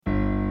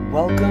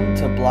Welcome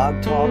to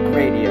Blog Talk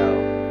Radio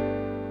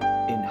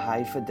in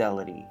high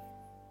fidelity.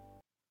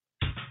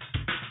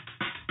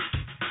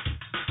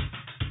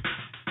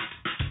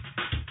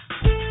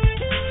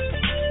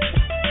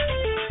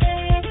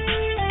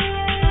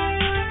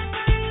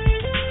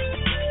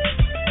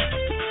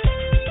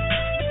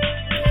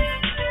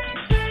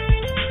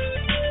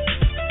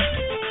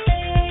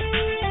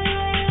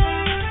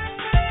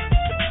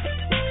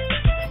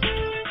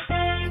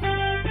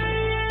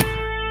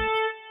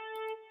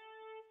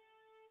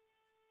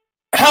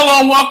 Hello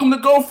and welcome to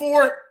Go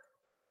For It.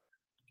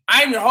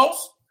 I'm your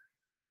host,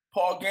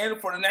 Paul Gannon,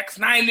 for the next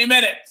 90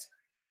 minutes.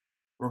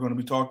 We're going to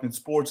be talking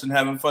sports and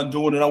having fun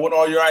doing it. I want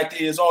all your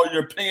ideas, all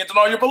your opinions, and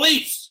all your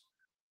beliefs.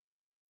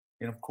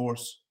 And of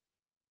course,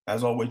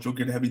 as always, you'll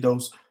get a heavy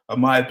dose of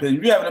my opinion.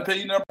 If you have an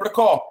opinion, number to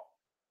call,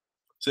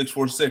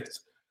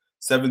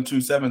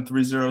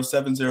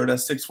 646-727-3070.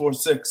 That's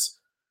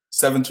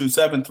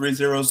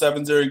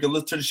 646-727-3070. You can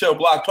listen to the show,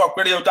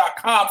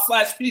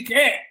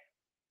 blogtalkradio.com/PCAN.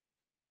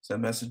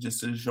 Send messages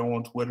to the show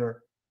on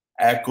Twitter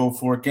at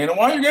GoForItCan. And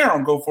while you're there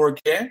on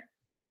GoForItCan,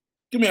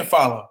 give me a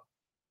follow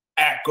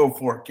at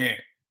GoForItCan.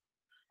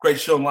 Great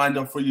show lined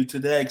up for you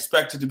today.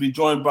 Expected to be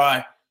joined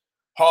by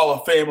Hall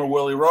of Famer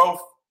Willie Roaf.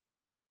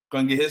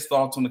 Going to get his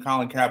thoughts on the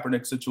Colin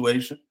Kaepernick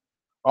situation.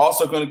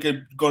 Also going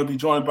to be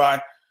joined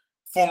by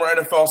former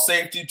NFL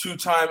safety,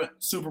 two-time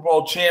Super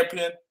Bowl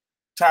champion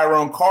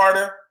Tyrone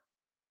Carter.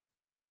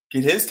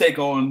 Get his take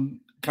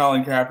on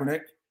Colin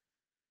Kaepernick.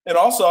 And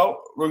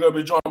also, we're going to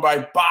be joined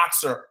by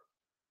boxer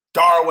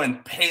Darwin.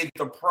 Paid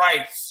the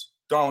price.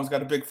 Darwin's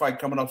got a big fight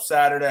coming up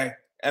Saturday.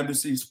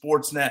 NBC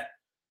Sportsnet,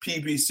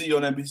 PBC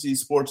on NBC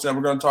Sportsnet.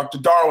 We're going to talk to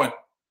Darwin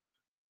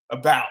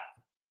about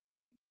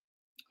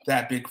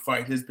that big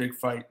fight, his big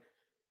fight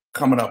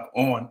coming up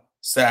on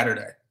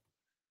Saturday.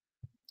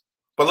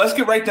 But let's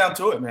get right down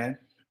to it, man.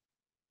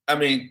 I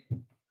mean,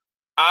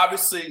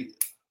 obviously,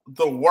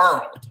 the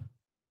world,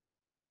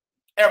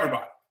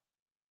 everybody,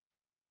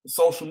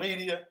 social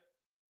media,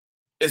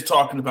 is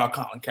talking about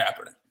Colin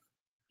Kaepernick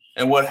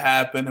and what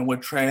happened and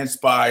what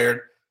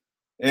transpired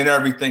and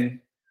everything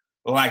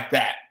like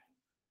that.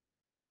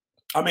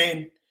 I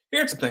mean,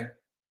 here's the thing.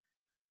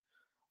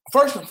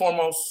 First and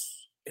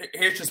foremost,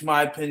 here's just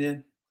my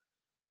opinion.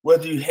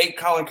 Whether you hate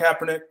Colin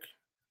Kaepernick,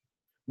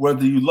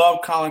 whether you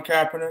love Colin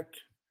Kaepernick,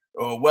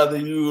 or whether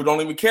you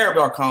don't even care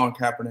about Colin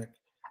Kaepernick,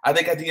 I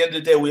think at the end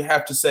of the day, we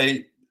have to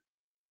say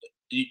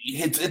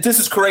this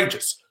is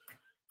courageous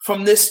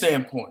from this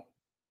standpoint.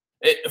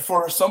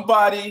 For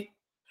somebody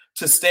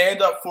to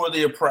stand up for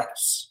the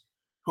oppressed,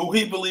 who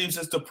he believes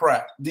is the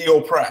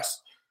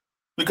oppressed.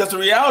 Because the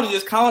reality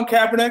is Colin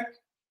Kaepernick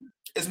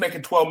is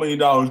making $12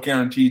 million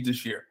guaranteed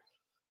this year.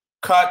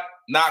 Cut,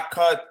 not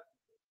cut,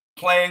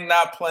 playing,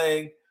 not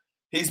playing,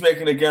 he's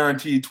making a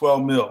guaranteed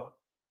 $12 million.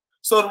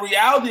 So the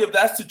reality of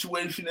that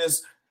situation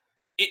is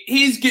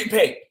he's getting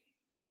paid.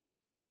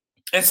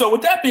 And so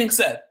with that being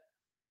said,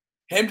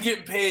 him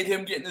getting paid,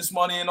 him getting this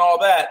money and all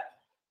that,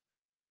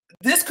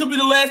 this could be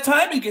the last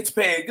time he gets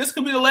paid. This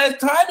could be the last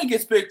time he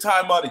gets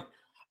big-time money.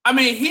 I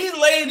mean, he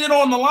laid it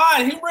on the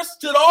line. He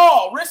risked it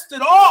all.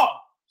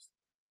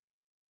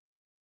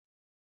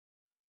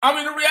 I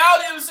mean, the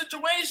reality of the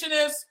situation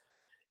is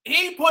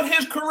he put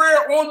his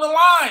career on the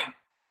line.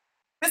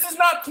 This is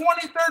not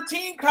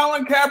 2013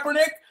 Colin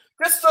Kaepernick.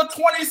 This is a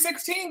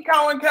 2016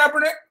 Colin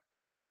Kaepernick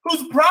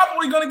who's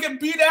probably going to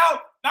get beat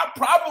out. Not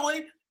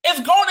probably.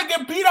 Is going to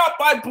get beat out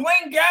by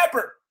Blaine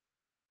Gabbert.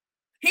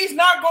 He's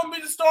not going to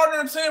be the starter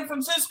in San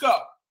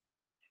Francisco.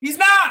 He's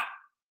not.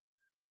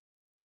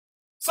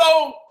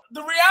 So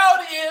the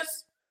reality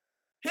is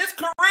his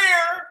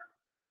career,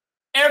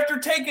 after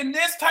taking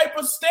this type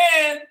of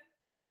stand,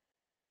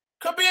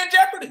 could be in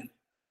jeopardy.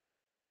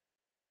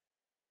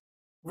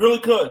 Really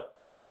could.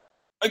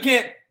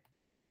 Again,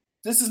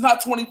 this is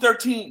not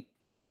 2013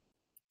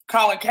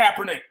 Colin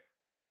Kaepernick.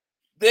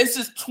 This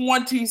is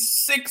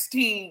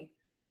 2016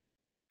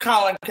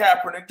 Colin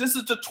Kaepernick. This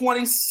is the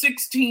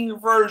 2016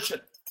 version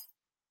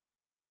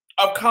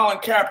of Colin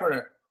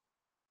Kaepernick.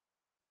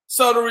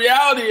 So the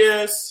reality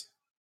is,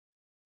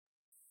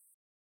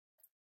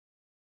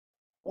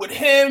 with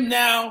him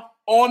now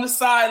on the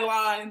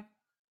sideline,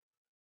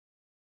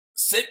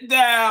 sitting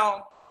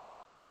down,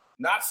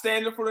 not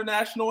standing for the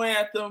national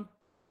anthem,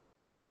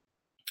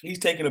 he's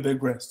taking a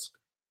big risk.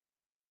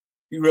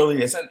 He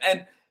really is.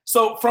 And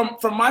so from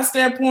my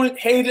standpoint,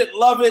 hate it,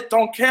 love it,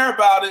 don't care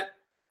about it,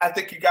 I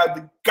think you got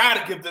to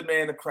give the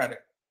man the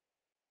credit.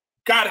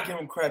 Got to give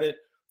him credit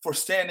for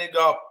standing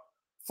up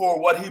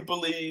for what he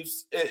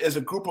believes is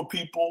a group of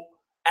people,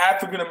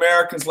 African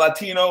Americans,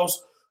 Latinos,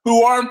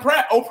 who are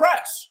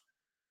oppressed.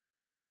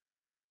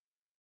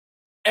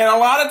 And a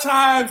lot of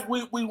times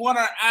we want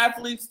our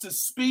athletes to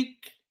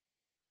speak.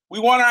 We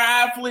want our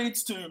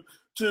athletes to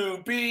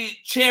be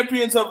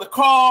champions of the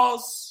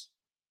cause.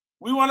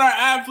 We want our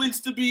athletes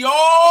to be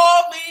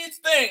all these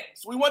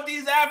things. We want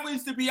these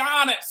athletes to be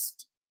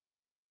honest.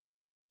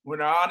 When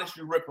they're honest,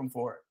 you rip them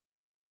for it.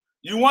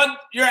 You want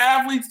your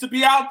athletes to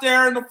be out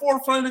there in the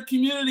forefront of the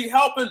community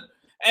helping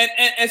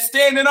and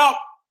standing up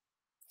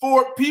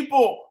for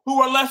people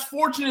who are less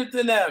fortunate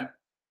than them.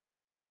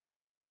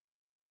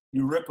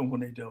 You rip them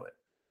when they do it.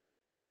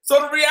 So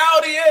the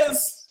reality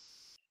is,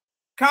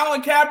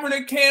 Colin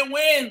Kaepernick can't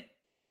win.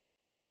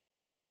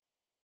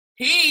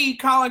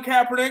 Colin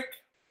Kaepernick,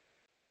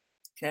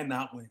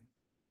 cannot win.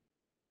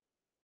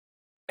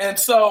 And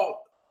so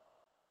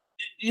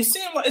it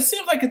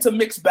seems like it's a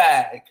mixed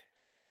bag.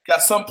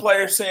 Got some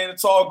players saying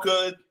it's all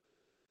good,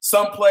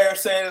 some players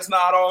saying it's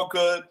not all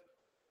good.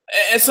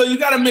 And so you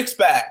got a mixed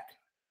bag.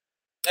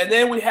 And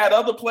then we had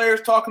other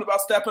players talking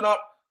about stepping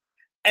up.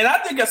 And I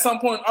think at some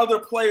point other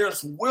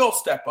players will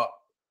step up.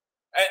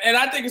 And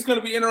I think it's going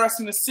to be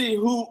interesting to see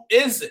who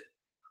is it.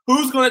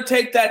 Who's going to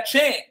take that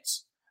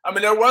chance? I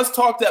mean, there was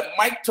talk that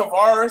Mike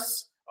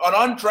Tavares, an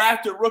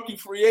undrafted rookie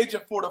free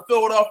agent for the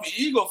Philadelphia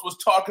Eagles, was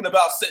talking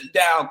about sitting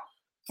down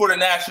for the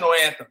national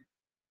anthem.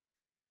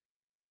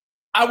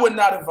 I would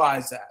not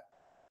advise that,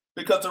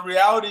 because the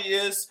reality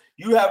is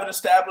you haven't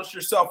established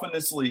yourself in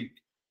this league.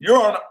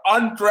 You're an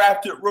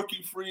undrafted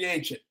rookie free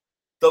agent,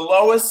 the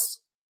lowest,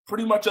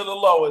 pretty much of the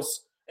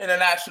lowest in the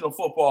National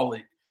Football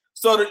League.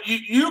 So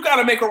you got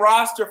to make a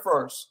roster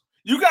first.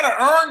 You got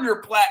to earn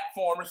your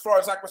platform, as far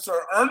as I'm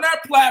concerned. Earn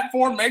that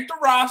platform, make the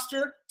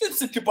roster, then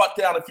sit your butt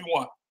down if you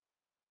want.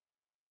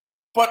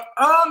 But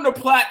earn the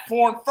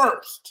platform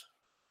first.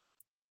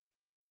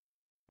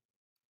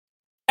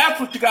 That's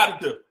what you got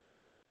to do.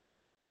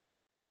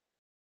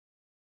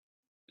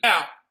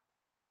 Now,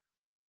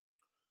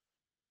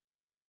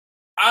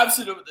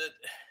 obviously,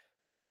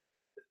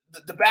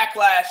 the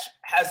backlash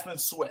has been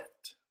swift.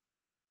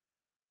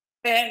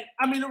 And,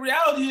 I mean, the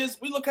reality is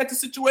we look at the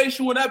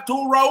situation with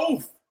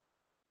Mahmoud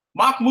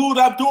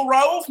Abdul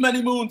Rauf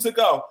many moons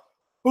ago,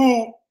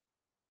 who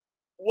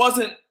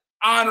wasn't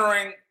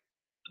honoring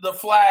the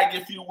flag,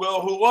 if you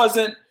will, who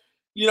wasn't,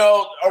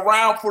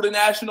 around for the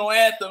national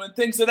anthem and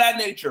things of that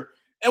nature.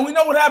 And we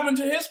know what happened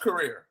to his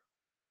career.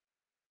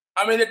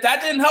 I mean,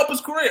 that didn't help his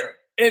career.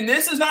 And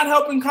this is not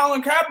helping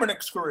Colin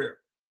Kaepernick's career.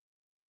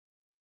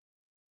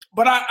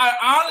 But I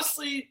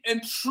honestly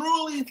and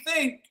truly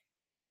think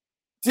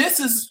this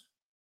is,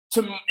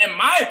 in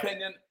my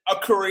opinion, a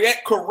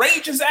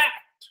courageous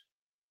act.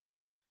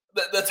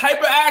 The type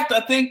of act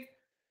I think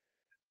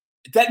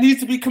that needs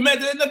to be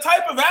commended, and the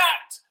type of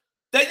act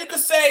that you could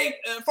say,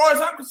 as far as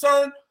I'm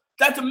concerned,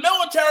 that the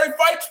military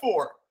fights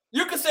for.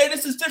 You could say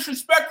this is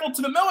disrespectful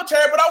to the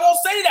military, but I won't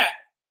say that.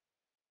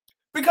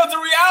 Because the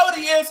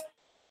reality is,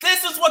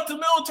 this is what the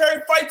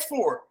military fights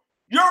for.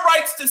 Your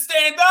rights to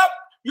stand up,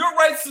 your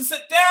rights to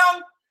sit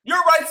down,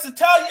 your rights to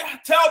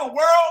tell the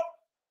world,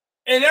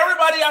 and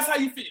everybody else how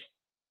you feel.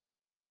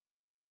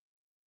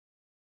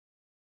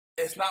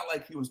 It's not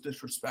like he was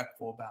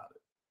disrespectful about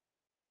it.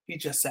 He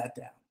just sat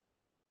down.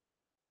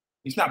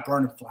 He's not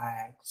burning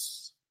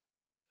flags.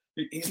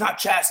 He's not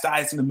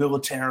chastising the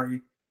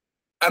military.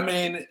 I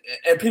mean,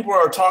 and people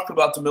are talking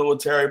about the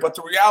military, but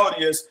the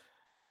reality is,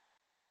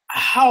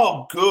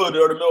 how good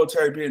are the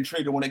military being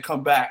treated when they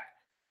come back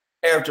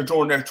after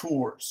doing their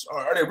tours?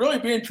 Are they really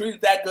being treated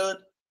that good?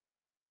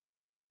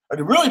 Are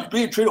they really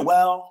being treated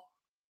well?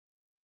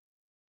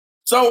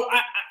 So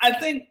I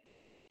think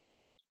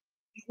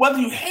whether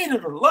you hate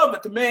it or love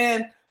it, the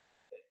man, as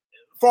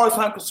far as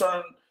I'm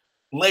concerned,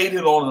 laid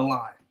it on the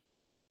line.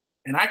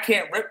 And I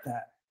can't rip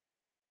that.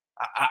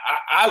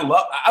 I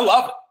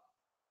love it.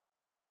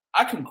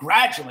 I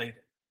congratulate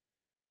it.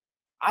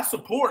 I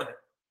support it.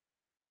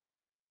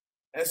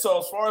 And so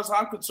as far as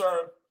I'm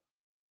concerned,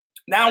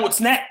 now what's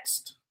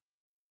next?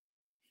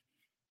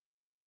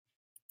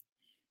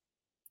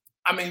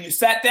 I mean, you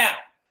sat down.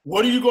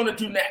 What are you going to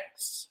do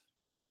next?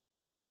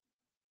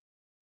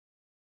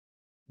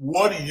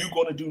 What are you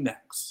going to do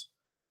next?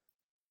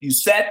 You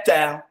sat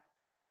down,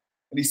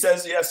 and he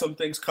says he has some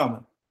things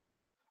coming.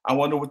 I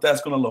wonder what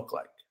that's going to look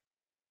like.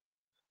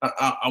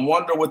 I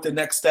wonder what the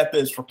next step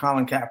is for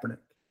Colin Kaepernick.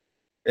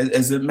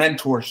 Is it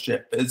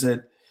mentorship? Is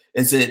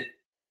it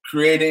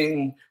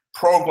creating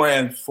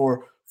programs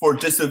for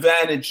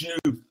disadvantaged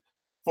youth,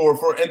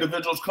 for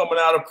individuals coming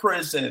out of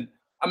prison?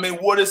 I mean,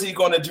 what is he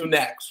going to do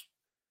next?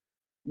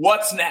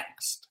 What's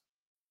next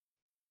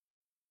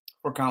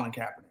for Colin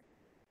Kaepernick?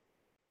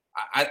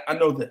 I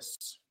know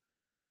this.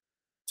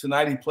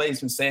 Tonight he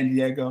plays in San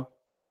Diego,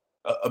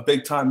 a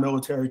big-time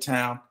military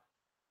town.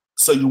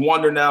 So you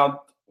wonder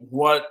now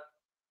what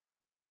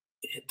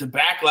the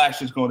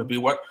backlash is going to be.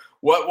 What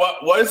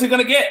is he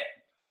going to get?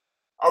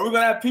 Are we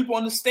going to have people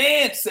in the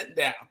stands sitting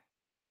down?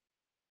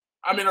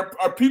 I mean,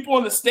 are people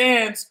in the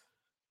stands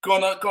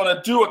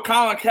gonna do a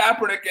Colin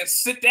Kaepernick and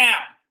sit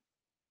down?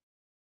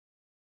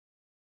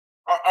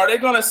 Are they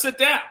going to sit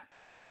down?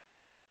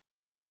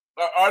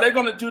 Are they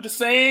going to do the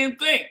same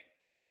thing?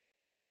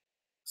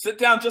 Sit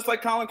down just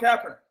like Colin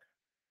Kaepernick.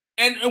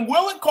 And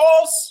will it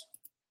cause,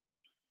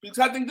 because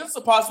I think this is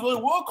a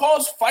possibility, will it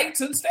cause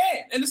fights in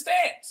the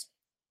stands?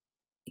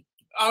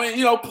 I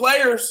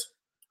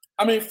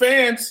mean,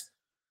 fans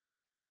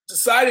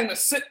deciding to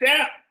sit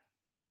down.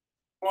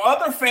 Will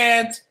other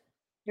fans,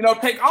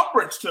 take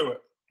umbrage to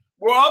it?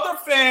 Will other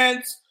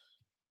fans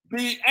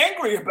be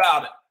angry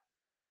about it?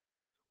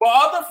 Will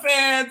other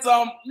fans,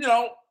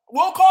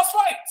 will cause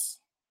fights.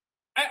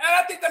 And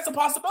I think that's a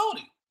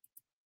possibility.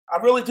 I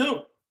really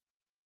do.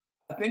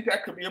 I think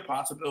that could be a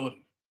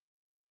possibility.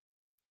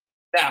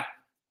 Now,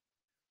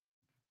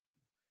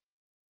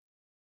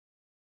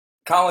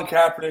 Colin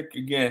Kaepernick,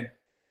 again,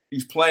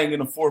 he's playing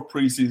in a fourth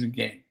preseason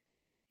game.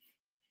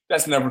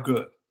 That's never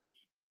good.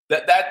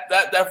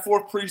 That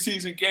fourth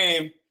preseason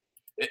game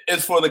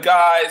is for the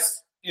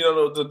guys,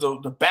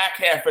 the back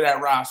half of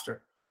that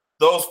roster,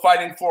 those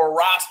fighting for a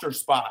roster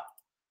spot,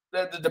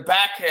 the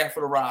back half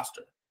of the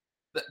roster.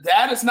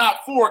 That is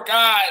not for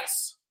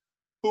guys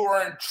who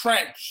are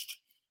entrenched.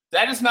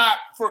 That is not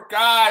for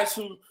guys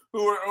who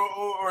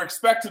are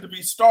expected to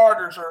be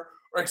starters or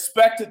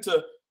expected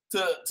to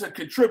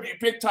contribute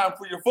big time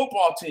for your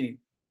football team.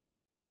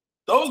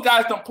 Those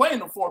guys don't play in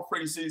the fourth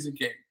preseason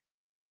game.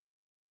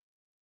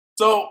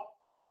 So,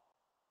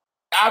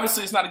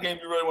 obviously, it's not a game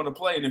you really want to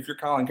play in if you're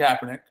Colin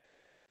Kaepernick.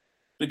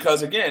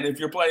 Because, again, if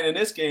you're playing in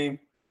this game,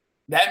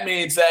 that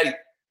means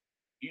that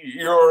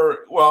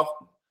you're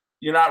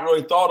not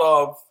really thought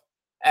of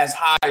as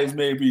high as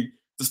maybe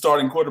the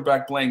starting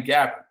quarterback Blaine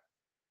Gabbert.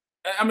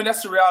 I mean,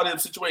 that's the reality of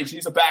the situation.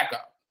 He's a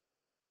backup.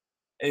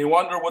 And you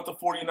wonder what the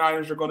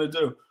 49ers are going to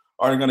do.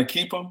 Are they going to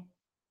keep him?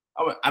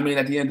 I mean,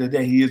 at the end of the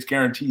day, he is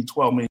guaranteed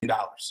 $12 million.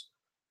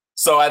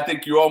 So I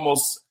think you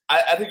almost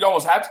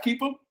have to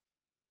keep him.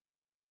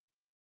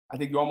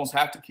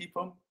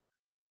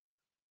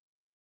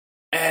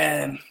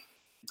 And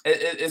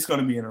it's going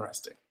to be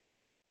interesting.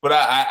 But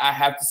I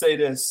have to say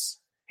this.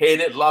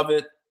 Hate it, love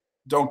it,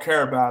 don't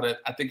care about it.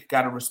 I think you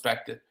got to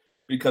respect it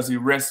because he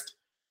risked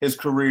his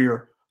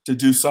career to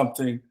do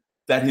something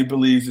that he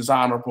believes is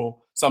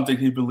honorable, something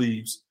he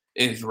believes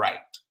is right.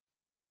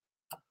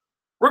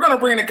 We're going to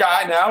bring in a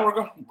guy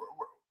now.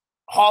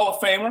 Hall of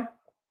Famer.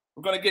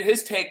 We're going to get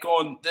his take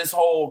on this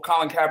whole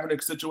Colin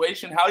Kaepernick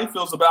situation, how he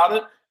feels about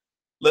it.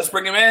 Let's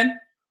bring him in.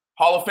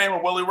 Hall of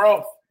Famer Willie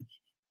Rowe.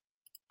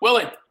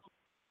 Willie.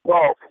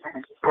 Well,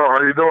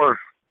 how you doing?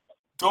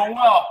 Doing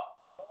well.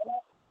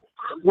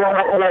 Well,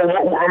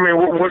 I mean,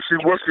 what's he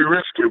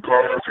risking,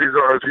 Paul? If he's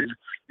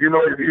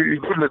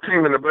putting the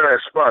team in a bad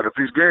spot. If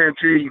he's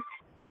guaranteed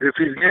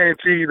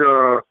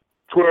 $12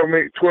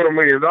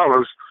 million,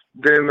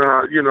 then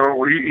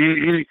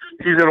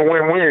he's in a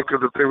win-win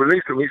because if they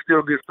release him, he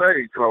still gets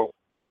paid. So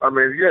I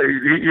mean,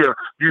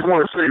 you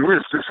want to say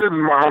risk. This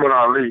isn't Muhammad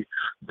Ali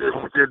that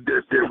had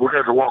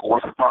to walk away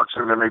from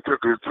boxing and they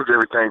took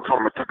everything from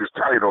him and took his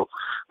title.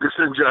 This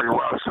isn't Jackie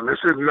Robinson. This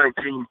isn't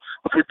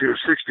 1950 or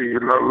 60.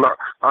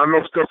 I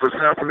know stuff is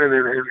happening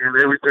and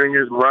everything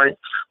is right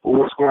with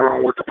what's going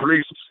on with the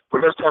police.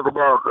 But let's talk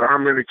about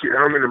how many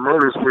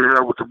murders we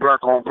have with the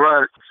black on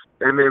black,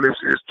 and then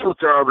it's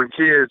 2,000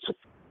 kids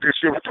this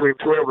year between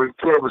 12 and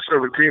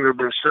 17 have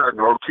been shot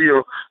or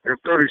killed, and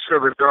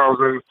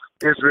 37,000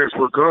 incidents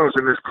with guns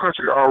in this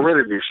country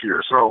already this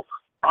year. So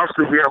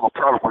obviously we have a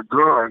problem with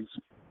guns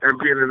and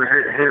being in the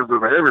hands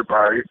of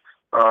everybody,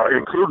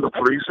 including the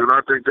police, and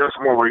I think that's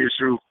more of an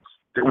issue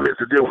that we have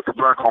to deal with the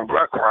black on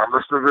black crime.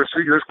 Let's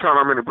count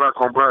how many black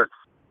on black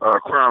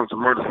crimes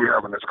and murders we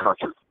have in this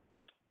country.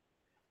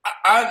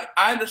 I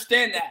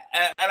understand that,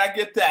 and I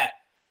get that.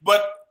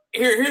 But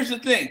here's the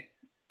thing.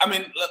 I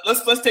mean,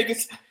 let's take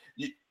it.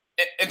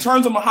 In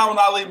terms of Muhammad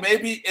Ali,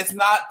 maybe it's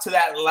not to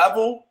that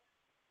level,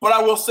 but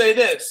I will say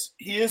this.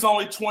 He is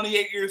only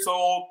 28 years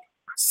old,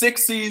 6th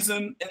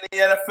season in the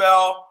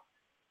NFL.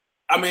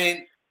 I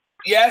mean,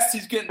 yes,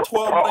 he's getting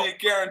 $12 million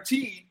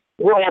guaranteed.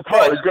 Well,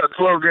 Paul, he's got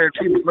 $12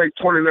 guaranteed to make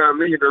 $29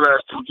 million the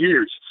last 2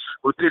 years.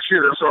 With this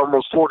year, that's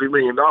almost $40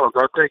 million.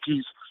 I think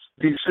he's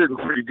sitting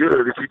pretty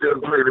good. If he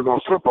doesn't play any more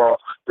football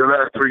the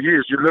last 3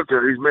 years, you look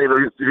at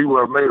it, he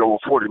will have made over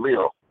 $40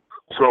 million.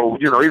 So,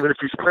 even if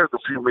he spent a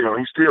few million,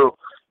 he still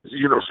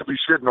should be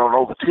sitting on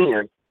over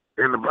 10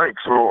 in the bank.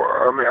 So,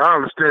 I mean, I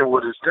understand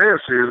what his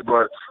stance is,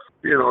 but,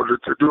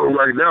 to do it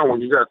right now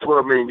when you got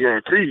 $12 million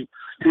guaranteed,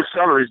 his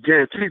salary is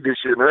guaranteed this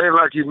year. And it ain't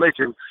like he's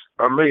making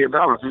 $1 million.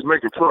 He's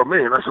making $12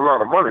 million. That's a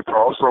lot of money,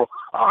 Paul. So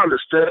I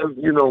understand,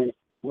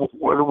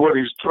 what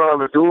he's trying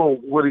to do and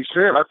what he's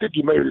saying. I think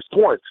he made his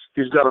point.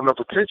 He's got enough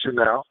attention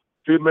now.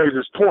 He made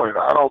his point.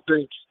 I don't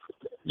think,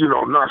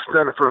 not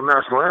standing for the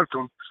national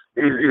anthem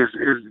is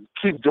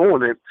keep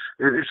doing it.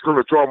 It's going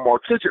to draw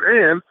more attention.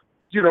 And,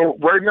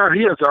 right now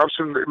he has the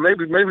option.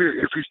 Maybe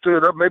if he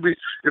stood up, maybe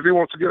if he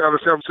wants to get out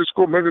of San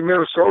Francisco, maybe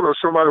Minnesota or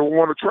somebody will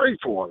want to trade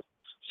for him.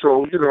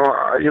 So,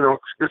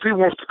 if he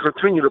wants to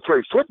continue to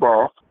play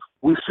football,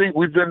 we've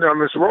been down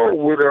this road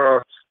with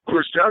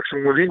Chris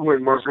Jackson when he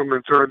went Muslim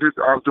and turned it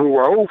Abdul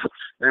Rauf,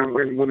 and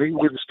when he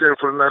wouldn't stand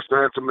for the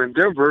national anthem in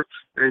Denver,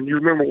 and you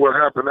remember what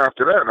happened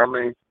after that. I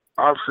mean,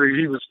 obviously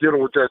he was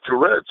dealing with that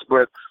Tourette's,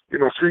 but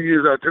a few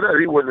years after that,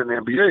 he wasn't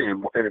in the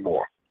NBA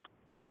anymore.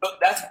 But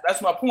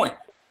that's my point.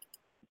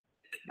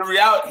 The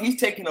reality, he's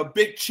taking a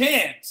big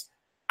chance.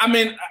 I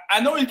mean, I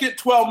know he's getting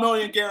 $12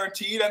 million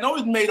guaranteed. I know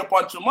he's made a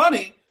bunch of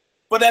money,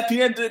 but at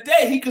the end of the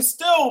day, he could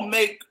still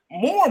make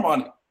more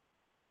money.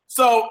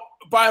 So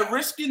by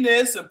risking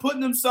this and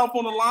putting himself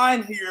on the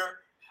line here,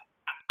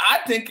 I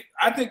think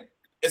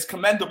it's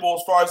commendable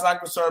as far as I'm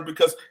concerned,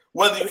 because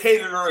whether you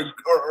hate it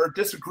or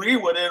disagree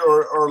with it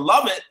or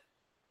love it.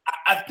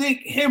 I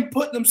think him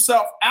putting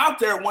himself out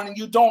there when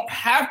you don't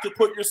have to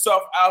put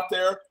yourself out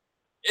there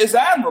is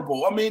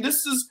admirable. I mean,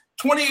 this is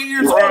 28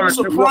 years old. This is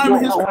a prime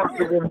of his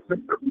career.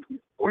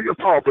 Well, you're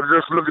Paul, but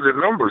just look at the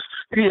numbers.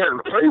 He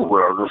hadn't played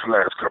well this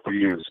last couple of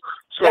years.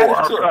 So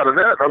outside of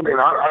that, I mean,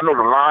 I know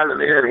the line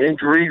and they had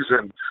injuries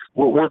and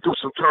we went through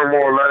some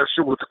turmoil last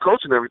year with the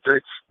coach and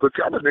everything, but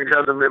Kaepernick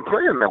hasn't been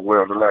playing that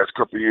well the last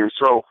couple of years.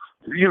 So,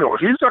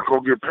 he's not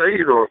going to get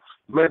paid, or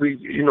maybe,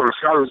 the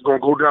salary's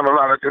going to go down a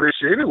lot after this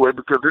year anyway,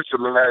 because this is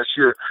the last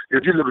year.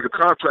 If you look at the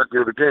contract,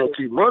 they're the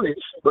guaranteed money.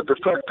 But the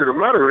fact of the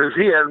matter is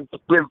he hadn't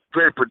been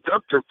very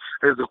productive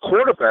as a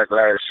quarterback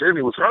last year, and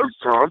he was hurt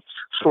some.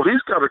 So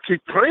he's got to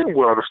keep playing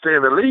well to stay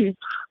in the league.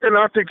 And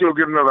I think he'll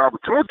get another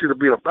opportunity to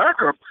be a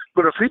backup.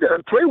 But if he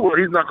doesn't play well,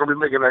 he's not going to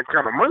be making that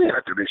kind of money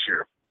after this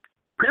year.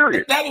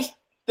 Period. That is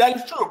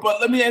true.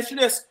 But let me ask you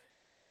this.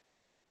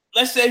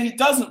 Let's say he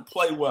doesn't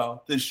play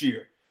well this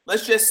year.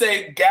 Let's just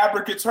say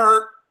Gabbert gets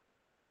hurt,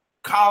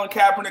 Colin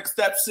Kaepernick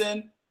steps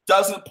in,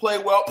 doesn't play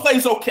well,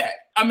 plays okay.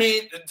 I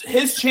mean,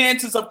 his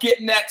chances of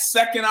getting that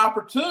second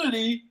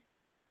opportunity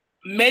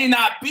may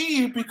not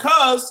be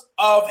because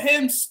of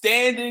him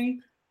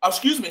sitting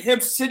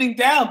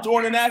down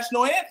during the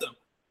national anthem.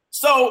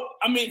 So,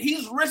 I mean,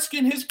 he's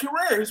risking his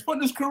career. He's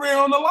putting his career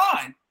on the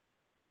line.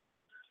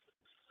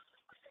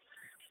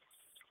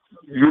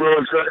 You're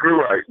exactly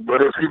right.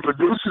 But if he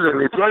produces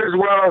and he plays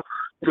well,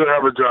 he'll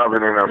have a job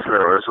in the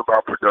NFL. It's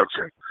about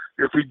production.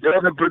 If he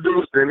doesn't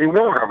produce, then he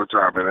won't have a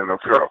job in the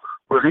NFL.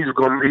 But he's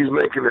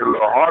making it a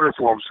little harder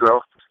for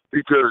himself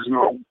because, who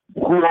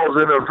owns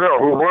the NFL?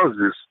 Who runs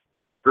this?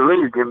 The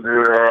league. And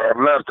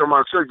last time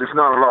I checked, there's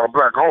not a lot of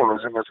black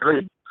owners in this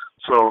league.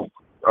 So,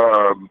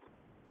 I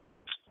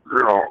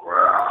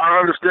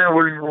understand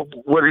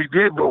what he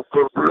did, but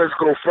let's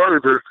go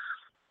further.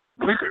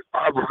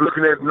 I was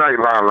looking at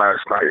Nightline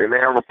last night, and they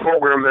have a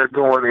program that's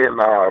going in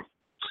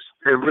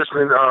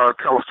Richmond,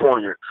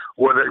 California,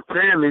 where they're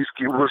paying these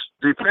kids,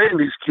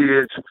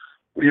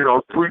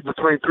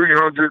 between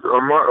 $300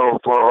 a month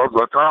or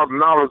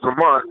 $1,000 a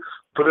month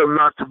for them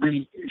not to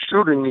be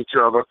shooting each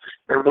other.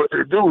 And what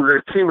they do is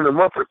they're teaming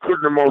them up and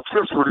putting them on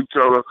trips with each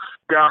other,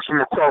 guys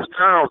from across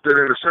town that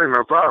are in the same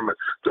environment.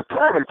 The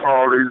problem,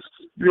 Paul, is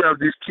you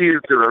have these kids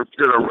that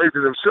are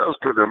raising themselves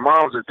because their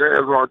moms and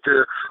dads aren't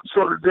there,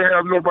 so that they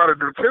have nobody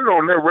to depend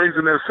on. They're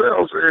raising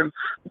themselves, and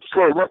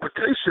for a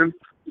reputation,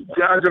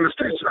 guys in the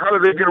streets, how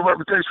do they get a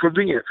reputation for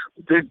being?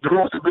 They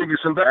do the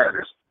biggest and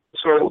baddest.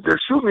 So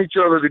they're shooting each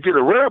other to get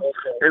a rep,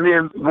 and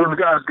then when the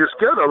guys get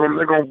scared of them,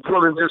 they're going to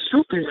pull and just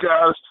shoot these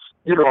guys,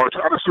 or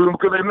try to shoot them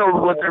because they know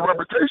what their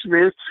reputation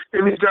is.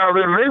 And these guys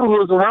are in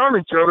neighborhoods around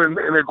each other, and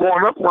they're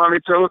going up around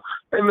each other,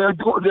 and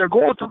they're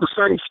going through the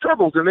same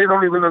struggles, and they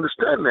don't even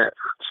understand that.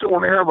 So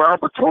when they have an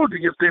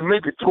opportunity, if they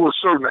make it to a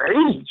certain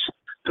age,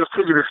 to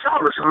figure this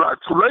out, it's a lot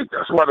too late.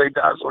 That's why they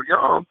die so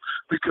young,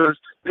 because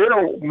they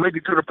don't make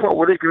it to the point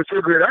where they can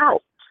figure it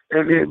out.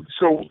 And then,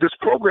 so this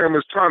program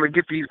is trying to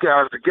get these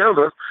guys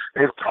together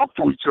and talk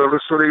to each other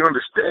so they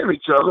understand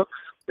each other.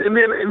 And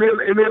then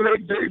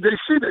they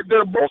see that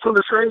they're both in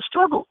the same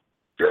struggle.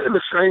 They're in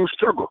the same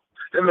struggle.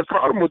 And the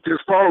problem with this,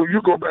 Paul,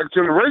 you go back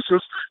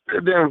generations,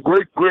 their damn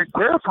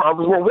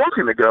great-great-grandfathers were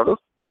working together.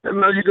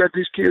 And now you got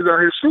these kids out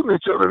here shooting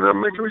each other and they're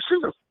making me see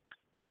them.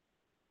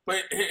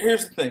 But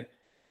here's the thing.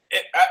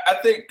 I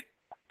think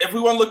if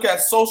we want to look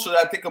at social,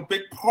 I think a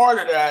big part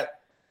of that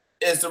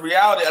is the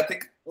reality. I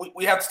think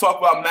we have to talk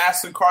about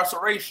mass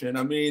incarceration.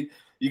 I mean,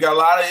 you got a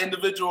lot of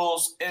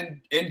individuals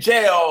in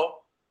jail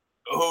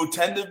who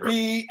tend to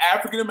be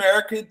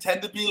African-American,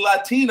 tend to be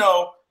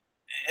Latino,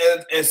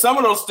 and some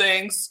of those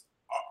things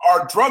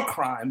are drug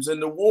crimes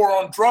and the war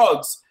on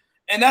drugs.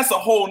 And that's a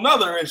whole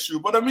nother issue.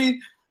 But I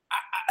mean,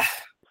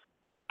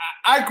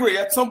 I agree.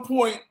 At some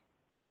point,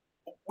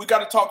 we got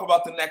to talk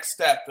about the next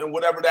step and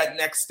whatever that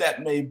next step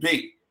may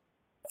be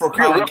for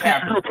Colin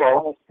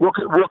Kaepernick. What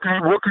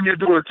can you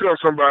do to tell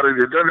somebody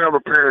that doesn't have a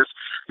parents?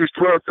 He's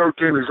 12,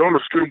 13, he's on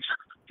the streets,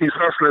 he's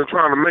hustling,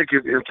 trying to make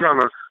it, and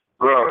trying to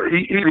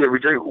eat every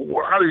day.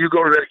 How do you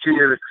go to that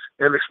kid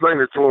and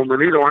explain it to him?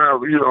 And he don't have,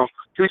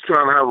 he's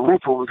trying to have a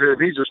roof over his head.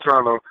 He's just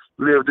trying to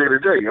live day to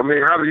day. I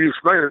mean, how do you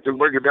explain it and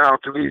break it down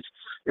to these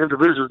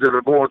individuals that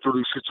are going through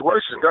these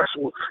situations?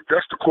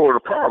 That's the core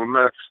of the problem.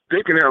 Now,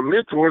 they can have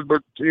mentors,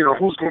 but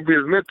who's going to be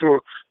his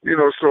mentor?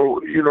 So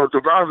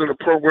devising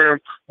a program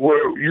where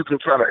you can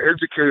try to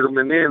educate them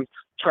and then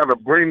try to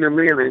bring them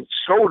in and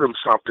show them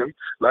something,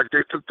 like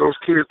they took those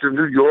kids to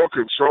New York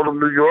and showed them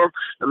New York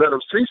and let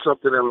them see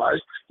something in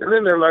life. And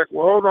then they're like,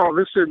 well, hold on,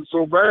 this isn't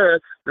so bad,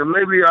 and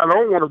maybe I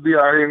don't want to be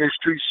out here in the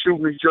streets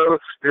shooting each other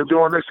and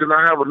doing this, and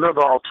I have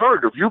another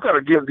alternative. You got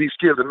to give these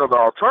kids another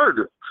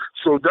alternative.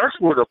 So that's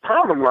where the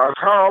problem lies.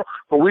 How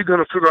are we going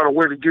to figure out a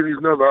way to give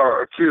these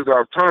other kids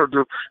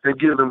alternative and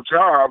give them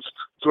jobs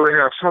so they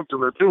have something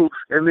to do,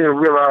 and then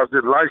realize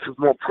that life is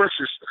more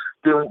precious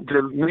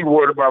than me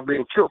worried about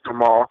being killed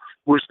tomorrow,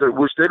 which they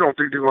don't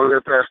think they're going to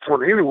live past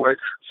 20 anyway.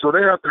 So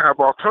they have to have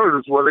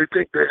alternatives where they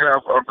think they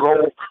have a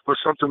goal or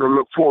something to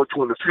look forward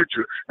to in the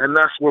future, and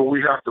that's where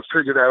we have to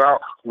figure that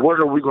out. What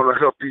are we going to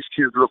help these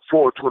kids look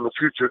forward to in the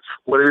future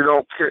where they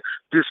don't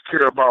just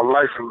care about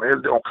life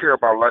and don't care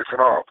about life at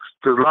all?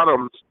 Because a lot of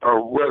them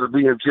rather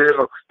be in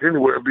jail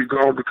anywhere and be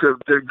gone because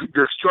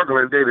they're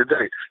struggling day to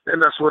day,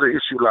 and that's where the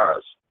issue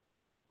lies.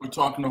 We're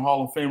talking to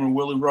Hall of Famer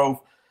Willie Roaf.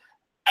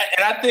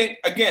 And I think,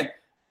 again,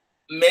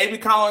 maybe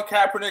Colin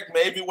Kaepernick,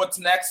 maybe what's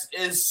next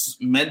is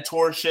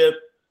mentorship.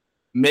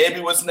 Maybe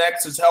what's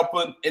next is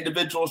helping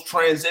individuals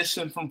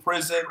transition from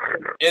prison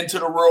into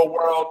the real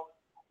world.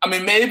 I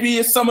mean, maybe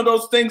it's some of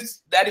those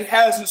things that he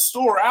has in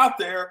store out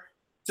there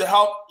to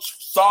help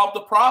solve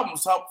the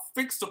problems, help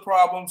fix the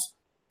problems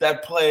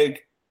that plague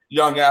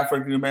young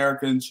African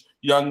Americans,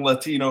 young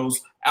Latinos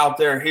out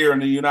there here in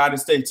the United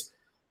States.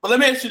 But let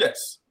me ask you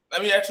this.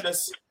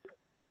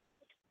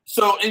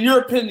 So, in your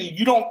opinion,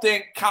 you don't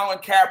think Colin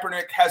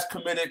Kaepernick has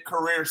committed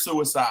career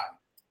suicide?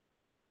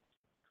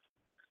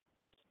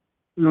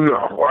 No,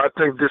 I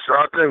think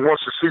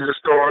once the season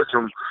starts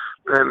and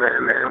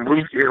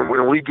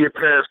when we get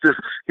past this,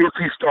 if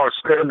he starts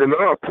standing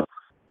up,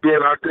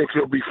 then I think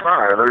he'll be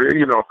fine.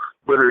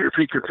 But if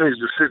he continues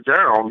to sit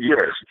down,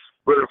 yes.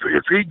 But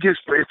if he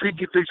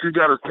thinks he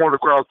got his point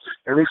across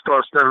and he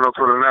starts standing up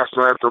for the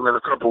national anthem in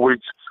a couple of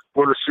weeks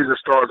when the season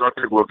starts, I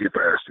think we'll get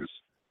past this.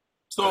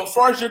 So as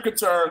far as you're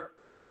concerned,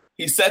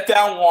 he sat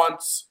down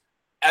once.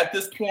 At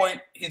this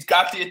point, he's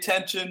got the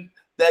attention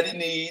that he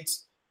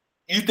needs.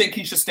 You think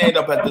he should stand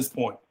up at this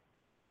point?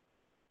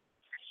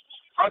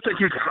 I think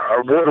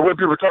the way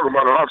people are talking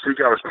about it, obviously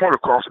he got his point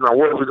across. Now,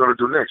 what are we going to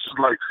do next? It's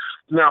like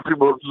now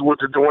people with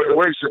the Dwayne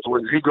Wade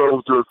situation, he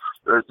goes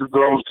back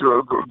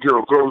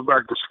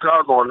to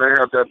Chicago, and they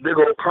have that big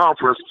old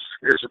conference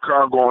in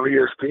Chicago on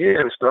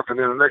ESPN and stuff. And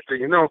then the next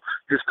thing you know,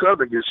 his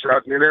cousin gets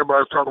shot, and then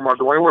everybody's talking about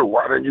Dwayne Wade.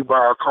 Why didn't you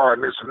buy a car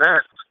and this and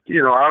that?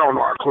 I don't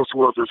know how close he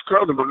was to his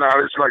cousin, but now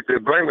it's like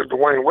they're blaming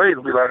Dwayne Wade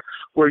and be like,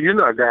 well, you're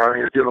not down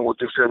here dealing with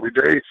this every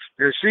day.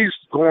 And she's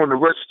going to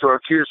register her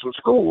kids from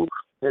school,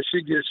 and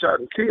she gets shot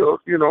and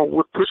killed,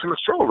 with pushing a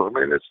stroller. I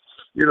mean, it's,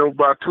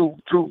 by two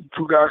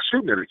guys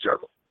shooting at each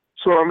other.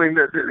 So, I mean,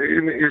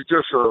 it's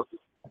just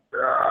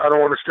I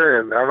don't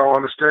understand.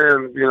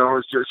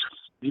 It's just,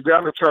 you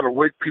got to try to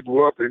wake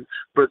people up,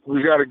 but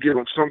we got to give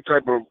them some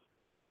type of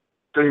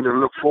thing to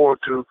look forward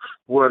to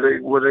where they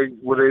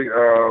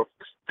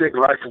think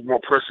life is more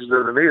precious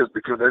than it is,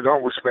 because they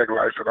don't respect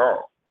life at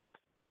all.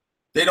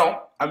 They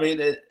don't. I mean,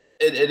 it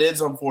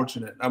is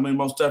unfortunate. I mean,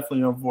 most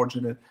definitely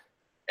unfortunate.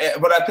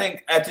 But I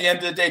think at the end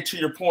of the day, to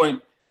your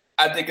point,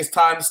 I think it's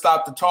time to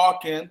stop the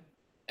talking,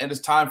 and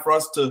it's time for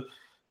us to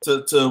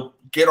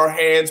get our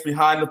hands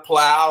behind the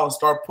plow and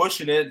start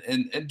pushing it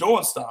and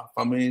doing stuff.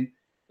 I mean,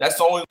 that's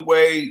the only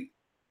way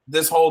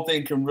this whole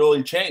thing can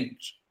really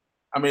change.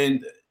 I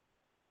mean,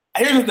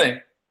 here's the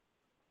thing.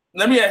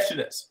 Let me ask you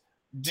this.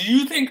 Do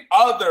you think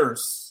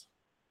others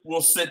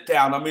will sit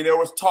down? I mean, there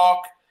was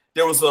talk.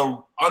 There was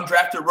an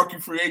undrafted rookie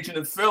free agent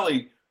in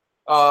Philly,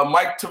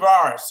 Mike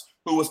Tavares,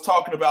 who was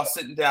talking about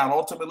sitting down.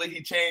 Ultimately,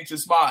 he changed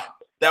his mind.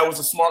 That was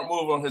a smart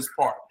move on his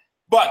part.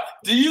 But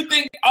do you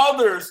think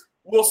others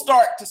will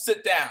start to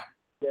sit down?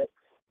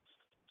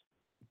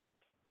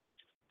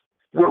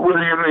 What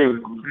do you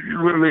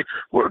mean?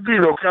 Well,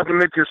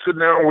 Kaepernick can sit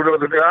down with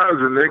other guys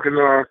and they can,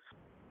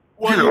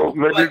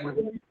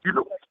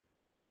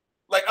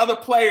 like other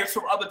players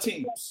from other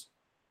teams.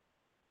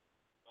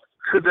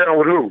 Sit down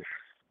with who?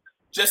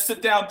 Just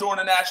sit down during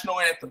the national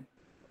anthem.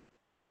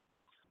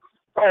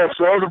 Oh,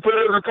 so other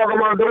players are talking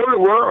about doing it?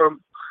 Well,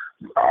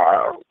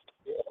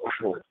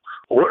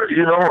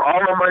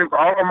 all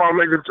of them are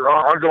making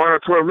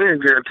 $12 million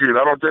guaranteed.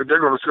 I don't think they're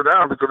going to sit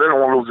down because they don't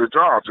want to lose their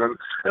jobs. And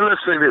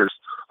let's say this.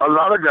 A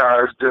lot of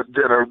guys that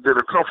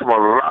have come from a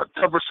lot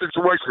tougher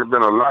situations have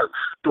been a lot,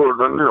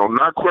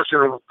 not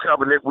questioning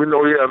Kaepernick. We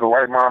know he has a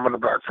white mom and a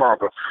black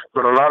father,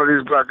 but a lot of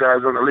these black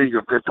guys in the league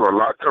have been through a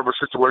lot tougher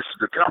situations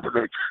that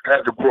Kaepernick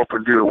had to grow up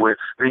and deal with,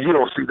 and you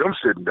don't see them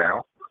sitting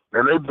down.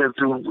 And they've been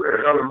through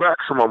hell and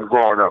back, some of them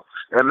growing up,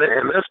 and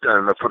they're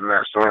standing up for the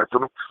national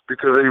anthem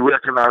because they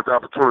recognize the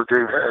opportunity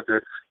they've had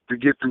to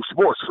get through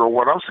sports. So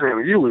what I'm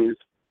saying to you is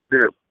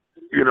that,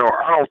 I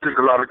don't think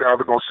a lot of guys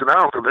are going to sit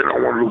down because they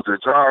don't want to lose their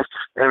jobs,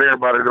 and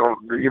everybody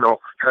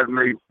has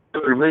made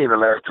 $30 million the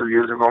last 2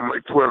 years and going to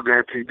make $12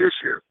 guaranteed this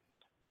year.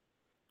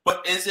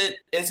 But is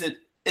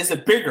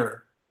it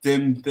bigger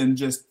than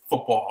just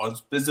football?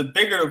 Is it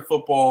bigger than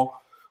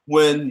football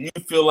when you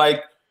feel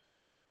like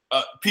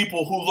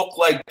people who look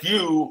like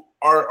you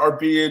are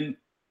being,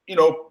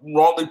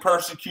 wrongly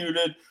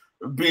persecuted,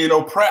 being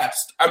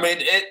oppressed? I mean,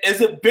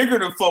 is it bigger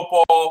than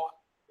football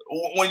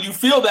when you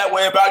feel that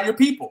way about your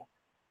people?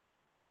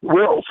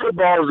 Well,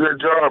 football is their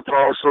job,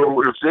 Paul.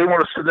 So if they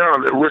want to sit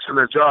down, they're risking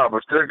their job.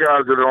 If they're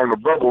guys that are on the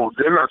bubble,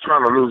 they're not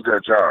trying to lose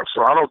their job.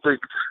 So I don't think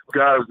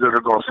guys that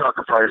are going to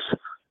sacrifice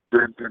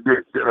that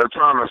are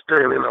trying to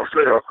stay in the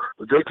NFL,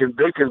 they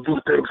can do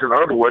things in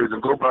other ways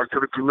and go back to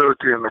the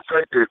community and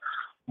affect it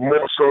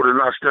more so than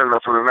not standing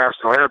up for the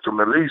national anthem.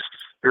 At least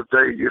if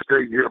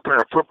they're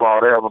playing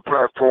football, they have a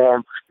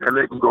platform and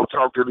they can go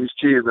talk to these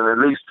kids, and at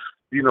least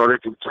they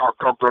can talk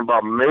to them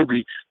about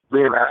maybe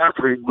being an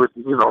athlete, but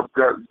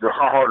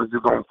how hard is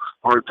it going?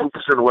 Only 2%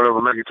 or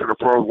whatever make it to the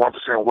pros,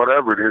 1%,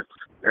 whatever it is,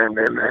 and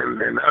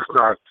that's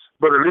not.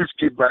 But at least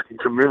get back and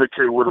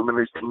communicate with them in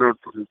these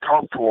communities and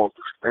talk to them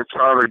and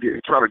try to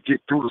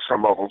get through to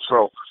some of them.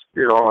 So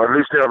at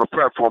least they have a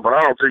platform. But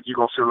I don't think you're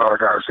gonna see a lot of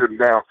guys sitting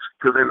down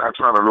because they're not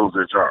trying to lose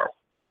their job.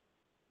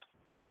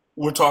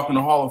 We're talking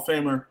to Hall of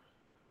Famer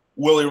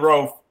Willie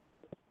Roaf.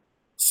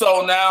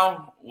 So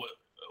now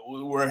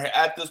we're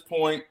at this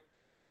point.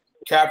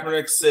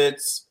 Kaepernick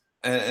sits,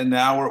 and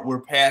now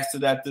we're past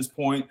it at this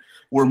point.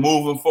 We're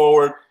moving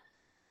forward.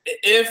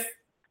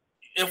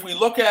 If we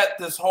look at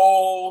this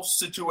whole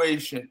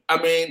situation,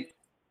 I mean,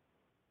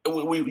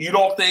 you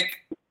don't think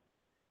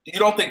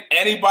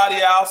anybody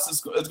else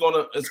is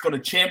going to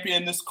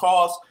champion this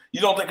cause?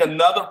 You don't think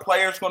another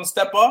player is going to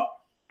step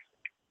up?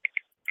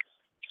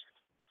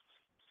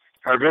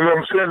 Have you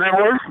ever said that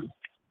word?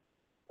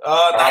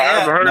 I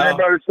haven't heard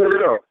anybody say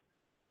it up.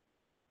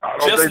 I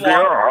don't think they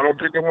are. I don't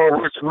think they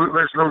want to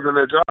risk losing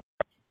their job.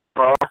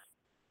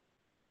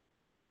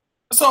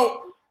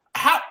 So,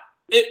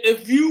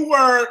 if you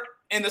were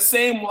in the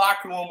same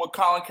locker room with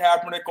Colin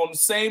Kaepernick on the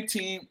same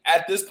team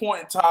at this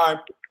point in time,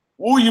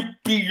 what would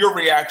be your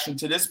reaction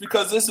to this?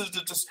 Because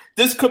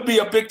this could be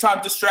a big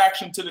time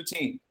distraction to the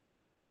team.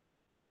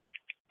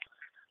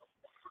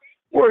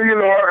 Well,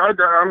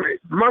 I mean,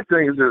 my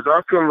thing is this: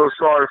 I feel a little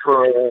sorry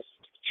for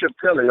Chip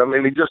Kelly. I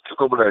mean, he just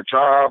took over that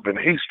job, and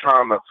he's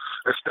trying to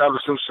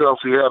establish himself.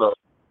 He had a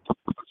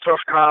tough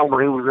time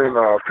when he was in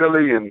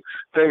Philly, and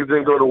things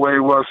didn't go the way it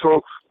was.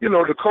 So,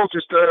 the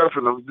coaching staff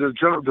and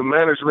the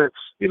management,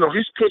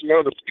 he's putting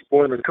other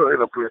people in a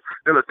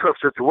tough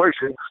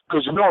situation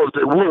because if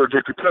they would,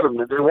 they could tell him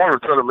that they want to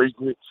tell him he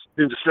needs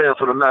to stand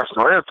for the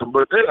national anthem,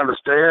 but they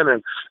understand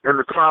and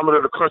the climate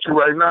of the country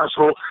right now.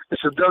 So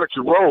it's a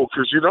delicate role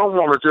because you don't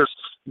want to just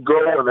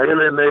go and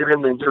alienate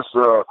him and just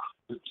talk,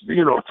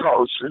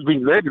 be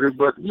negative,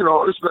 but it's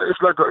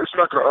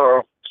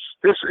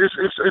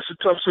a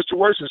tough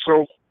situation.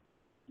 So,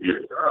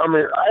 I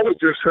mean, I would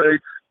just say,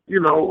 you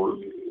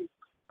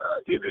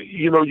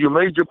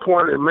made your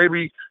point, and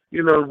maybe,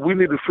 we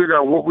need to figure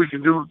out what we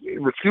can do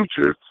in the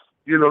future,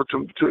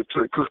 to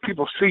because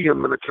people see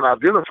him and can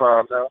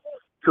identify him now,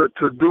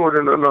 to do it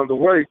in another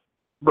way.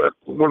 But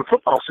when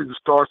football season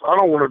starts, I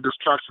don't want a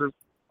distraction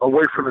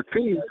away from the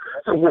team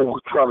and what we're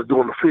trying to do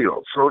on the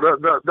field. So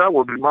that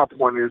would be my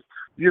point is,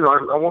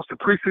 once the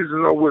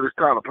preseason is over, it's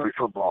time to play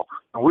football.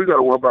 And we got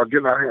to worry about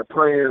getting out here and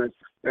playing.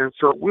 And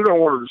so we don't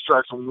want a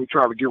distraction when we're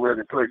trying to get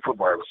ready to play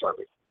football every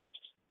Sunday.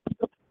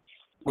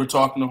 We're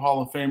talking to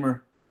Hall of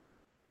Famer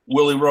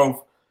Willie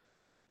Roaf.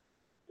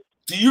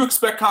 Do you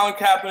expect Colin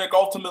Kaepernick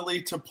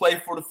ultimately to play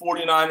for the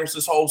 49ers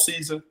this whole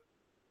season?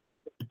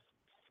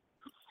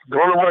 The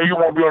only way he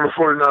won't be on the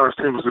 49ers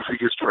team is if he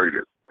gets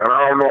traded. And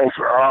I don't know if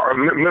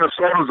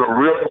Minnesota's a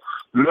real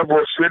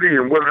liberal city,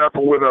 and what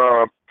happened with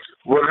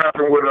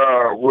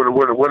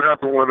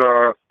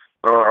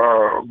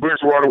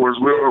Bridgewater was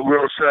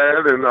real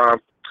sad, and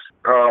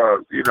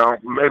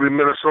maybe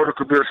Minnesota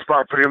could be a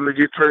spot for him to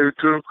get traded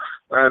to.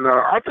 And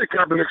I think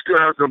Kaepernick still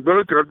has the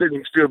ability. I think he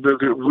can still be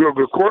a real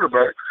good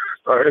quarterback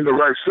in the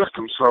right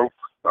system. So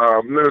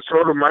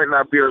Minnesota might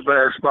not be a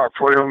bad spot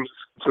for him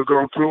to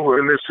go to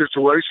in this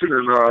situation,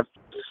 and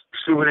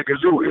see what he can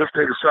do if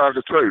they decide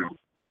to trade him.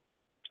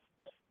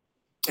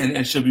 And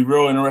it should be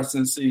real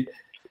interesting to see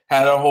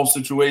how that whole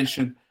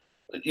situation,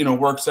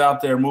 works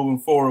out there moving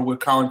forward with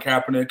Colin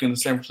Kaepernick and the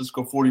San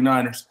Francisco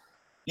 49ers.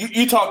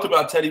 You talked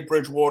about Teddy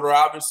Bridgewater,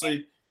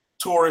 obviously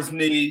tore his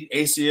knee,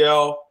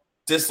 ACL,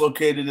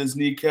 dislocated his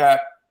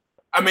kneecap.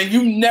 I mean,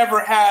 you never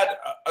had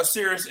a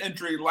serious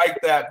injury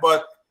like that,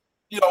 but,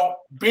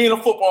 being a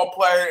football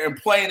player and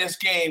playing this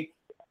game,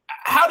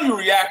 how do you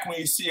react when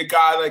you see a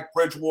guy like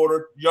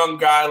Bridgewater, young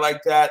guy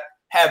like that,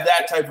 have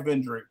that type of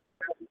injury?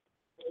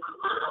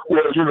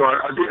 Well, I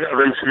did have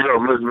ACL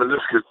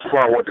meniscus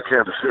before I went to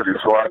Kansas City,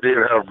 so I did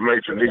have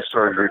major knee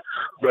surgery,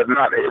 but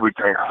not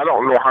everything. I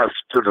don't know how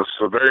to the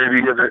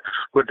severity of it,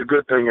 but the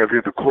good thing is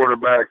he's a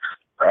quarterback.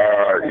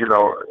 I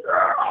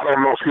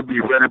don't know if he'll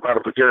be ready by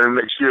the beginning of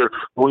next year.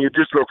 When you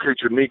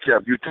dislocate your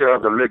kneecap, you tear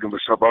the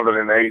ligaments up other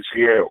than the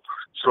ACL.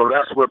 So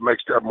that's what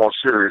makes that more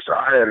serious.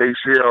 I had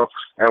ACL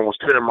and was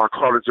tearing my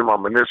cartilage in my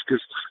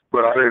meniscus,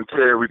 but I didn't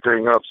tear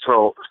everything up.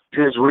 So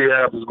his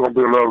rehab is going to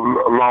be a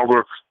little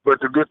longer. But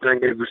the good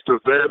thing is it's the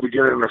very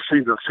beginning of the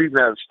season. The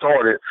season hasn't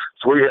started,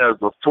 so he has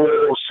the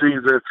full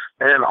season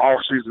and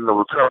off season to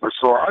recover.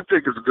 So I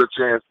think it's a good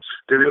chance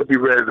that he'll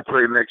be ready to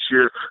play next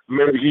year.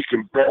 Maybe he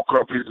can bulk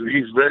up.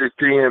 He's very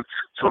thin,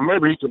 so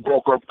maybe he can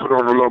bulk up, put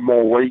on a little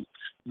more weight.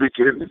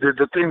 Because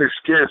the thing that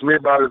scares me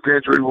about his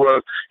injury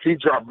was he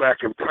dropped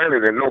back and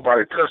planted and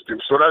nobody touched him.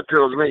 So that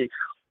tells me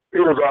it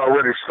was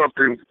already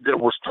something that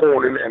was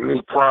torn in that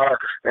knee prior,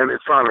 and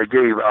it finally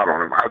gave out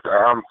on him.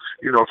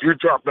 If you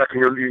drop back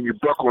and you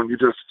buckle and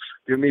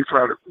your knee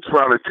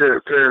finally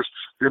tears,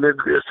 then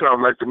it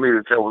sounds like to me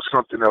that there was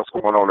something else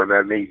going on in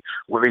that knee.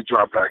 When he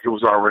dropped back, it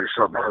was already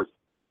something hurt.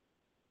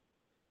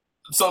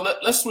 So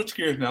let's switch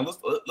gears now.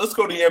 Let's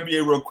go to the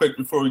NBA real quick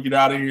before we get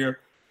out of here.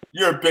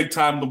 You're a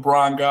big-time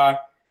LeBron guy.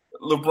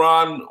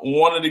 LeBron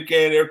won it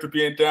again after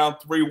being down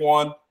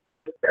 3-1.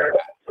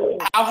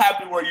 How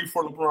happy were you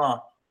for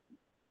LeBron?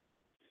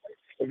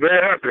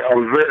 Very happy. I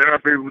was very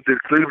happy with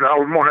Cleveland. I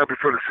was more happy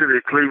for the city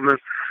of Cleveland.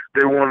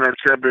 They won that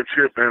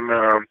championship, and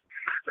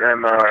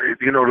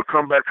to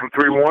come back from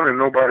 3-1 and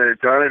nobody had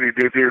done it. He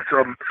did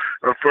something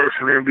first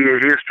in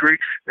NBA history,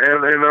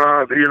 and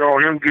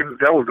him getting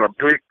that was a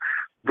big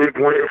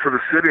win for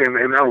the city,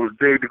 and that was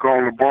big to go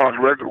on LeBron's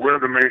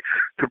resume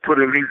to put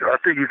in. I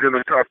think he's in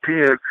the top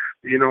 10,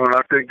 and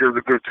I think there's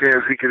a good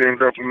chance he could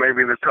end up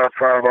maybe in the top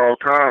 5 all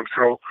time.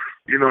 So,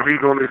 he's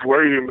on his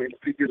way. I mean,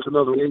 if he gets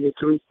another ring or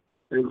two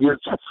and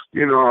gets, if he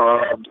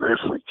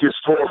gets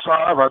 4 or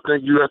 5, I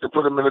think you have to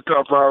put him in the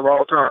top 5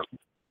 all time.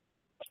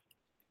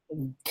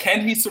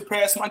 Can he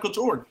surpass Michael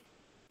Jordan?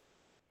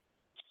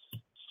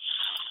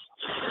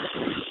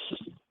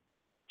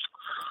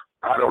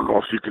 I don't know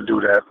if you can do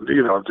that.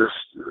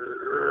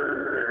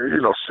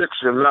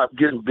 6 and not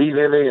getting beat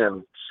in it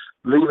and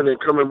leaving and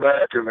coming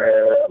back. And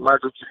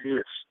Michael,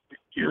 if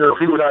he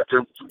would have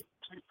to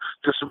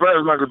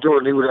surpass Michael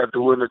Jordan, he would have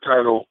to win the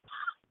title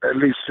at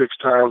least 6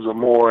 times or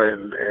more.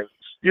 And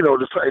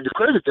the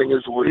crazy thing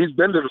is, he's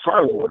been to the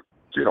final,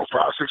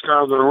 5, 6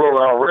 times in a row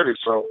already.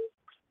 So,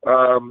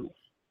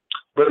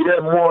 but he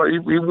had more. He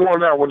won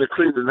that one in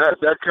Cleveland.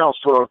 That counts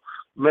for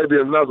maybe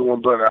another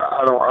one, but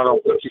I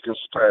don't think he can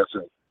surpass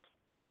it.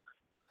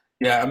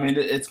 Yeah, I mean,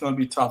 it's going to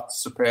be tough to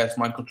surpass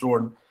Michael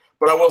Jordan.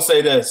 But I will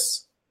say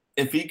this.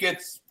 If he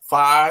gets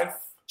 5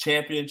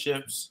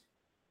 championships,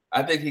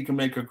 I think he can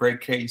make a great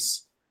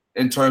case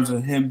in terms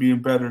of him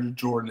being better than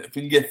Jordan. If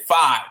he can get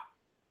 5,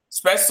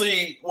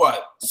 especially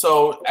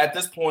So at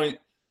this point,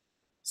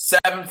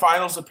 7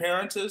 finals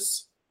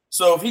appearances.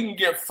 So if he can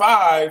get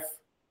 5,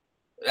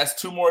 that's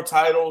 2 more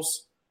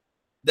titles.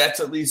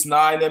 That's at least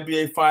 9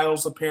 NBA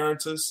finals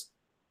appearances.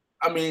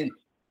 I mean,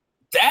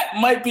 that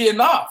might be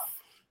enough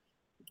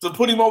to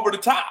put him over the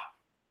top.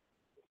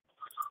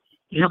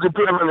 You can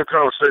put him in the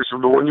conversation,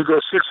 but when you go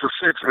 6 for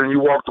 6 and you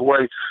walked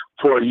away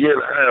for a year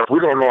and a half, we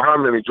don't know how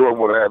many Jordan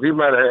would have. He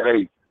might have had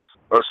 8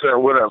 or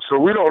 7, whatever. So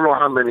we don't know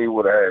how many he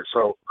would have had.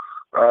 So,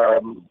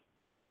 and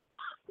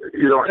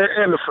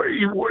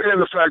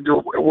the fact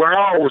that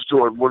how old was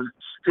Jordan? When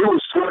he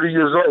was 40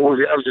 years old, was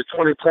he averaging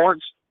 20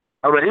 points?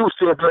 I mean, he was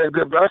still playing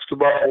good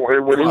basketball.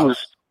 And when he was,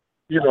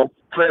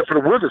 playing for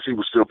the Wizards, he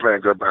was still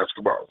playing good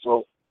basketball.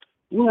 So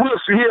we will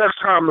see. He has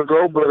time to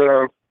go, but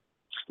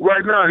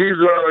right now he's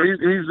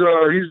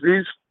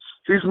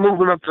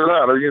moving up the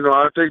ladder.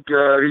 I think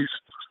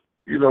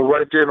he's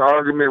right there in the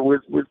argument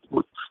with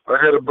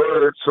ahead of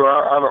Bird. So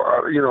I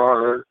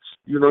don't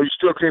you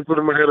still can't put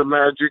him ahead of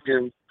Magic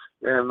and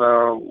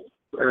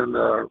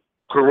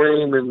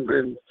Kareem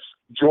and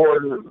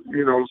Jordan.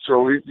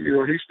 So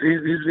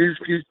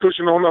he's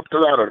pushing on up the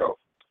ladder though.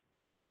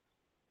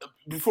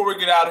 Before we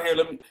get out of here,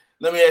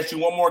 let me ask you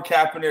one more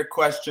Kaepernick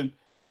question.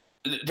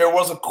 There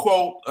was a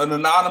quote, an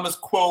anonymous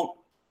quote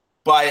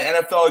by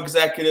an NFL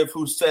executive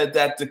who said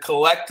that the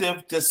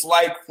collective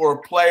dislike for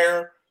a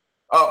player,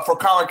 for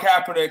Colin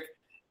Kaepernick,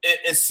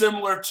 is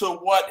similar to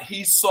what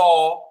he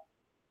saw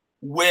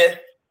with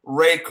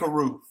Ray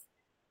Caruth.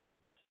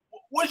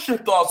 What's your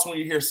thoughts when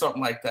you hear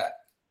something like that?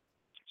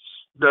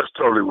 That's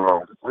totally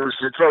wrong.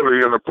 It's totally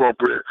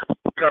inappropriate.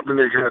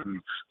 Kaepernick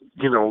hadn't,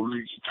 he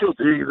killed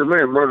the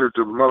man murdered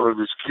the mother of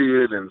his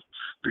kid, and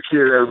the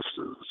kid has,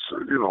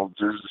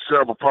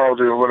 cerebral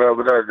palsy or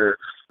whatever.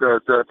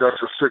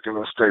 That's a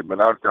sickening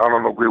statement. I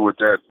don't agree with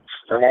that,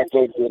 and I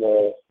think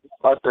that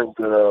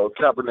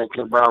Kaepernick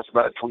can bounce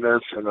back from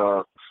this, and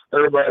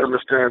everybody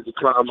understands the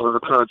climate of the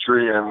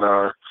country, and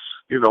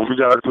we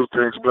got to do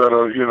things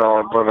better,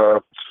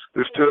 but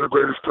it's still the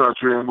greatest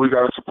country, and we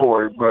got to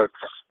support it. But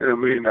I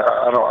mean,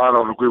 I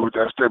don't agree with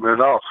that statement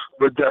at all.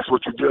 But that's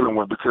what you're dealing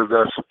with, because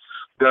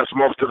that's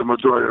most of the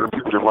majority of the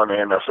people that run the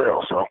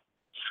NFL. So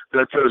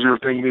that tells you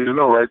everything you need to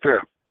know right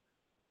there.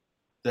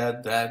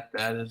 That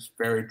is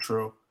very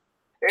true.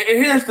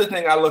 And here's the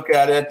thing I look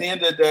at it. At the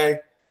end of the day,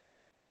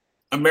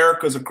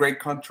 America is a great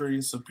country.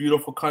 It's a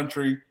beautiful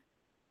country,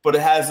 but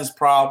it has its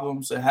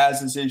problems. It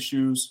has its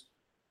issues.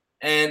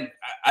 And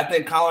I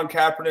think Colin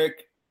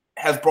Kaepernick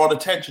has brought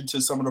attention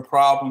to some of the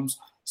problems,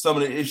 some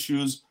of the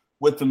issues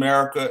with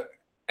America.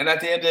 And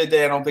at the end of the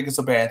day, I don't think it's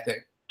a bad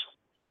thing.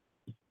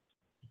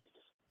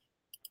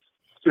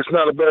 It's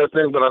not a bad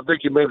thing, but I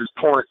think he made his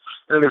point,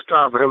 and it's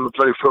time for him to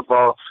play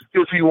football.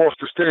 If he wants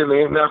to stay in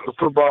the National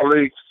Football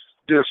League,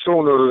 then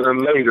sooner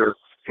than later,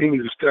 he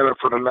needs to stand up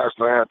for the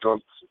national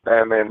anthem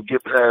and then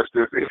get past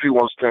it if he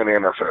wants to stay in the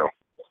NFL.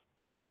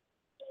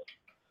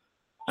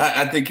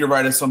 I think you're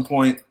right at some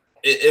point.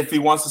 If he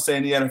wants to stay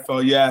in the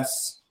NFL,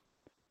 yes.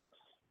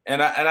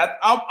 And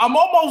I'm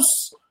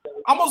almost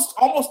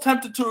almost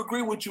tempted to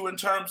agree with you in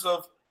terms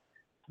of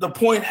the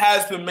point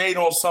has been made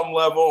on some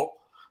level.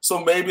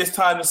 So maybe it's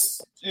time to,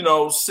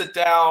 sit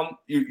down.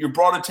 You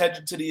brought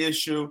attention to the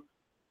issue,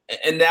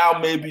 and now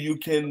maybe you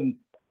can,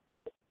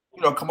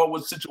 come up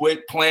with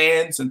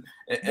plans and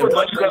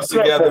put things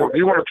together.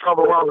 You want to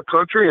travel around the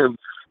country and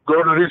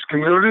go to these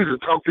communities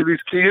and talk to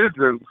these kids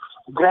and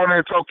go in there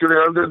and talk to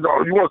them.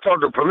 You want to talk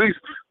to the police.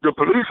 The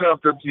police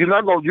have to. You're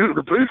not going to.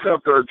 The police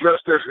have to address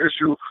this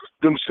issue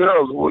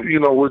themselves.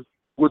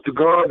 With the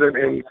guns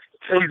and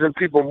tasing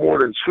people more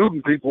than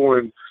shooting people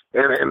and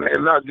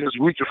not just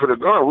reaching for the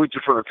gun,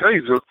 reaching for the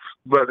taser.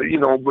 But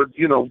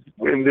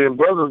and then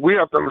brothers, we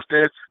have to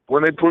understand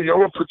when they pull you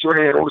over, put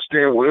your hand on the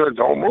steering wheel and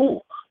don't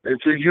move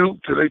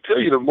till they tell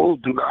you to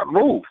move. Do not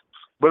move.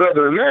 But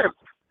other than that,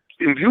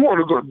 if you want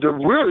to go, the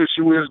real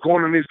issue is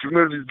going in these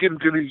communities, getting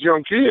to these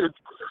young kids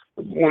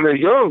when they're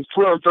young,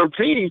 12,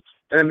 13,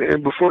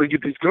 and before they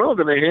get these guns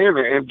in their hand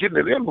and getting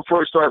it in before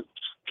they start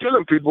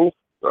killing people.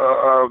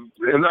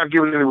 And not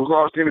giving any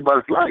regards to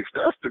anybody's life.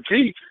 That's the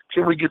key.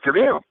 Can we get to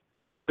them?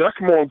 That's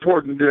more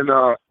important than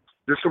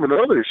some of the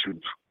other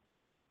issues.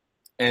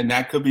 And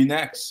that could be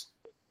next.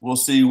 We'll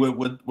see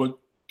what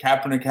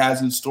Kaepernick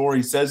has in store.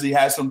 He says he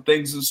has some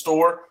things in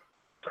store.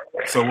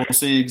 So we'll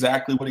see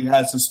exactly what he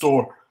has in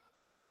store.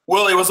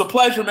 Willie, it was a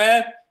pleasure,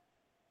 man.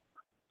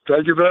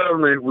 Thank you for having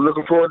me. We're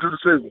looking forward to the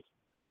season.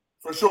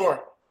 For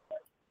sure.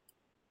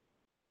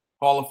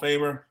 Hall of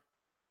Famer,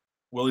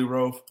 Willie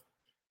Rove.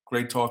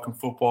 Great talking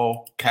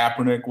football.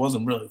 Kaepernick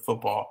wasn't really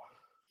football.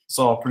 It's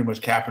all pretty much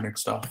Kaepernick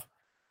stuff.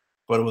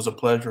 But it was a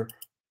pleasure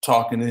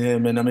talking to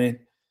him. And, I mean,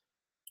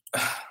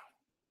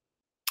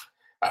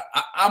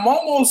 I'm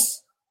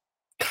almost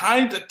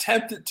kind of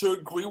tempted to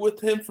agree with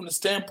him from the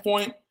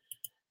standpoint,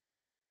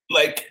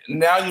 like,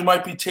 now you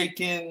might be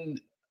taking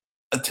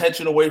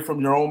attention away from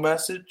your own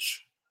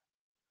message.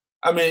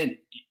 I mean,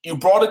 you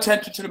brought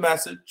attention to the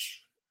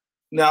message.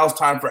 Now it's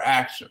time for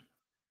action.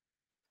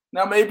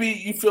 Now, maybe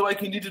you feel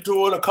like you need to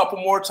do it a couple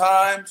more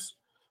times,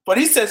 but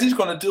he says he's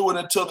going to do it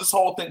until this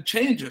whole thing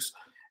changes.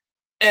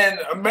 And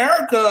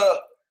America,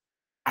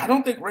 I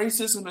don't think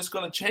racism is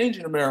going to change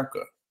in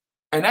America.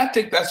 And I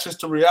think that's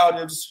just the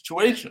reality of the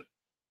situation.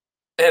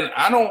 And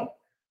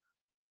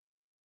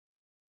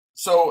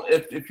so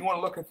if you want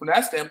to look at it from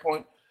that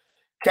standpoint,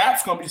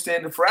 Cap's going to be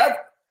standing forever.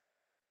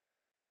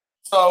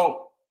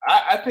 So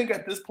I think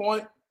at this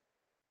point,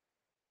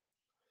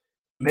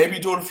 maybe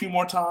do it a few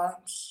more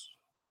times.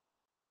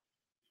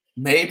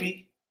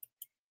 Maybe.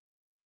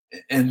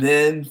 And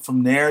then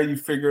from there, you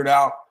figured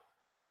out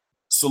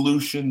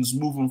solutions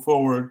moving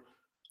forward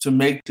to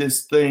make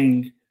this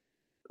thing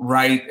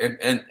right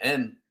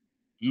and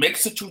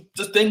makes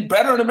the thing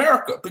better in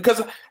America.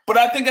 But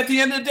I think at the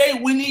end of the day,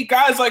 we need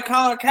guys like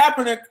Colin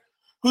Kaepernick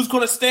who's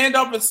going to stand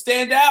up and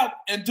stand out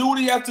and do what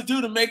he has to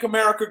do to make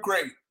America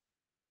great,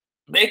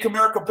 make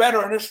America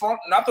better. And there's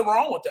nothing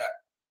wrong with that.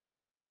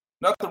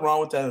 Nothing wrong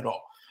with that at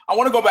all. I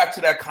want to go back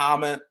to that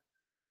comment.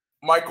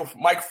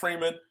 Mike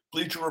Freeman,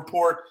 Bleacher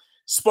Report,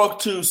 spoke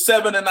to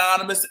 7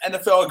 anonymous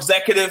NFL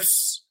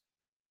executives.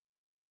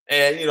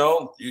 And,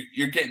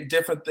 you're getting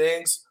different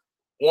things.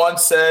 One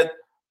said,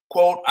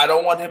 quote, "I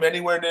don't want him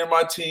anywhere near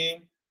my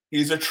team.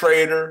 He's a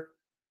traitor."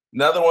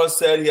 Another one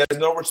said, "He has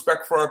no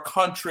respect for our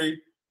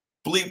country.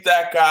 Bleep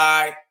that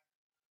guy."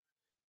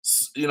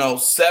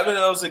 7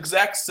 of those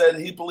execs said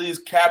he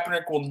believes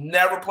Kaepernick will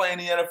never play in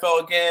the NFL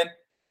again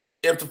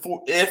if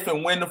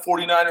and when the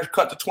 49ers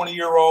cut the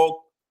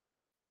 20-year-old.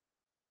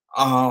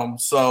 And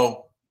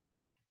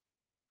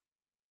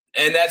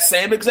that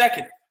same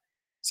executive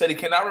said he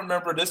cannot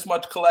remember this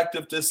much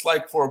collective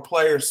dislike for a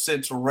player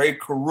since Ray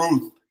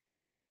Caruth.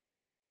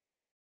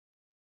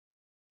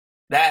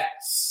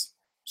 That's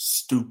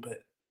stupid.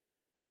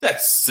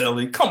 That's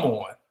silly. Come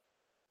on.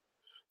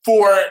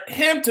 For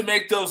him to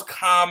make those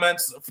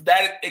comments,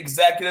 that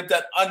executive,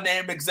 that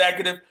unnamed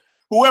executive,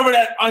 whoever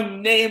that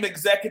unnamed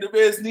executive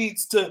is,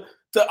 needs to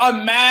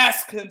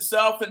unmask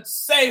himself and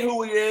say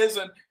who he is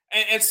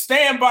and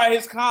stand by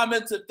his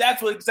comments if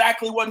that's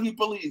exactly what he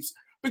believes.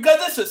 Because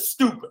this is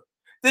stupid.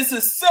 This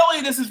is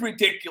silly. This is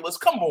ridiculous.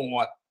 Come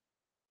on.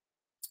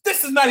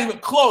 This is not even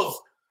close.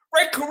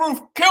 Ray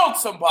Caruth killed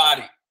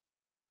somebody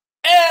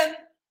and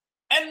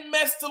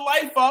messed the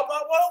life up. I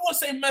don't want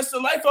to say messed the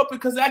life up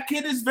because that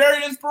kid is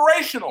very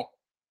inspirational.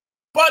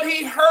 But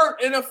he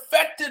hurt and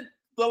affected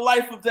the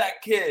life of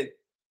that kid.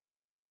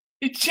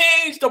 He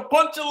changed a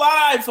bunch of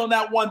lives on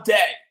that one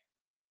day.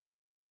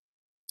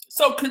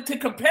 So to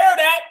compare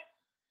that,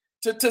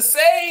 to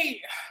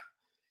say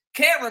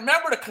can't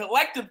remember the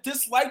collective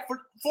dislike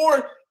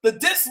for the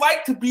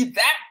dislike to be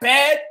that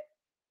bad,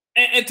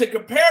 and to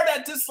compare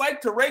that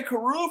dislike to Ray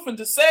Caruth and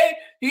to say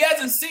he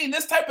hasn't seen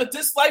this type of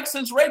dislike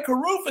since Ray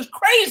Caruth is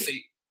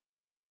crazy.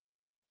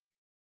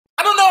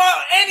 I don't know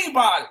how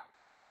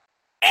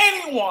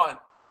anyone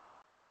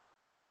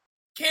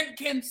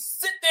can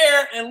sit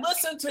there and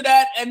listen to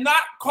that and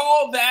not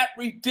call that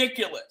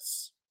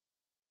ridiculous.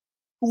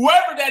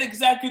 Whoever that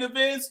executive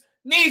is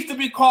needs to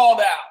be called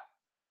out.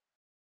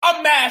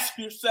 Unmask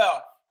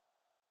yourself.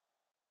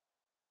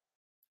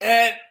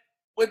 And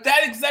with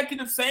that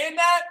executive saying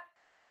that,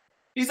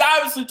 he's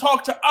obviously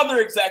talked to other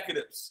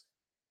executives.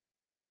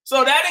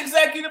 So that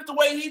executive, the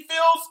way he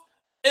feels,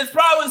 is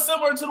probably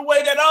similar to the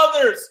way that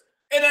others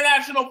in the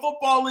National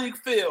Football League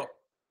feel.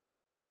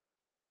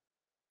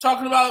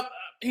 Talking about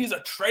he's a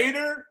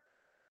traitor.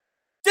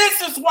 This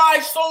is why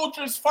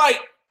soldiers fight.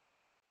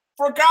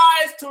 For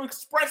guys to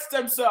express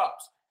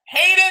themselves.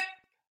 Hate it,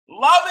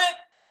 love it,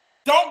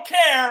 don't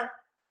care.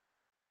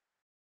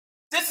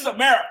 This is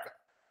America.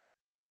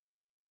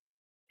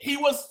 He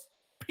was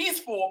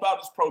peaceful about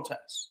his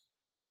protests.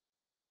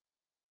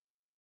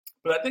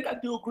 But I think I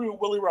do agree with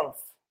Willie Ruff.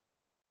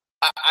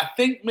 I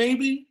think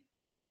maybe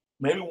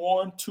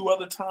one, two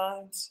other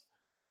times,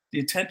 the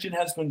attention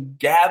has been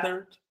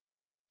gathered.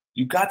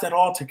 You got that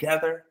all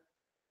together.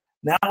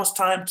 Now it's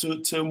time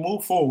to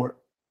move forward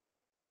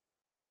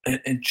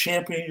and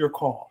champion your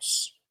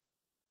cause.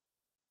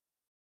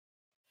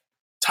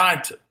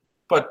 Time to.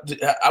 But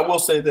I will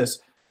say this.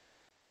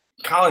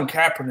 Colin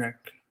Kaepernick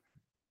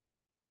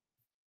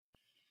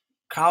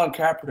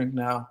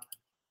now,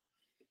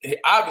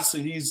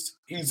 obviously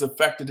he's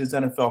affected his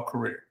NFL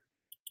career.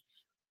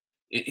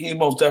 He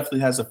most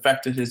definitely has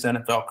affected his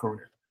NFL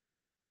career.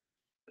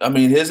 I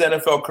mean, his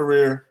NFL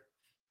career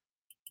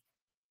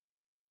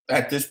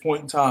at this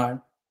point in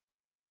time,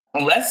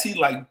 unless he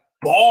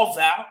balls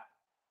out,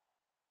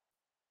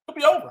 it'll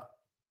be over.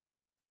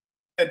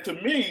 And to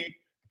me,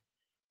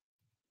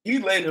 he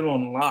laid it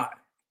on the line.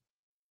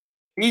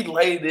 He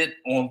laid it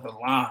on the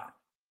line.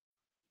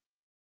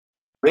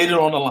 Laid it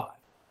on the line.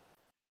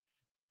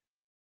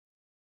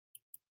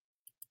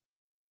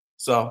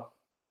 So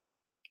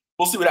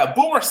we'll see what happens.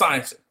 Boomer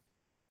Science.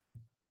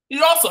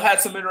 He also had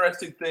some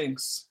interesting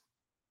things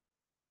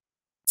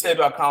to say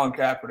about Colin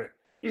Kaepernick.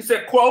 He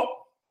said, quote,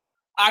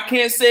 I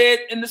can't say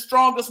it in the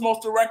strongest,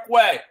 most direct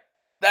way,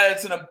 that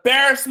it's an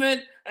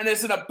embarrassment and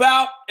it's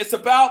about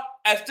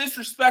as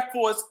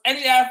disrespectful as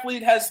any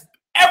athlete has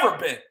ever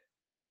been.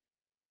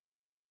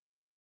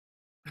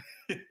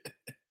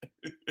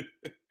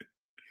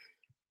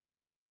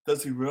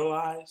 Does he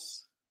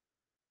realize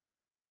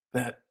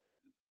that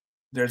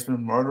there's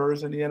been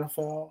murderers in the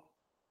NFL?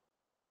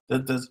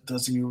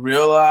 Does he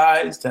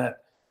realize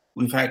that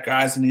we've had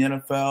guys in the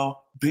NFL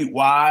beat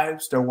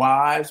their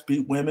wives,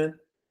 beat women?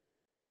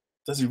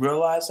 Does he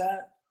realize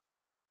that?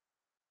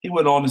 He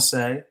went on to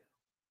say,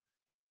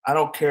 I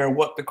don't care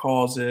what the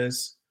cause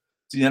is.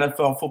 The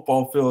NFL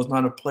football field is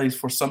not a place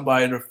for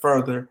somebody to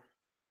further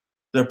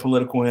their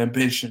political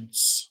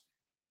ambitions.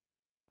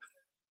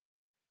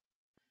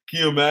 Can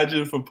you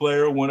imagine if a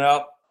player went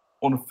out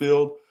on the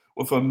field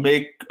with a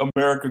Make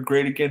America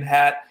Great Again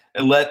hat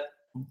and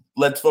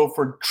let's vote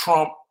for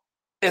Trump?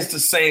 It's the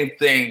same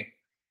thing.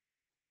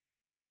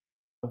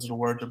 Those are the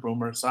words of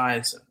Boomer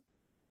Esiason.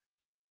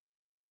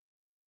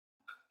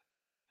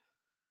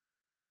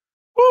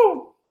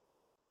 Woo!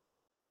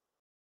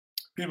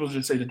 People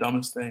just say the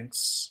dumbest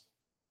things.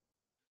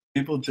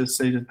 People just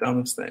say the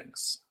dumbest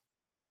things.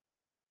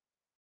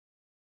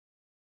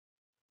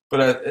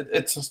 But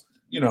it's just,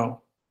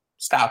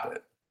 stop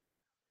it.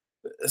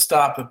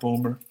 Stop it,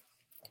 Boomer.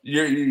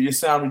 You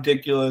sound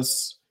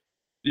ridiculous.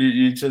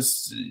 You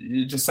just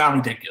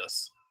sound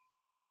ridiculous.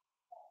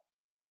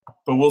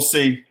 But we'll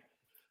see.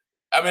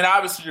 I mean,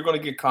 obviously, you're going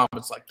to get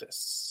comments like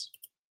this.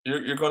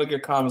 You're going to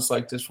get comments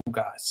like this from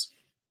guys.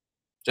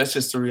 That's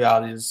just the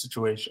reality of the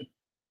situation.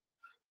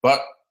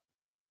 But,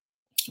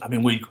 I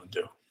mean, what are you going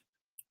to do?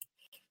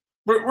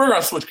 We're going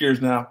to switch gears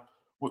now.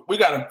 We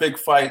got a big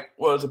fight.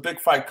 Well, there's a big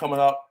fight coming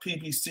up.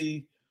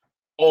 PBC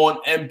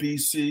on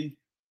NBC.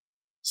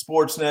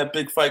 Sportsnet,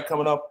 big fight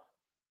coming up.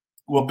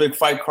 Well, big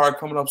fight card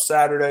coming up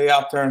Saturday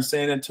out there in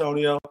San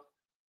Antonio.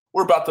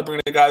 We're about to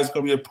bring the guy who's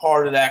going to be a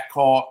part of that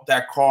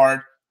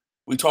card.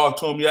 We talked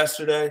to him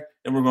yesterday,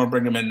 and we're going to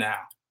bring him in now.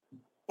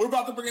 We're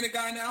about to bring in a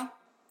guy now.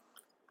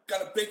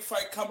 Got a big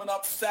fight coming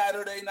up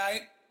Saturday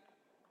night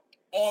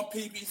on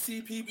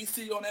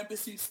PBC on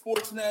NBC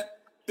Sportsnet.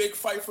 Big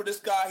fight for this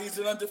guy. He's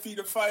an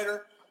undefeated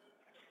fighter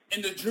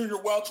in the junior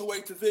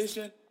welterweight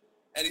division,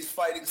 and he's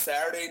fighting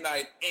Saturday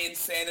night in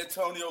San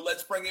Antonio.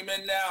 Let's bring him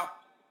in now.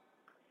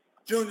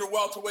 Junior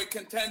welterweight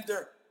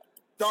contender,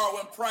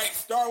 Darwin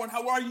Price. Darwin,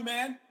 how are you,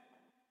 man?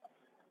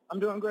 I'm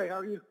doing great. How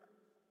are you?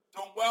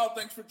 Doing well.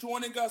 Thanks for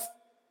joining us.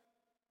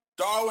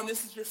 Darwin,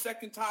 this is your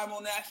second time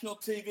on national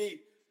TV.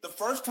 The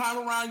first time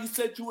around, you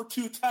said you were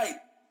too tight.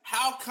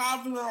 How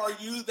confident are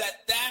you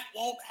that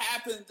won't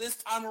happen this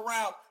time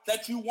around,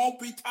 that you won't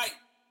be tight?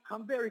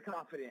 I'm very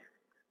confident.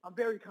 I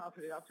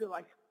feel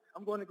like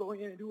I'm going to go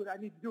in and do what I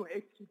need to do and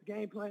execute the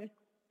game plan,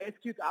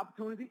 execute the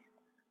opportunity.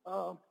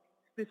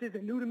 This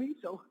isn't new to me,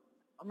 so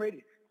I'm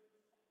ready.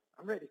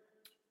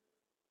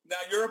 Now,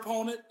 your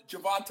opponent,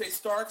 Javante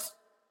Starks,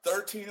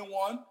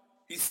 13-1.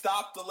 He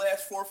stopped the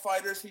last 4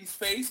 fighters he's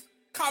faced.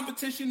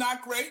 Competition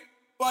not great,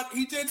 but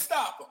he did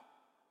stop them.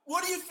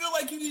 What do you feel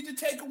like you need to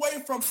take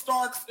away from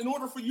Starks in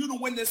order for you to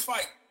win this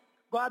fight?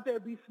 Go out there,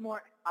 be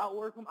smart,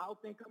 outwork him,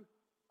 outthink him.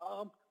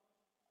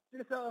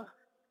 Just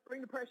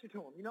bring the pressure to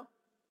him,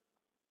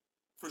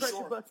 For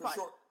sure.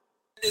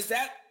 Is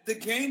that the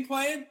game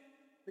plan?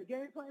 The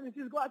game plan is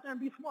just go out there and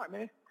be smart,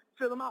 man.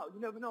 Fill him out.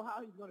 You never know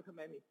how he's going to come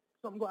at me.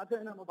 So I'm going to go out there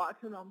and I'm going to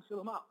box him and I'm going to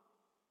fill him out.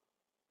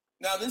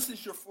 Now, this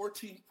is your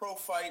 14th pro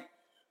fight.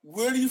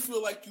 Where do you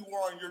feel like you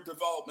are in your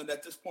development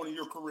at this point in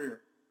your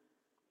career?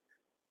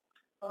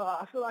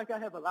 I feel like I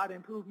have a lot of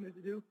improvement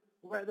to do,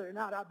 whether or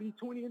not I'll be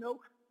 20-0,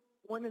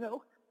 1-0.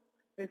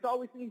 It's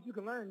always things you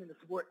can learn in the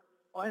sport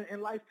or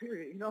in life,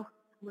 period, you know,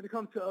 when it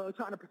comes to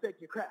trying to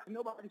perfect your craft.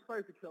 Nobody's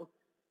perfect, so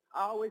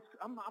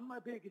I'm my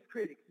biggest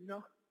critic, you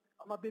know.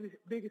 I'm my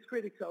biggest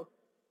critic, so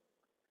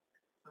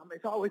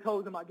it's always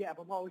holes in my gap.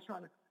 I'm always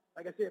trying to,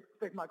 like I said,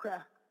 perfect my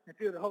craft and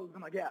fill the holes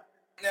in my gap.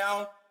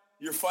 Now,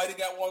 you're fighting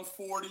at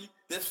 140.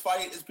 This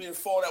fight is being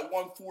fought at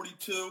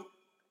 142.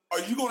 Are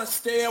you going to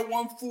stay at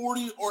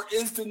 140, or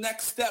is the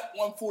next step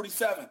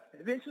 147?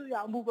 Eventually,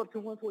 I'll move up to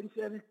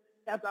 147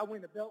 after I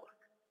win the belt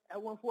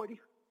at 140.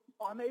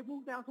 Or I may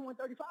move down to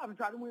 135 and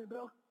try to win the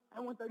belt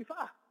at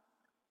 135.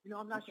 You know,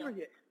 I'm not sure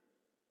yet.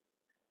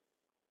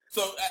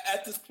 So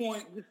at this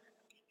point,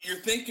 you're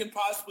thinking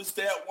possibly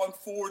stay at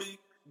 140,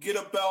 get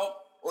a belt,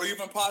 or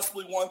even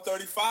possibly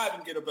 135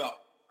 and get a belt?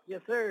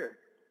 Yes, sir.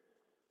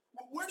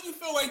 Where do you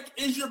feel like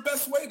is your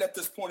best weight at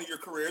this point in your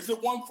career? Is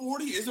it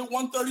 140? Is it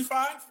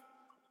 135?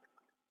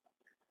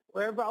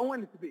 Wherever I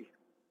want it to be.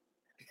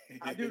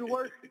 I do the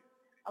work.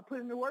 I put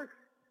in the work.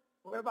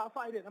 Wherever I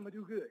fight it, I'm going to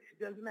do good. It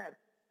doesn't matter.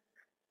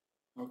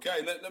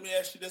 Okay, let me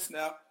ask you this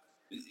now.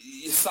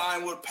 You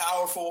signed with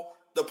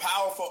the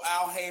powerful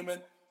Al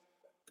Heyman.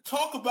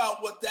 Talk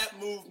about what that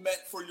move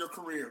meant for your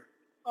career.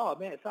 Oh,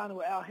 man, signing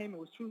with Al Heyman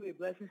was truly a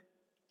blessing.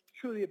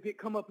 Truly a big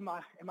come up in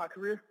my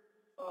career.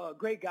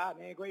 Great guy,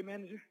 man. Great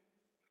manager.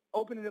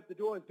 Opening up the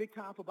doors big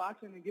time for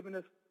boxing and giving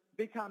us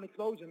big time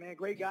exposure, man.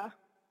 Great guy.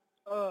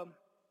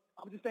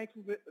 I'm just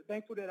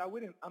thankful that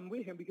I'm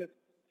with him because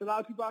there's a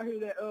lot of people out here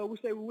that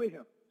wish they were with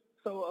him.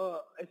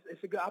 So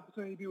it's a good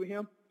opportunity to be with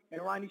him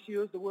and Ronnie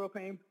Shields, the world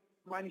famed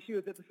Ronnie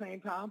Shields at the same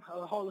time,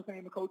 Hall of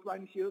Fame coach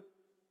Ronnie Shields,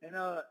 and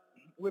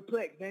with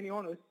Plex, Danny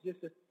Arnold. It's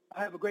just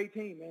I have a great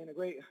team, man. A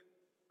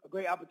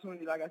great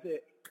opportunity, like I said.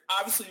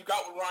 Obviously, you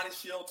got with Ronnie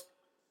Shields.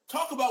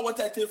 Talk about what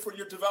that did for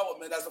your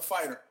development as a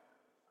fighter.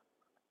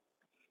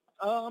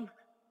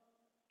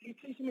 He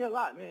teaches me a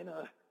lot, man.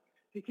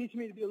 He teaches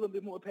me to be a little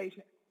bit more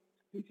patient.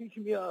 He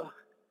teaches me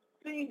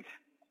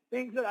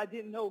things that I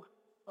didn't know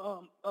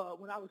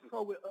when I was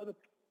pro with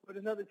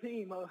another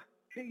team.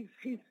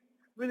 He's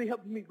really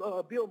helped me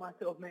build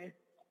myself, man.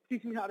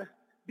 Teach me how to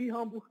be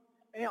humble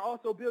and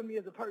also build me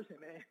as a person,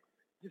 man.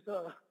 Just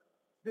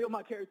build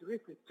my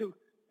characteristics too.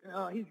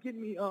 He's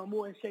getting me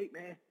more in shape,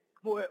 man.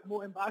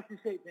 More in boxing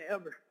shape than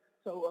ever.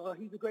 So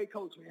he's a great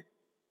coach, man.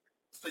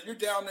 So you're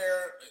down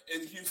there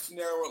in Houston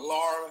there with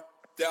Laura,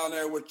 down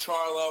there with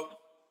Charlo.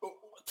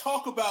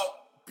 Talk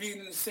about being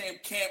in the same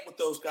camp with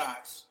those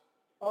guys.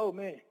 Oh,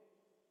 man.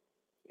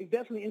 It's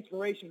definitely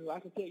inspirational, I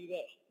can tell you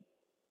that.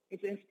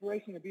 It's an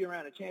inspiration to be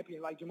around a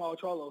champion like Jamal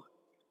Charlo.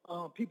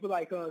 People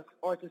like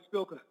Arthur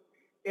Spilker,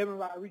 Evan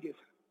Rodriguez.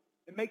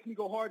 It makes me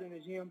go hard in the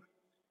gym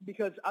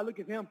because I look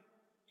at them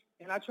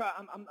and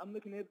I'm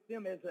looking at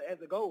them as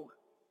a goal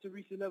to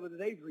reach the level that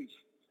they've reached.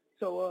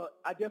 So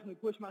I definitely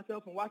push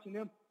myself, and watching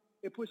them,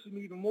 it pushes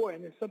me even more.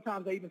 And then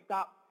sometimes I even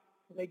stop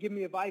and they give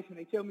me advice and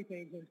they tell me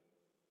things, and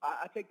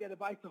I take that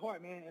advice to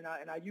heart, man. And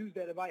I use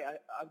that advice.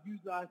 I've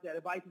utilized that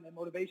advice and that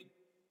motivation.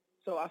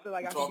 So I feel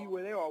like I can be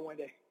where they are one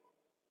day.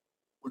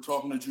 We're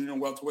talking to junior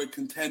welterweight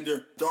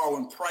contender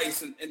Darwin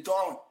Price. And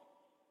Darwin,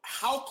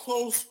 how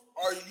close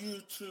are you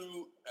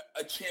to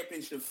a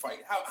championship fight?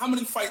 How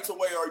many fights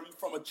away are you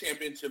from a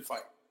championship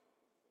fight?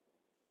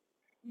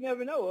 You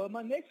never know.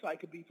 My next fight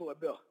could be for a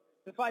belt.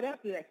 The fight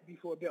after that could be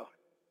for a belt.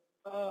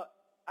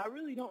 I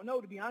really don't know,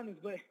 to be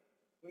honest, but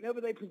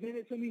whenever they present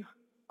it to me,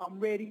 I'm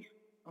ready.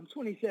 I'm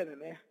 27,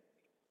 man.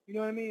 You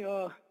know what I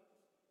mean?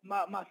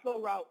 My slow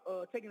route,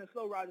 taking a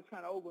slow route is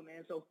kind of over,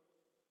 man. So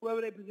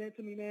whoever they present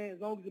to me, man,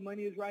 as long as the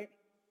money is right,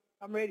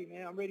 I'm ready,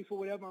 man. I'm ready for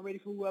whatever. I'm ready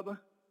for whoever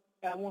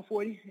at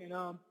 140, and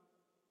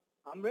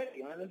I'm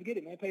ready, man. Let's get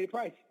it, man. Pay the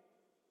price.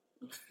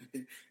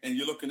 And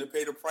you're looking to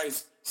pay the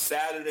price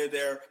Saturday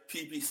there,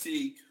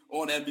 PBC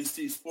on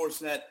NBC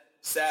Sportsnet,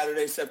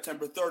 Saturday,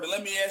 September 3rd. And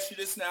let me ask you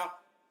this now.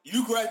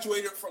 You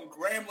graduated from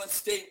Grambling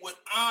State with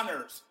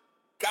honors.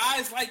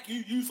 Guys like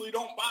you usually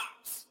don't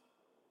box.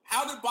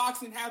 How did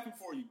boxing happen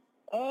for you?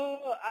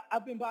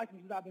 I've been boxing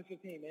since I've been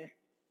 15, man.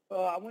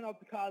 I went off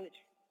to college.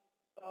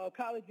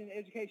 College and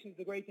education is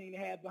a great thing to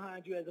have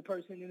behind you as a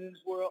person in this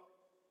world.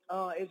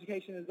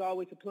 Education is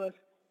always a plus.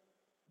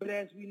 But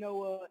as we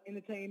know,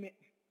 entertainment,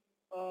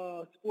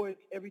 sports,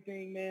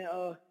 everything, man,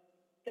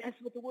 that's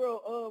what the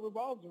world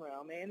revolves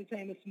around, man.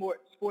 Entertainment,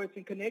 sports,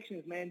 and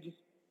connections, man. Just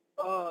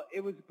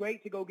it was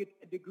great to go get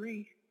a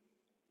degree.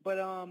 But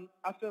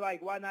I feel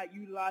like why not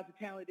utilize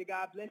the talent that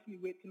God blessed me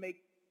with to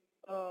make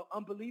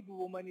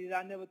unbelievable money that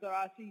I never thought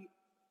I'd see,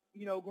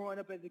 you know, growing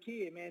up as a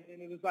kid, man.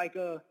 And it was like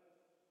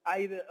I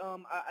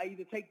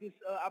either take this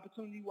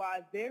opportunity while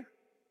it's there,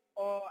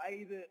 or I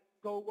either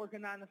go work a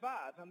 9 to 5.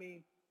 I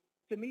mean,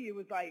 to me, it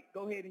was like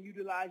go ahead and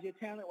utilize your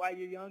talent while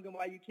you're young and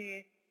while you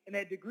can. And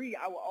that degree,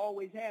 I will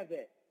always have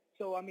that.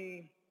 So, I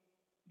mean,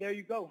 there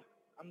you go.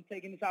 I'm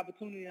taking this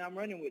opportunity and I'm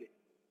running with it.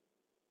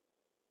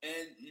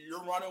 And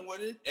you're running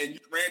with it, and you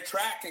ran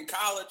track in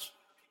college.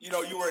 You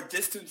know, you were a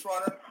distance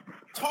runner.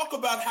 Talk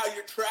about how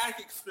your track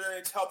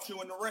experience helps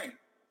you in the ring.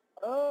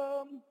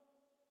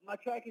 My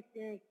track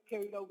experience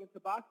carried over into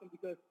boxing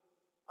because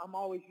I'm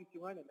always used to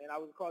running, man. I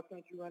was a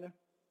cross-country runner.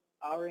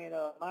 I ran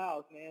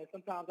miles, man.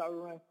 Sometimes I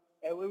would run.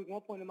 At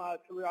one point in my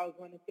career, I was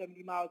running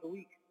 70 miles a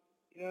week.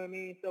 You know what I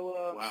mean?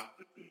 So Wow.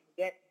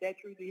 that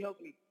truly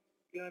helped me.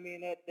 You know what I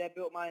mean? That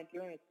built my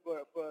endurance for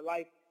a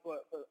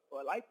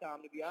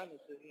lifetime, to be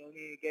honest. You know what I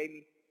mean? It gave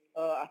me.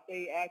 I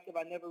stayed active.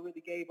 I never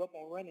really gave up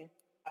on running.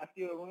 I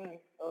still run,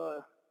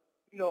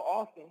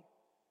 often.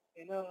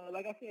 And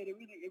like I said, it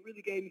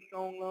really gave me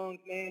strong lungs,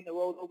 man. The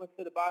road over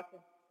to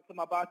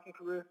my boxing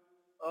career,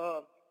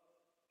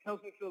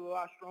 helps me feel a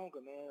lot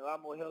stronger, man, a lot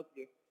more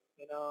healthier.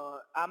 And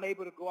I'm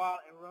able to go out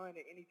and run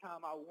at any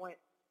time I want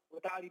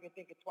without even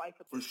thinking twice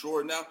about it. For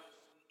sure. Now,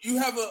 you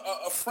have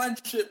a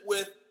friendship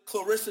with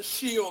Clarissa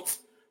Shields.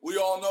 We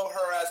all know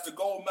her as the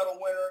gold medal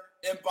winner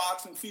in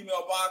boxing,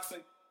 female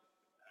boxing.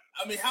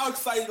 I mean, how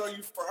excited are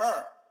you for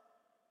her?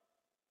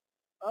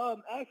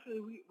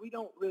 Actually, we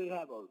don't really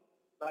have a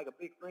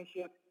big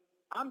friendship.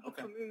 I'm just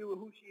familiar with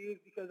who she is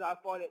because I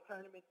fought at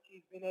tournaments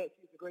she's been at.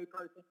 She's a great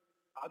person.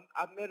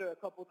 I've met her a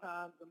couple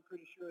times. I'm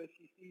pretty sure if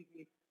she sees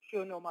me,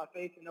 she'll know my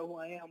face and know who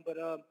I am. But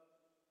I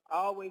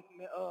always,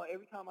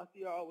 every time I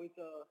see her, I always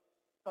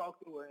talk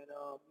to her, and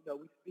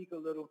we speak a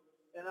little.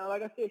 And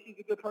like I said, she's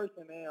a good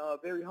person, man.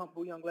 Very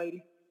humble young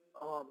lady.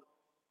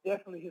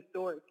 Definitely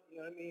historic. You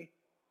know what I mean?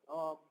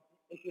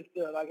 It's just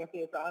like I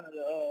said, it's an honor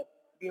to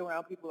be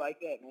around people like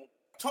that, man.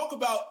 Talk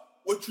about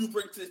what you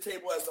bring to the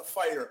table as a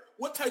fighter.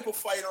 What type of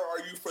fighter are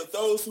you for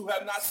those who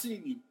have not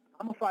seen you?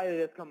 I'm a fighter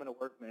that's coming to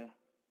work, man.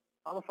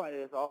 I'm a fighter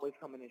that's always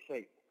coming in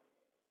shape.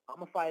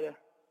 I'm a fighter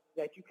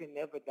that you can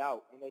never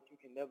doubt and that you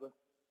can never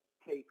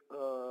take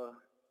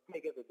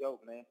as a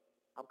joke, man.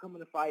 I'm coming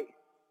to fight,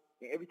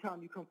 and every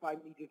time you come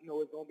fight me, just know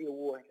it's going to be a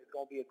war and it's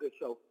going to be a good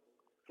show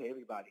to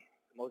everybody,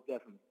 most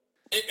definitely.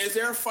 Is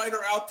there a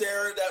fighter out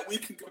there that we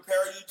can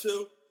compare you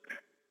to?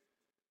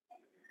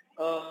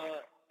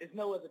 There's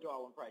no other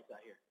Darwin Price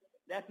out here.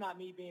 That's not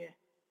me being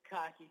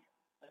cocky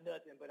or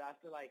nothing, but I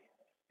feel like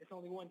it's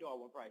only one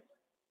Darwin Price.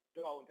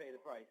 Darwin paid the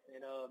price,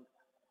 and I'm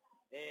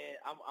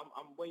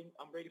waiting.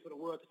 I'm ready for the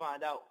world to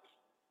find out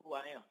who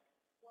I am.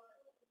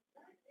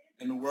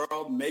 And the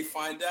world may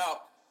find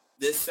out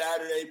this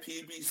Saturday,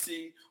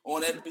 PBC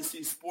on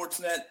NBC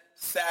Sportsnet,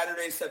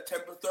 Saturday,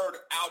 September 3rd,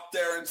 out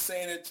there in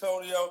San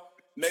Antonio.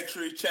 Make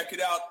sure you check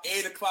it out,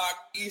 8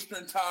 o'clock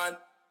Eastern Time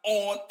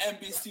on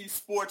NBC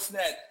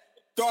Sportsnet.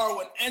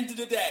 Darwin, end of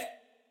the day,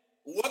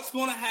 what's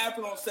going to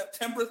happen on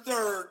September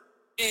 3rd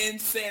in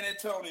San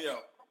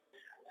Antonio?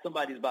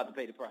 Somebody's about to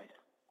pay the price.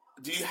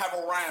 Do you have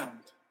a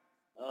round?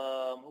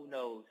 Who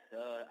knows?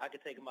 I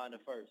could take him out in the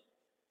first,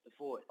 the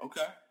fourth,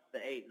 okay, the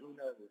eighth. Who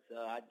knows?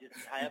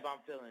 However I'm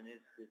feeling,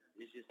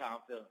 it's just how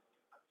I'm feeling.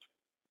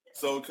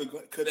 So it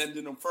could end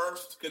in the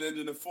first, could end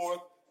in the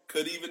fourth,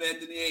 could even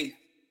end in the eighth.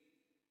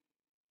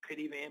 Could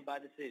even end by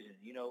decision.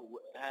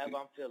 However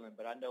I'm feeling,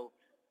 but I know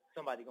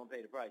somebody's gonna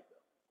pay the price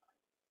though.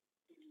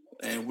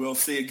 And we'll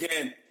see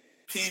again,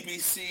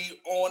 PBC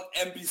on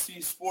NBC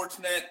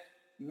Sportsnet.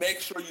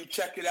 Make sure you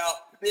check it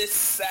out this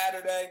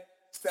Saturday,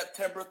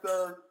 September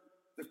 3rd.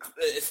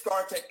 It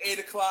starts at 8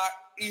 o'clock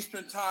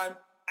Eastern Time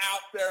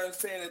out there in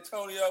San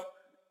Antonio.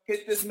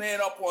 Hit this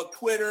man up on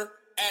Twitter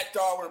at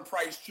Darwin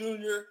Price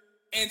Jr.,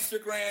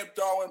 Instagram,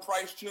 Darwin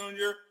Price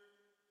Jr.,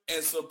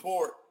 and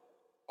support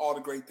all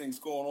the great things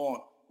going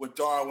on with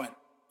Darwin.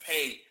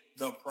 Pay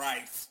the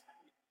price.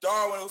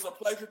 Darwin, it was a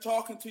pleasure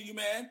talking to you,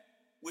 man.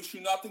 Wish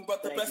you nothing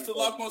but the best of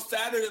luck on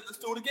Saturday. Let's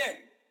do it again.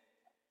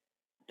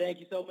 Thank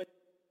you so much.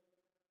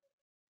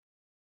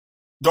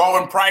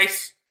 Darwin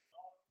Price.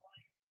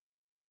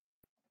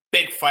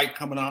 Big fight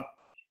coming up.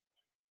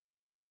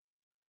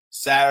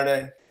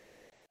 Saturday.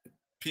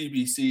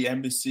 PBC,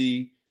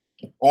 NBC,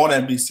 on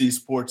NBC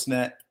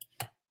Sportsnet.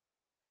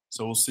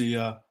 So we'll see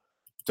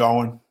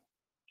Darwin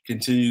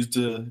continues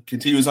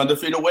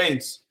undefeated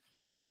ways.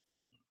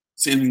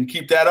 See if he can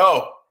keep that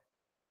O.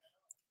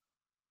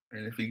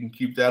 And if he can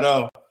keep that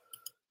O,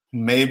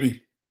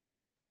 maybe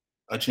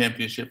a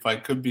championship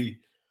fight could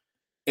be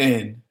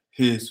in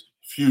his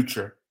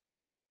future.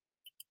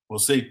 We'll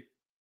see.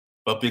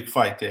 But big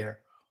fight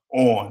there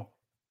on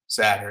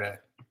Saturday.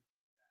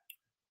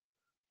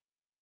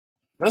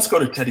 Let's go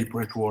to Teddy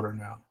Bridgewater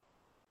now.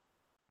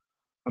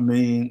 I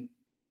mean,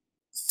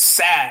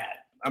 sad.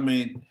 I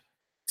mean,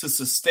 to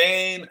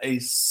sustain a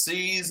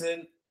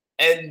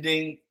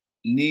season-ending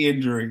knee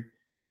injury,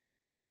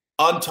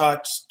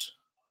 untouched,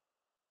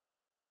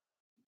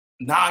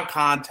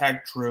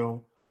 non-contact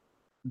drill,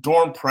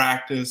 during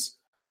practice,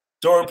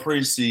 during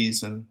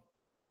preseason,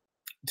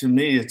 to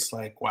me, it's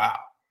like, wow,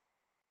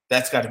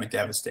 that's got to be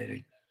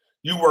devastating.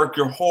 You work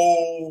your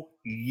whole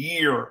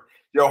year,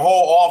 your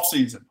whole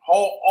offseason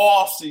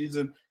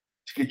to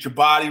get your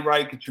body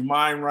right, get your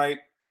mind right,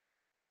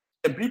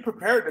 and be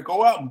prepared to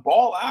go out and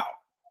ball out.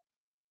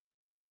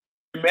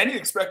 Many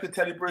expected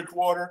Teddy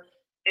Bridgewater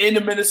in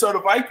the Minnesota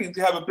Vikings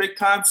to have a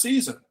big-time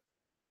season.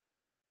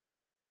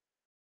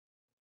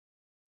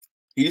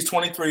 He's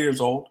 23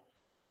 years old.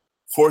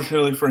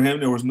 Fortunately for him,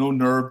 there was no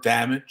nerve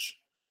damage.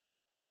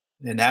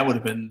 And that would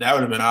have been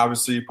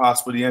obviously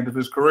possibly the end of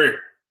his career.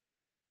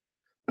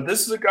 But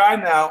this is a guy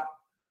now,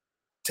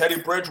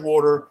 Teddy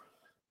Bridgewater,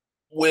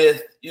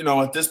 with,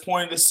 at this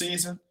point in the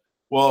season,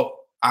 well,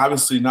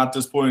 obviously not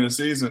this point in the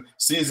season.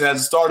 Season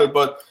hasn't started,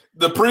 but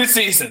the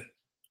preseason,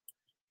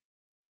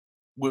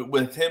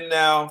 with him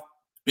now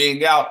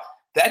being out,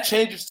 that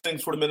changes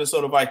things for the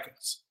Minnesota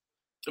Vikings.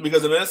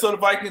 Because the Minnesota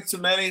Vikings, to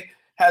many,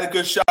 had a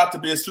good shot to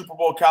be a Super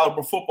Bowl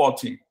caliber football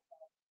team.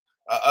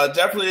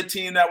 Definitely a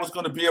team that was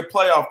going to be a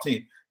playoff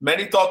team.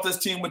 Many thought this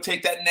team would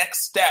take that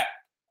next step.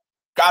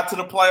 Got to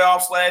the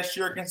playoffs last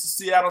year against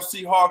the Seattle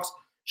Seahawks.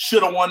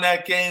 Should have won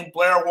that game.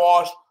 Blair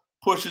Walsh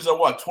pushes a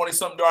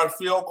 20-something yard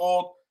field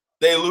goal.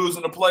 They lose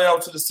in the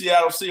playoffs to the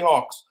Seattle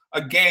Seahawks,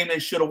 a game they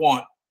should have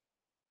won.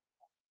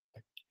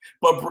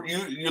 But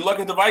you look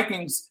at the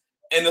Vikings,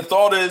 and the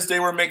thought is they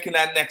were making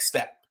that next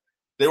step.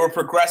 They were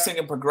progressing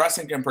and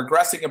progressing and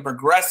progressing and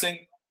progressing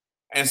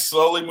and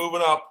slowly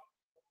moving up,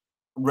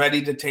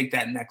 ready to take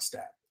that next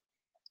step.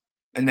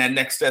 And that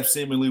next step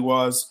seemingly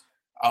was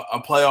a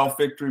playoff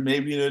victory,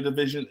 maybe in a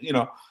division, maybe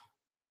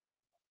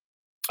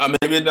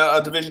in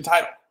a division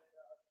title.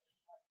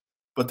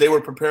 But they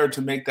were prepared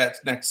to make that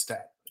next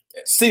step,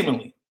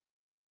 seemingly.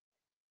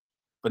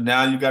 But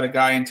now you got a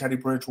guy in Teddy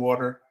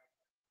Bridgewater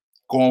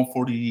going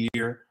for the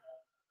year,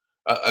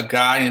 a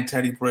guy in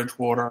Teddy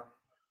Bridgewater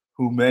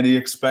who many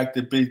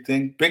expected big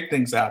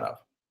things out of.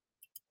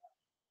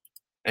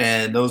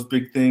 And those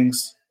big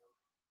things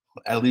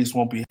at least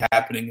won't be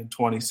happening in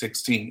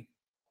 2016.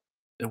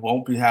 It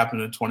won't be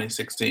happening in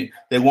 2016.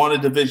 They won a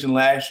division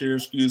last year,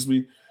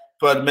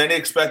 but many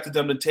expected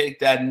them to take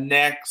that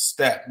next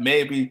step,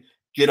 maybe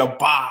get a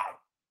bye,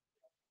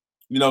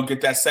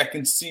 get that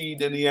second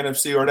seed in the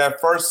NFC or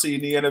that first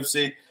seed in the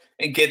NFC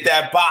and get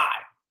that bye.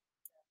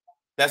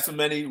 That's what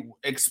many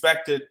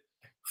expected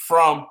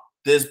from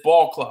this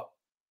ball club.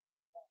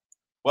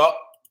 Well,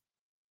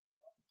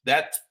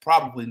 that's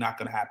probably not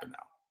going to happen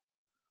now.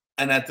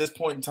 And at this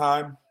point in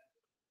time,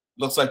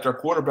 looks like their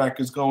quarterback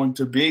is going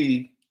to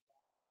be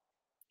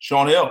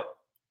Sean Hill.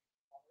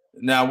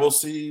 Now we'll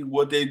see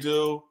what they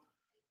do.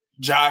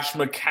 Josh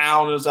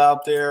McCown is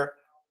out there.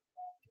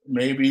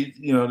 Maybe,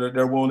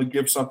 they're willing to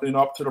give something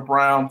up to the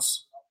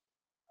Browns.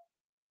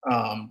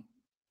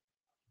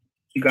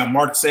 You got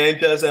Mark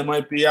Sanchez that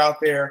might be out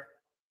there,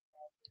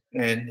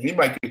 and he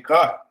might get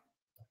cut.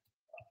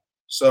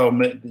 So,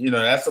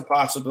 that's a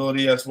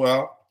possibility as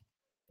well.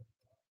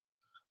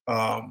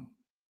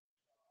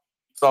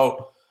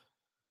 So,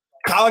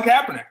 Colin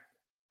Kaepernick,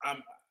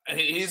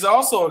 he's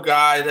also a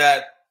guy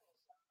that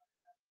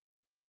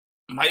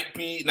might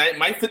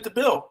fit the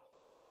bill.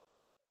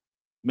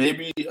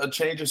 Maybe a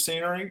change of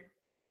scenery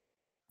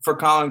for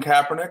Colin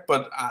Kaepernick,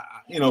 but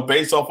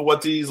based off of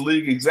what these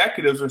league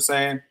executives are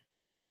saying,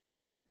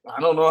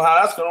 I don't know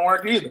how that's going to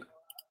work either.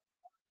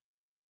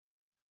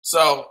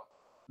 So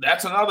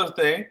that's another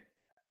thing.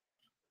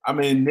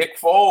 Nick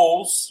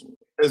Foles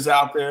is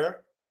out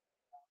there,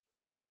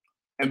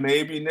 and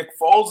maybe Nick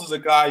Foles is a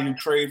guy you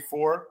trade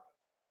for,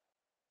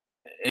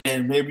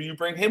 and maybe you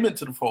bring him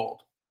into the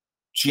fold.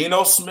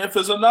 Geno Smith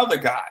is another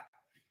guy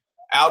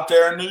out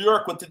there in New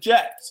York with the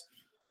Jets.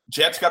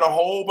 Jets got a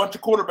whole bunch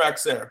of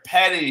quarterbacks there,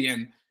 Petty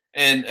and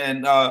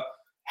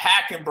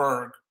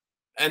Hackenberg,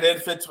 and then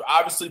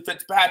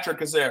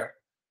Fitzpatrick is there.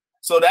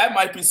 So that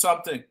might be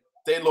something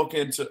they look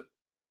into.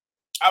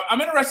 I'm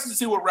interested to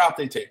see what route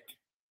they take,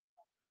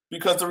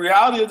 because the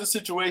reality of the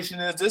situation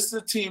is this is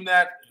a team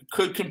that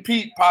could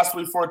compete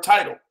possibly for a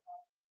title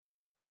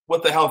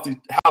with a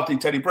healthy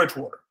Teddy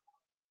Bridgewater.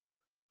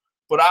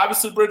 But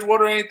obviously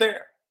Bridgewater ain't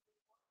there.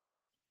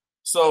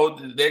 So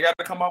they got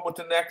to come up with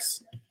the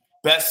next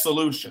best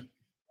solution.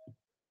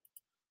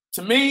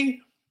 To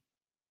me,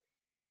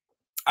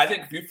 I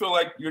think if you feel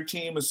like your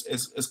team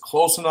is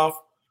close enough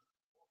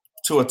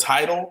to a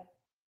title,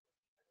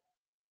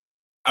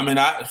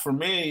 for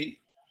me,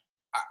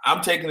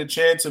 I'm taking a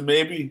chance of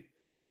maybe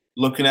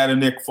looking at a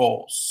Nick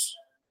Foles,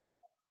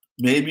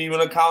 maybe even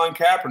a Colin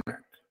Kaepernick.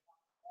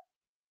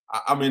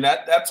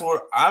 That's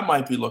what I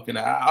might be looking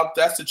at.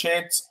 That's a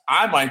chance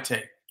I might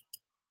take.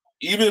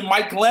 Even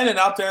Mike Glennon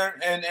out there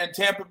in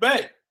Tampa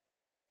Bay,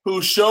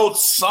 who showed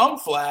some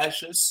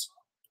flashes,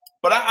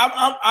 but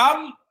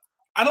I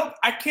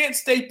can't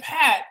stay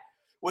pat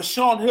with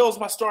Sean Hill as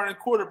my starting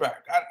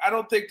quarterback. I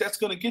don't think that's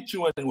going to get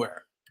you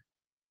anywhere.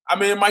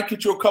 It might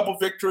get you a couple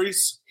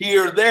victories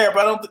here or there,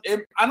 but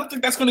I don't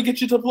think that's going to get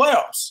you to the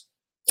playoffs.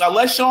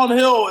 Unless Sean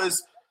Hill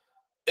is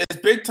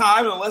big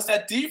time, unless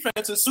that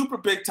defense is super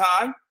big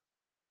time,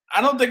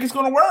 I don't think it's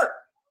going to work.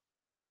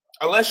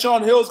 Unless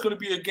Sean Hill is going to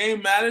be a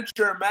game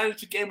manager and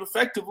manage the game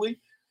effectively,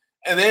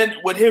 and then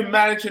with him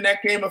managing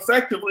that game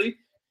effectively,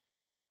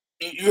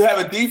 you have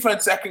a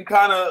defense that can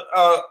kind of,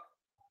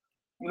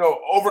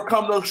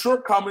 overcome those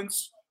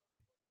shortcomings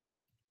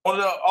on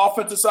the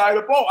offensive side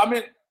of the ball.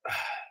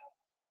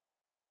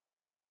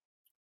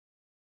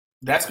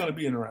 That's going to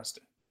be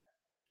interesting.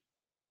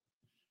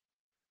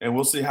 And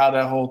we'll see how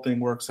that whole thing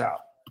works out.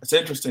 It's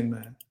interesting,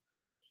 man.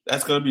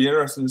 That's going to be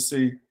interesting to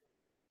see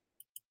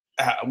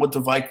what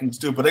the Vikings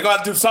do. But they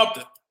got to do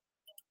something.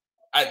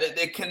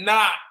 They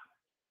cannot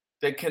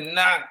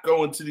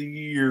go into the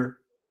year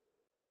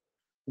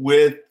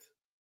with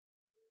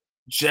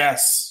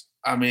Jess.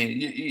 I mean,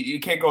 you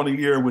can't go in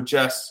the year with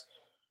Jess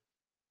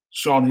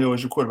Sean Hill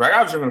as your quarterback.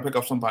 Obviously, they're going to pick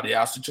up somebody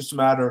else. It's just a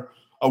matter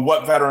of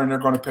what veteran they're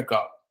going to pick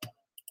up.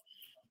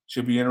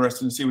 Should be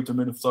interesting to see what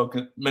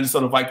the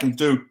Minnesota Vikings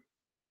do.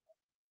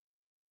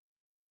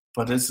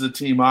 But this is a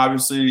team,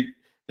 obviously,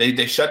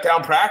 they shut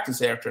down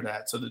practice after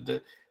that. So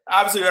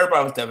obviously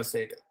everybody was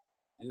devastated.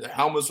 The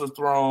helmets were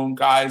thrown,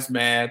 guys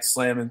mad,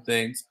 slamming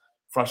things,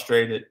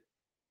 frustrated.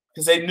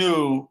 Because they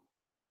knew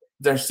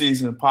their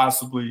season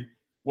possibly,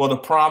 well, the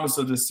promise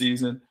of this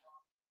season,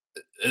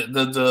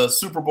 the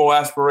Super Bowl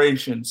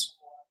aspirations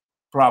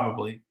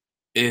probably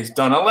is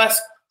done.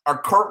 Unless a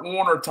Kurt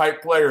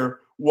Warner-type player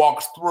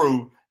walks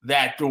through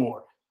that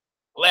door.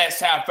 Last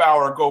half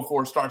hour, Go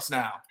For It starts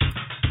now.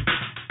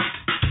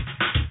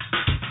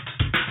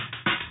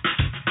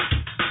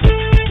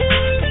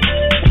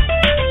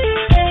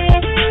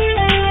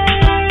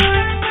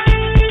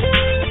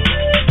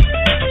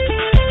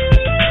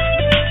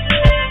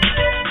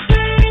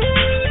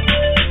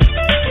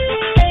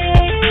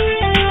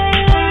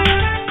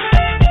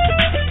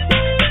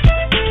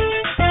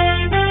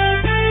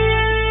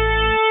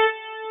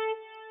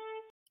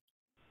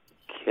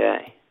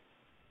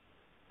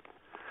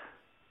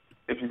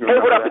 Hey,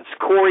 what up? It's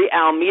Corey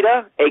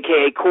Almeida,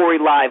 a.k.a. Corey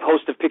Live,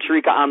 host of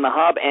Picturica on the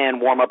Hub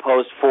and warm-up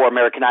host for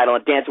American Idol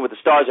and Dancing with the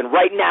Stars. And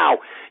right now,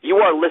 you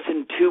are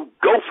listening to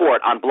Go For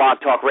It on Blog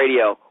Talk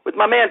Radio with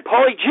my man,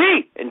 Paulie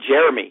G and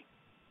Jeremy.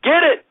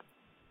 Get it!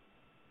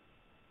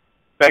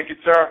 Thank you,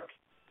 sir.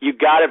 You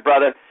got it,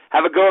 brother.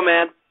 Have a good one,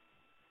 man.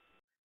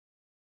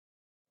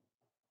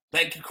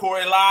 Thank you,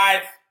 Corey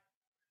Live.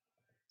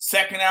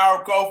 Second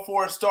hour Go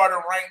For It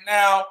starting right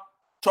now.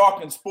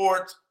 Talking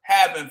sports,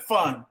 having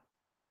fun.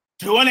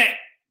 Doing it.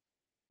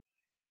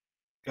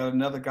 Got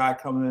another guy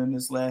coming in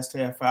this last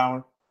half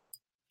hour.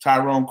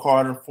 Tyrone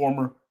Carter,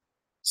 former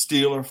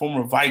Steeler,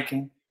 former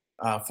Viking,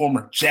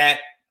 former Jet.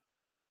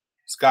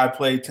 This guy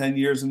played 10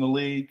 years in the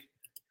league,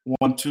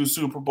 won 2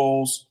 Super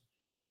Bowls,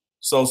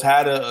 so he's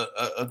had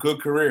a good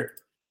career.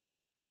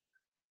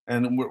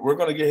 And we're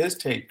going to get his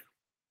take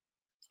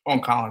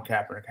on Colin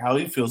Kaepernick, how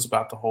he feels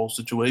about the whole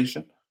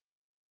situation.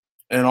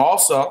 And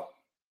also,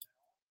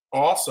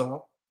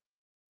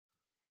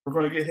 we're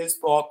going to get his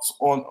thoughts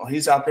on –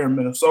 he's out there in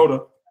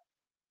Minnesota.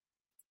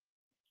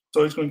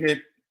 So he's going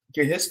to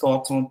get his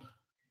thoughts on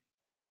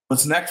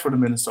what's next for the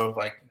Minnesota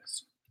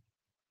Vikings.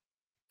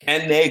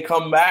 Can they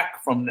come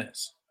back from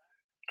this?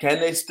 Can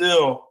they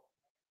still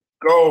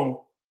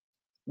go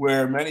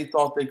where many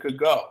thought they could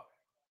go?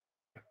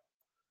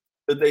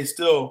 Did they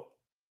still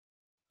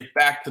get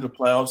back to the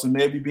playoffs and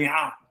maybe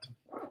beyond?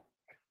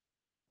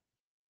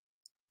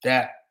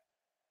 That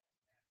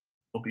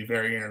will be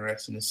very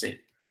interesting to see.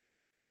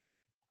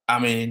 I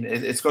mean,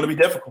 it's going to be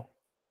difficult.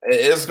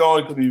 It's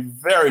going to be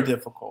very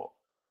difficult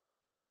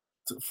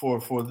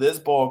for this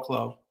ball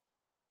club,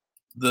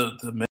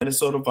 the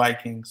Minnesota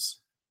Vikings,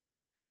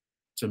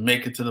 to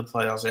make it to the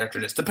playoffs after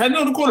this, depending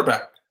on the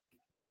quarterback.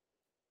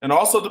 And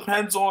also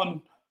depends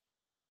on,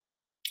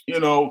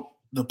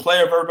 the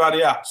play of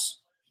everybody else.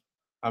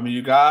 I mean,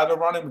 you got a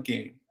running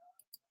game.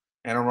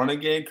 And a running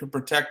game can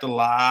protect a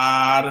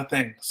lot of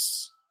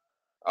things.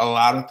 A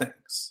lot of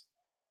things.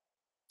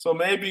 So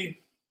maybe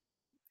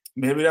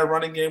that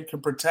running game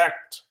can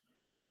protect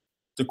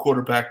the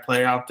quarterback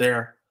play out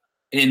there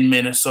in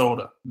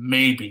Minnesota.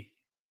 Maybe.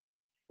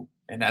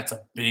 And that's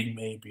a big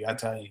maybe, I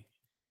tell you.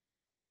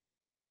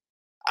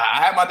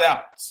 I have my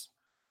doubts.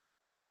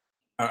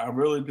 I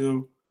really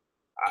do.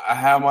 I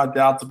have my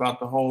doubts about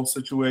the whole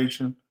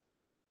situation.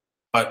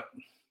 But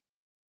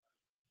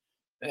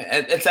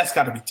that's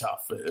got to be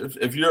tough.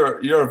 If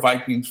you're a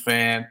Vikings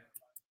fan,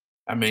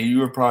 I mean, you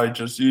were probably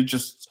just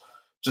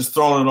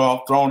throwing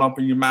up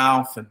in your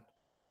mouth and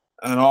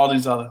all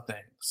these other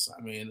things.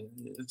 I mean,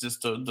 it's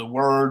just the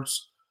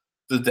words,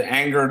 the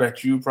anger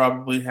that you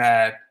probably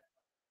had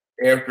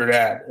after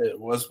that, it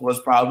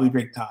was probably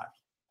big time.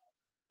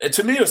 And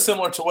to me, it was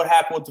similar to what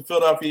happened with the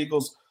Philadelphia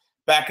Eagles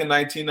back in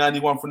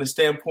 1991 from the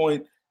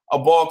standpoint, a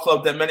ball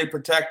club that many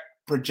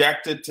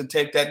projected to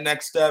take that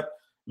next step.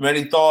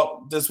 Many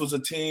thought this was a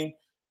team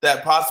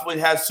that possibly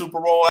had Super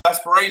Bowl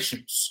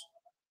aspirations.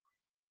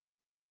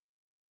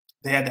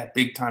 They had that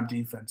big-time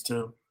defense,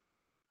 too.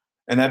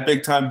 And that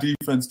big-time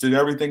defense did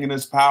everything in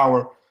its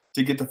power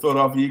to get the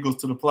Philadelphia Eagles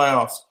to the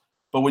playoffs.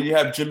 But when you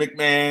have Jim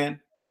McMahon,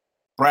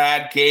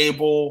 Brad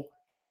Gable,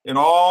 and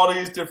all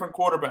these different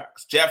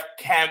quarterbacks, Jeff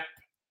Kemp,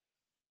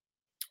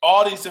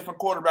 all these different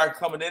quarterbacks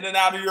coming in and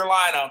out of your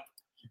lineup,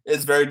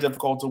 it's very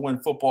difficult to win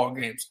football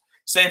games.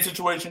 Same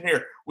situation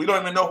here. We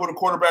don't even know who the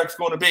quarterback's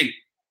going to be.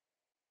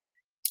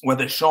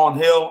 Whether it's Sean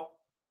Hill,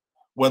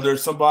 whether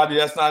it's somebody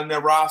that's not in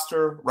their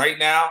roster right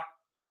now.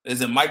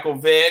 Is it Michael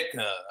Vick,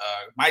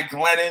 Mike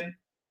Glennon,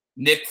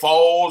 Nick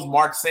Foles,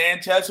 Mark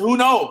Sanchez? Who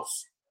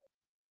knows?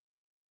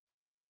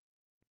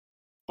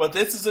 But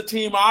this is a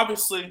team,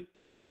 obviously,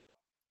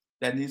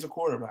 that needs a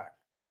quarterback.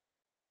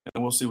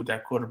 And we'll see what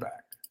that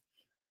quarterback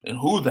and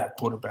who that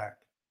quarterback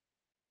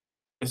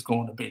is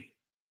going to be.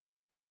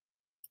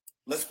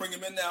 Let's bring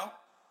him in now.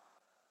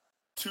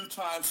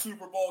 Two-time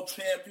Super Bowl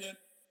champion,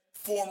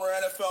 former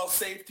NFL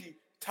safety,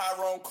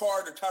 Tyrone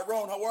Carter.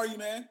 Tyrone, how are you,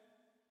 man?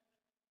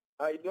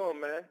 How you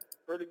doing, man?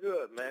 Pretty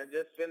good, man.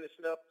 Just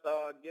finishing up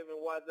giving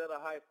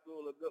Wayzata High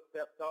School a good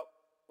pep talk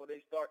before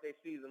they start their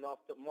season off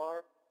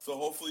tomorrow. So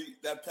hopefully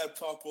that pep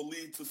talk will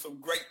lead to some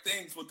great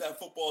things with that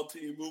football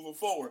team moving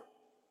forward.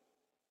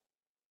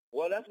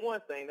 Well, that's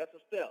one thing. That's a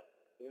step.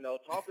 You know,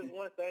 talk is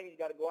one thing. You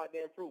got to go out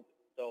there and prove it.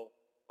 So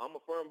I'm a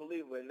firm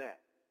believer in that.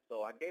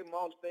 So I gave them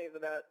all the things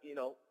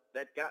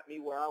that got me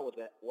where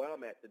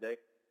I'm at today,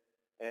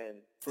 and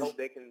hope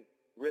they can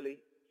really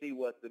see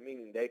what's the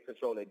meaning. They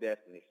control their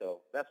destiny. So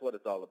that's what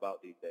it's all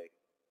about these days.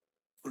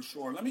 For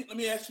sure. Let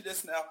me ask you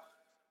this now.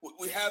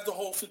 We have the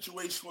whole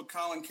situation with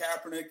Colin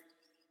Kaepernick.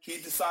 He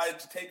decided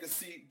to take a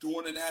seat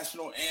during the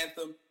national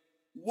anthem.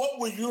 What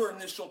were your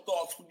initial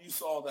thoughts when you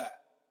saw that?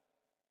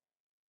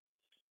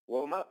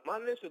 Well, my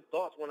initial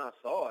thoughts when I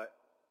saw it,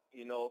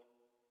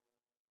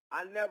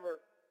 I never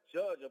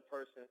judge a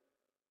person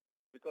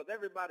because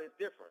everybody's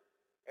different.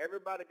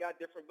 Everybody got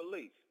different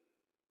beliefs.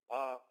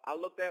 I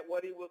looked at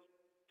what he was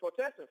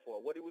protesting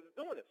for, what he was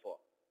doing it for,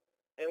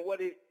 and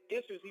what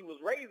issues he was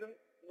raising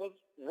was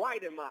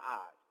right in my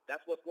eyes.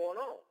 That's what's going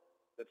on.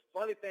 The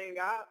funny thing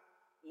I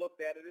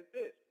looked at it is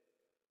this.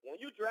 When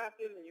you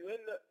drafted and you're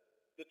in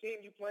the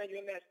team you playing,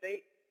 you're in that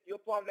state, you're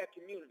part of that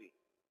community.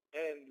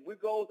 And we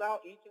goes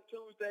out each and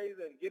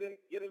Tuesdays and get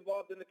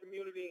involved in the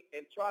community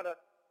and try to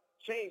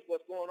change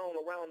what's going on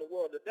around the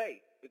world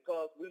today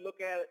because we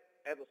look at it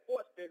as a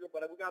sports figure,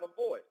 but we got a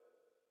voice.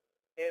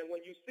 And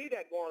when you see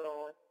that going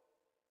on,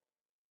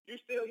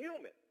 you're still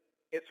human.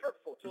 It's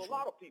hurtful to a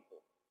lot of people.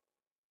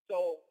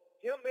 So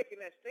him making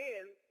that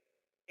stand,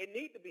 it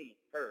needs to be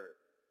heard.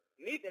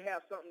 Need to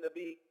have something to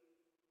be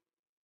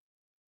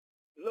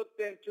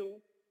looked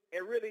into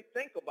and really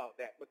think about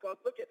that because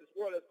look at this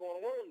world that's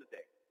going on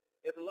today.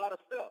 It's a lot of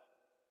stuff.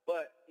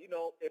 But,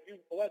 if you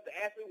was to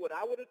ask me what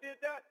I would have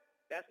did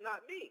that's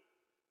not me.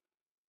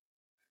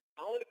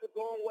 I only could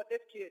go on what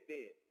this kid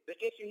did. The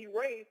issue he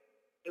raised,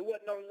 it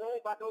wasn't nothing wrong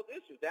about those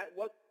issues. That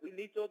was, we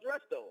need to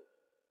address those.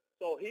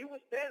 So he was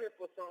standing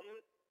for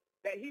something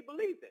that he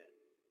believed in.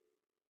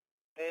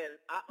 And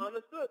I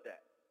understood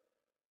that.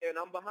 And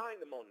I'm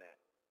behind him on that.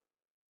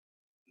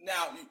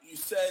 Now, you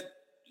said,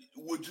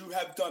 would you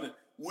have done it?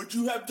 Would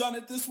you have done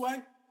it this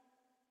way?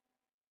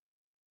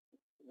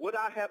 Would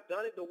I have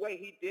done it the way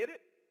he did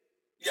it?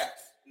 Yes.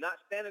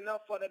 Not standing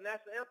up for the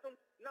national anthem?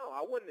 No,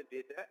 I wouldn't have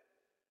did that.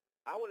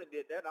 I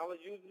was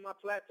using my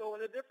plateau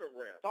in a different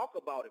realm. Talk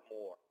about it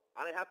more.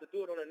 I didn't have to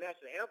do it on a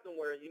national anthem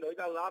where, you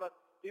got a lot of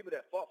people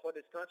that fought for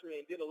this country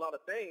and did a lot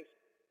of things.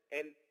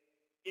 And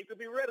you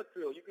could be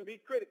ridiculed. You could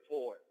be critical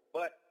for it.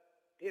 But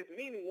his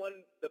meaning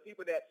wasn't the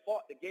people that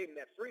fought that gave him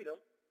that freedom.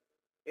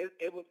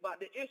 It was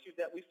about the issues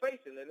that we're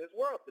facing in this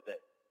world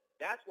today.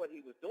 That's what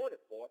he was doing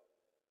it for.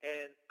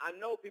 And I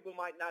know people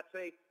might not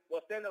say,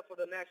 well, stand up for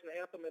the national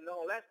anthem and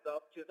all that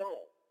stuff, his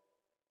own.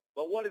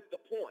 But what is the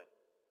point?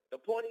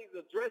 The point he's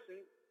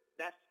addressing,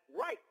 that's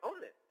right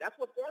on it. That's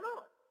what's going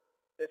on.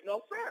 There's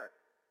no fair.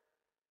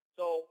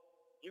 So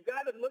you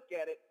got to look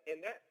at it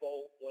in that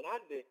fold. When I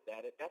looked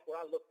at it, that's where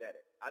I looked at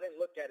it. I didn't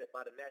look at it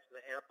by the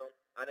national anthem.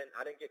 I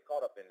didn't get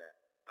caught up in that.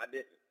 I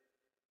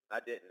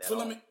didn't.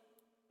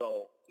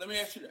 So let me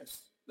ask you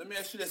this.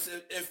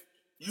 If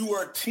you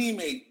were a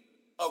teammate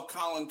of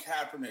Colin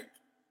Kaepernick,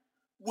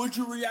 would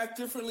you react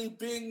differently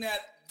being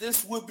that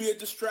this would be a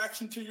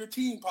distraction to your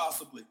team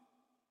possibly?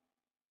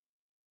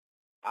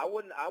 I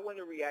wouldn't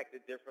have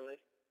reacted differently.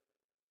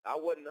 I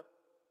wouldn't have.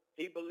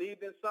 He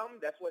believed in something.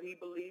 That's what he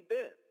believed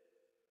in.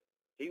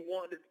 He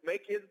wanted to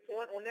make his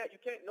point on that.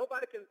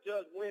 Nobody can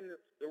judge when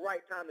the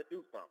right time to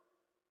do something.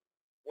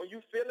 When you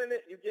feeling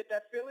it, you get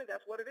that feeling,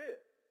 that's what it is.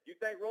 You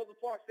think Rosa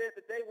Parks said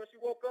today when she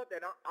woke up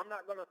that I'm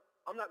not gonna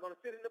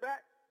sit in the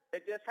back?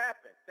 It just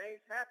happened. Things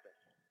happen.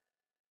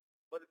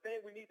 But the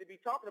thing we need to be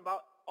talking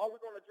about, are we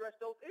going to address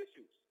those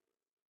issues?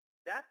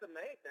 That's the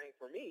main thing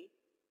for me.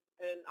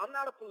 And I'm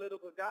not a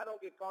political guy. I don't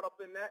get caught up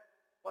in that.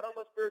 But I'm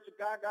a spiritual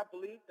guy. I got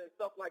beliefs and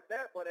stuff like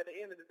that. But at the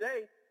end of the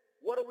day,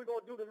 what are we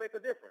going to do to make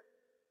a difference?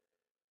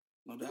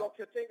 No doubt. We're going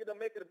to continue to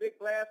make it a big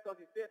blast because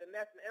he said the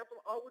national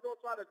anthem. Or we're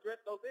going to try to address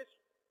those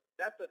issues.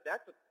 That's the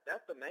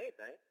main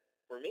thing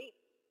for me.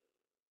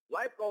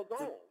 Life goes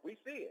on.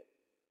 We see it.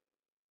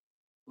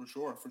 For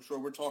sure.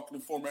 We're talking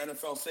to former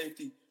NFL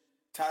safety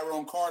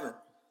Tyrone Carter.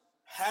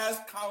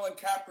 Has Colin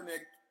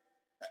Kaepernick,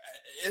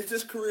 is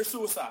this career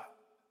suicide?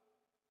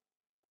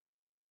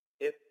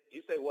 If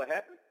you say what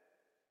happened?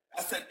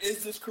 I said,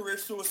 is this career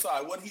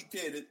suicide? What he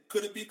did,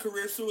 could it be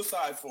career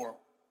suicide for him?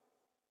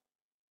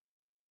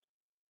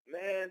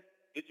 Man,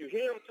 did you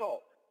hear him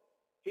talk?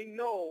 He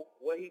know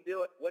what he did,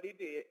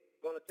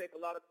 going to take a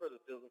lot of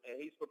criticism,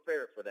 and he's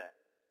prepared for that.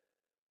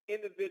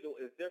 Individual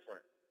is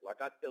different,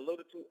 like I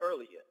alluded to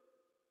earlier.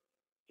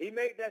 He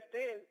made that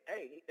stand.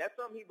 Hey, that's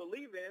something he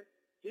believed in,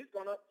 he's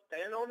going to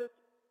stand on his,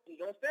 he's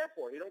going to stand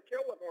for it. He don't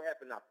care what's going to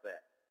happen after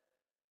that.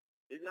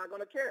 He's not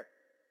going to care.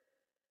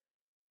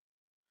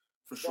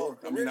 For sure.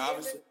 So, I mean,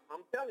 obviously.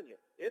 I'm telling you,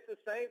 it's the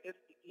same.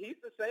 He's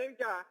the same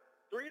guy.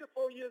 3 to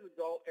 4 years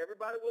ago,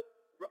 everybody was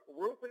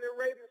roofing and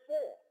raving for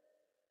him.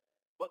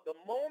 But the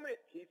moment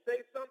he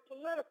says something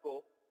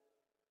political,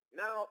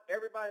 now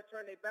everybody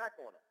turned their back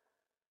on him.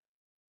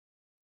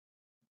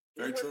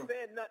 Very he wasn't true.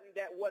 saying nothing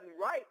that wasn't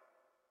right.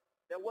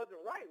 That wasn't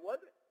right, was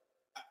it?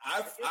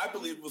 I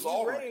believe it was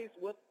all right.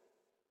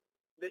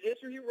 The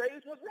issue he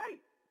raised was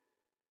right.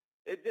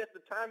 It's just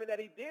the timing that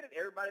he did it.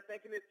 Everybody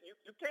thinking it.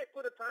 You can't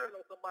put a time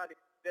on somebody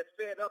that's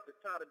fed up and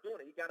tired of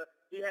doing it.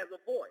 He has a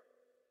voice.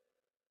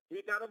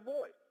 He got a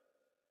voice.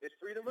 It's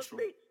freedom of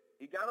speech.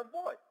 He got a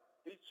voice.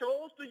 He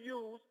chose to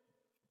use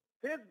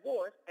his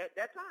voice at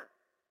that time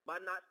by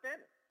not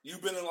standing.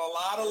 You've been in a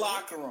lot of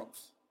locker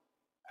rooms.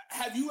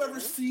 Have you ever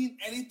seen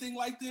anything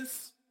like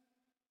this?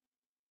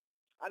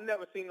 I've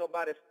never seen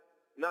nobody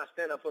not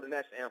stand up for the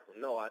national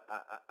anthem. No,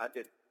 I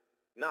did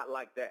not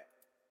like that.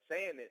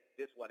 Saying it,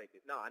 this is what they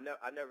did. No,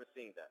 I never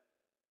seen that.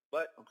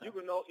 But you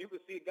can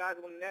see guys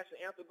when the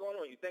national anthem going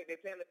on. You think they're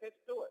paying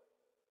attention to it?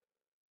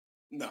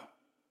 No.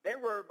 They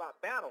worry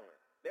about battling.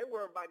 They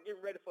worry about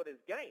getting ready for this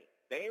game.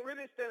 They ain't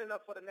really standing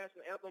up for the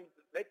national anthem.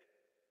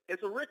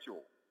 It's a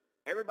ritual.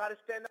 Everybody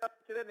stand up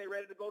to them. They're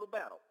ready to go to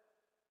battle.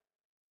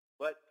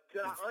 But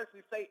could I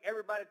honestly say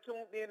everybody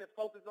tuned in and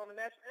focused on the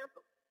national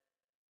anthem?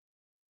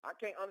 I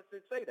can't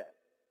honestly say that.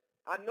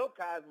 I know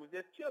guys were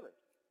just chilling.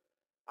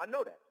 I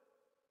know that.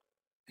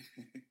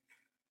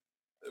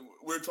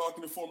 We're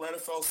talking to former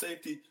NFL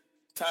safety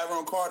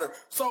Tyrone Carter.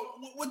 So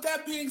with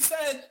that being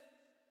said,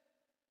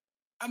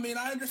 I mean,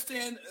 I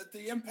understand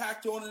the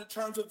impact on it in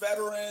terms of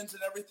veterans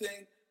and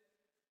everything,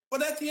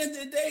 but at the end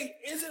of the day,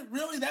 is it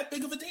really that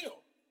big of a deal?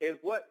 Is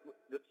what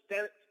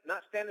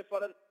not standing for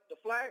the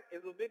flag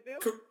is a big deal?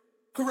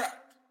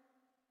 Correct.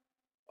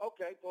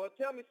 Okay, well,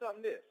 tell me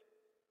something this.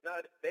 Now,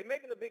 they're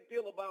making a big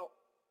deal about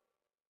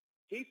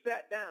he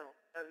sat down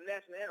at the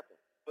national anthem.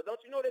 But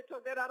don't you know they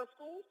took that out of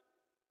schools?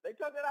 They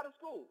took that out of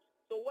schools.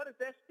 So what is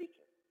that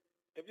speaking?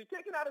 If you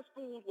take it out of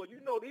schools, well,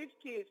 you know these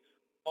kids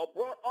are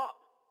brought up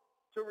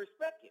to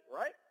respect it,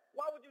 right?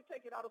 Why would you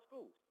take it out of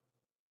schools?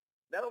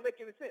 That don't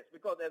make any sense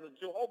because as a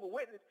Jehovah's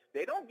Witness,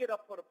 they don't get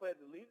up for the Pledge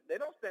of Allegiance. They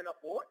don't stand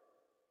up for it.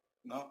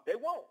 No. They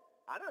won't.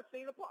 I done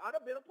been a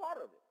part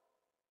of it.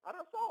 I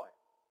done saw it.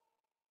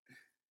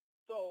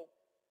 So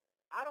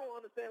I don't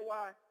understand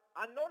why.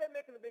 I know they're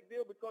making a big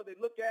deal because they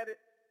look at it.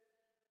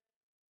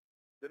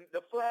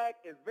 The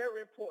flag is very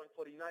important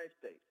for the United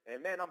States.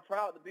 And, man, I'm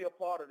proud to be a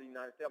part of the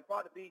United States. I'm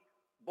proud to be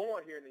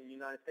born here in the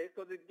United States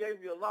because it gave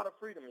you a lot of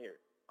freedom here.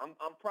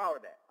 I'm proud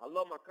of that. I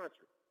love my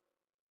country.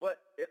 But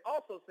it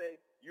also says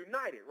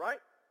united, right?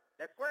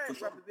 That flag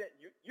represents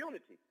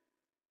unity.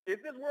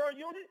 Is this world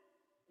united?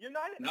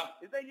 No.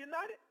 Is they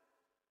united?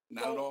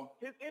 Not at all.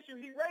 His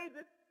issue he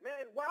raises,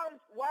 man, why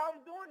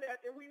I'm doing that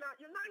and we not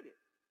united?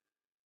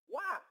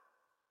 Why?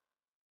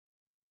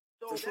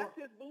 So that's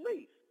his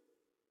belief.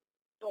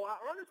 So I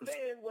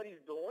understand what he's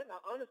doing. I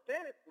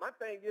understand it. My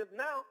thing is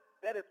now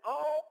that it's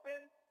all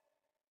been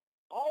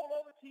all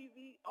over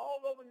TV, all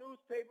over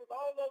newspapers,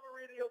 all over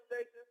radio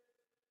stations.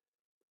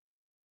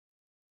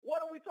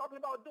 What are we talking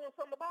about doing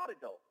something about it,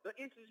 though? The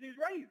issues he's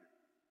raising.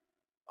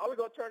 Are we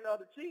going to turn the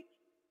other cheek?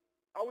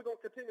 Are we going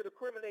to continue to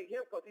criminate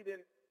him because he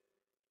didn't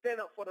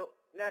stand up for the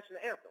national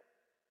anthem?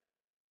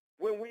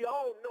 When we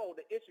all know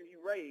the issue he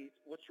raised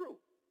was true.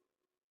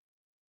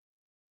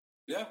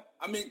 Yeah,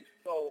 I mean,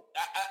 so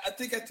I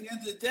think at the end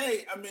of the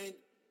day, I mean,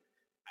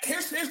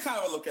 here's kind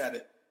of a look at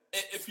it.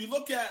 If you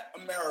look at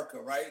America,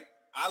 right?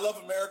 I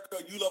love America.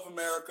 You love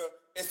America.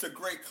 It's a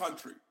great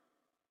country.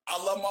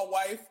 I love my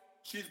wife.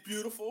 She's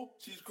beautiful.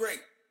 She's great.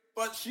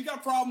 But she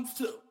got problems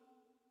too.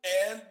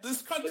 And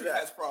this country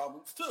has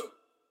problems too.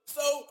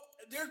 So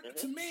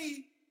to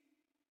me,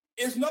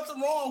 there's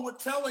nothing wrong with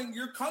telling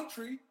your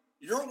country,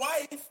 your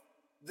wife,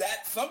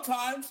 that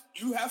sometimes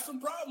you have some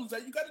problems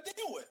that you got to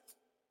deal with.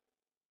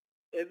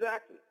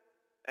 Exactly.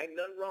 Ain't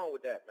nothing wrong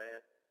with that,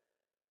 man.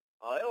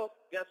 Or else,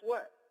 guess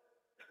what?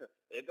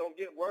 It's going to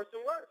get worse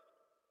and worse.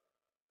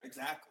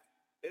 Exactly.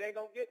 It ain't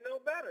going to get no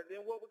better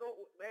than what we're going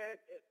to, man,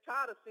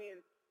 tired of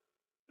seeing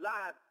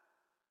live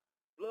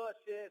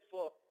bloodshed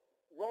for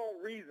wrong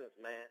reasons,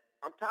 man.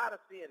 I'm tired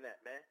of seeing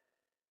that, man.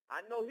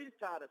 I know he's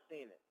tired of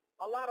seeing it.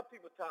 A lot of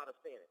people tired of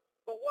seeing it.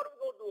 But what are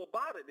we going to do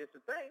about it? It's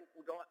the thing.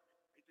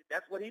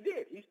 That's what he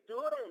did. He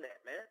stood on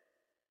that, man.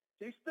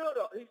 He stood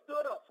up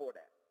for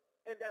that.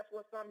 And that's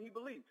what something he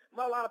believes.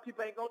 But a lot of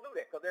people ain't going to do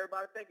that because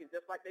everybody thinking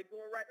just like they're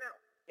doing right now.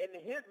 And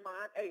in his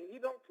mind, hey,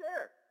 he don't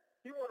care.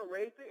 He want to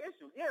raise the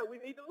issue. Yeah, we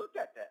need to look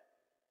at that.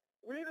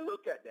 We need to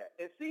look at that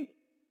and see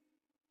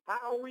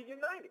how are we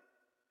united.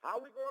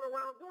 How are we going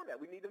around doing that?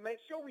 We need to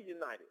make sure we're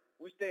united.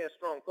 We stand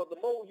strong because the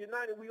more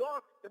united we are,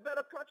 the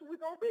better country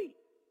we're going to be.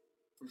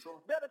 For sure.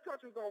 Better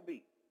country we're going to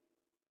be.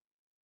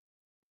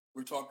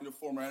 We're talking to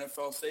former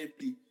NFL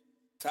safety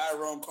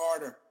Tyrone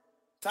Carter.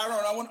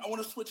 Tyrone, I want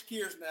to switch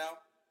gears now.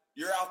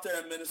 You're out there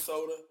in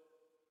Minnesota,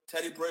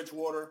 Teddy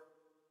Bridgewater,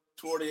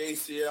 tore the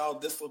ACL,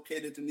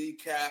 dislocated the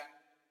kneecap.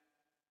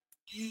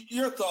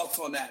 Your thoughts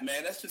on that,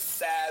 man? That's just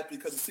sad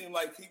because it seemed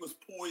like he was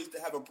poised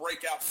to have a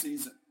breakout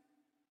season.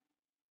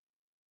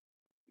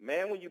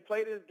 Man, when you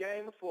play this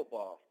game of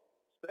football,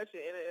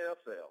 especially in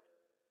the NFL,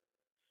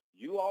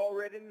 you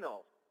already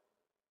know,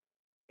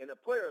 in a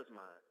player's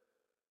mind,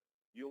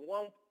 you're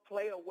one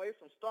play away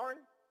from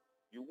starting,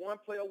 you're one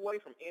play away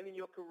from ending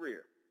your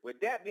career. With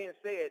that being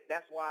said,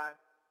 that's why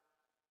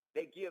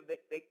it's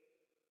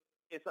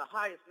the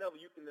highest level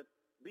you can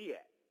be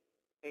at,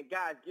 and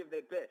guys give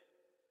their best.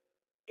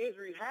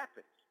 Injury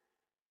happens,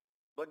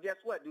 but guess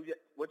what?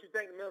 What you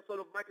think the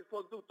Minnesota Vikings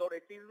supposed to do? Throw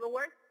their season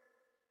away?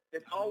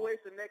 It's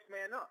always the next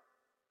man up.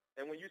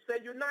 And when you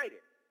say united,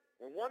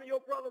 when one of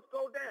your brothers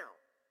go down,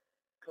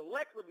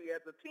 collectively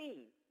as a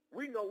team,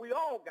 we know we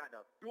all got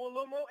to do a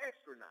little more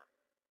extra now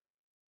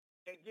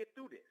and get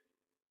through this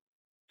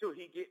till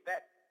he get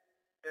back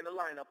in the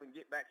lineup and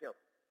get back healthy.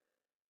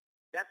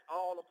 That's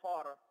all a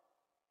part of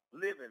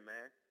living,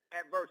 man.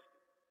 Adversity.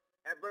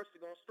 Adversity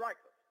going to strike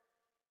us.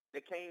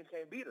 The Canes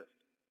can't beat us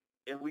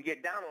if we get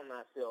down on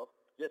ourselves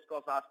just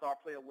because our star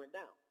player went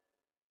down.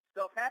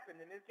 Stuff happened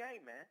in this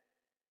game, man.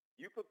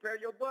 You prepare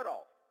your butt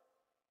off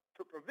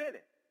to prevent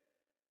it.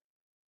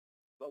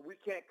 But we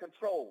can't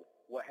control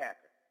what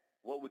happened.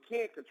 What we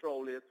can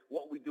control is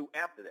what we do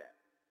after that.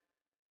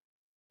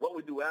 What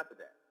we do after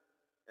that.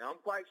 And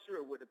I'm quite sure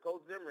with the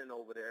Coach Zimmerman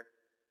over there,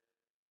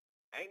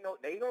 they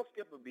ain't gonna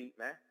skip a beat,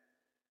 man.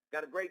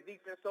 Got a great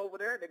defense over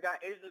there. They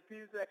got Asian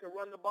pieces that can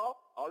run the ball.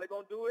 All they're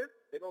going to do is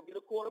they're going to get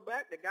a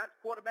quarterback. They got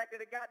the quarterback that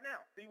they got now.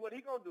 See what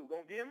he going to do.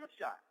 Going to give him a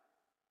shot.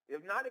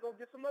 If not, they're going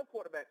to get some more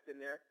quarterbacks in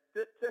there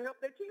to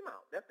help their team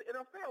out. That's the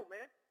NFL,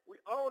 man.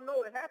 We all know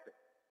it happened.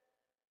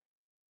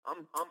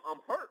 I'm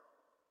hurt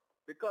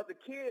because the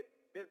kid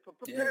been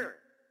preparing.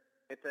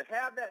 And to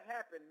have that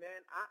happen,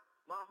 man,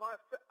 my heart,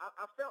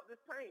 I felt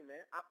this pain,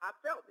 man. I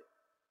felt it.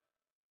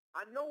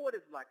 I know what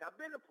it's like. I've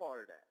been a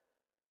part of that.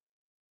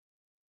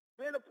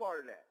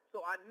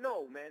 So I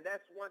know, man,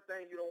 that's one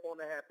thing you don't want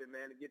to happen,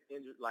 man, to get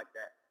injured like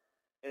that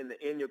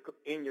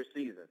in your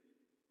season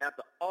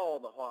after all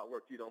the hard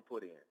work you don't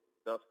put in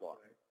thus far.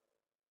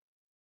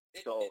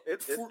 So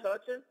it's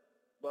touching,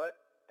 but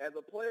as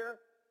a player,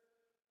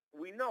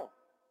 we know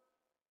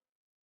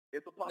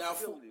it's a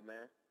possibility,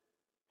 man.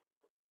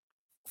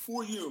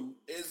 For you,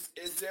 is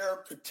there a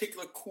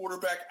particular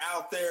quarterback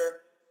out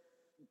there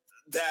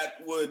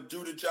that would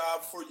do the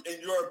job for you,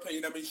 in your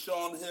opinion? I mean,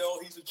 Sean Hill,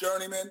 he's a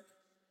journeyman.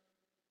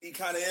 He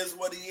kind of is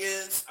what he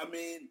is. I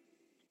mean,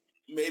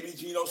 maybe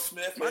Geno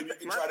Smith. Maybe you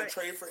can try to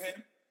trade for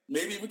him.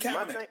 Maybe even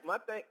Kaepernick.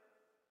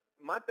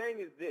 My thing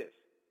is this.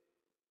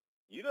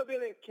 You done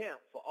been in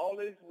camp for all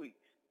these weeks.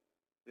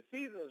 The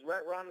season is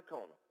right around the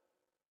corner.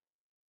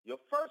 Your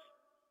first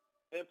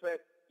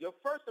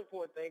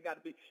important thing got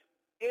to be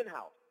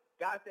in-house.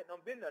 Guys that done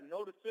been there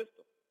know the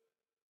system.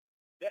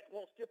 That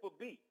won't skip a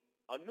beat.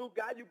 A new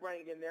guy you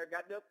bring in there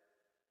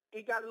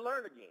he got to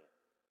learn again.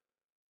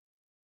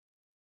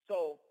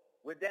 So,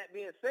 with that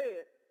being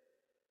said,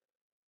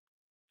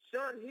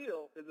 Sean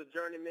Hill is a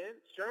journeyman.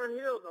 Sean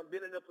Hill's done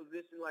been in a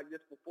position like this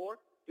before.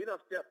 He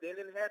done stepped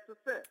in and had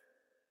success.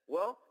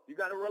 Well, you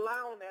got to rely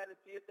on that and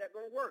see if that's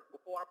going to work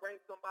before I bring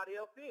somebody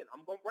else in.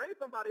 I'm going to bring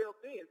somebody else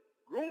in,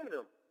 grooming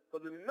them,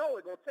 because we know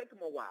it's going to take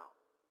them a while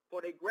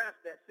before they grasp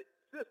that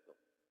system,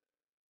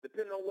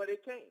 depending on where they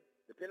came,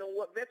 depending on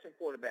what veteran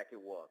quarterback it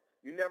was.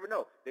 You never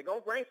know. They're going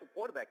to bring some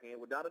quarterback in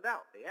without a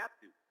doubt. They have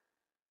to.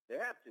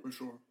 For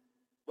sure.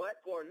 But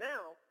for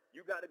now,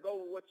 you got to go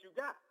with what you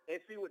got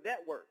and see what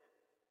that works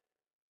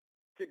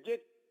to get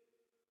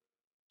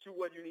to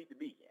where you need to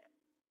be at.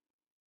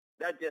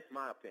 That's just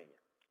my opinion.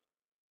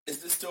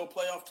 Is this still a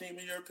playoff team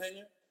in your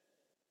opinion?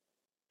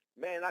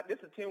 Man, this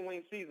is a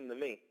 10-win season to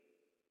me.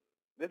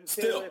 This is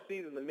a 10-win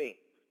season to me.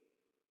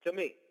 To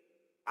me,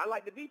 I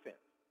like the defense.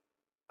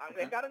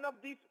 They got enough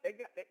defense.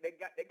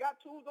 They got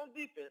tools on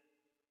defense.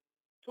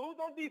 Tools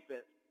on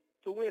defense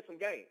to win some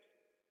games.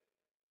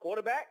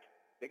 Quarterback,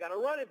 they got a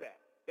running back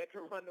that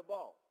can run the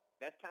ball.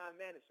 That's time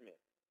management.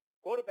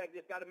 Quarterback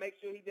just got to make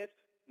sure he just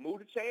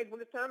move the chains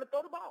when it's time to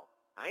throw the ball.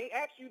 I ain't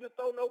asked you to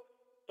throw no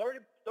 30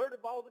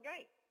 balls a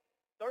game,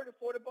 30,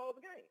 40 balls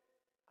a game.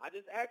 I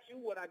just asked you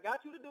what I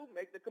got you to do,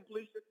 make the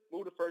completion,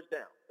 move the first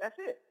down. That's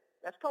it.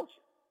 That's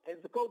coaching. And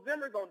the Coach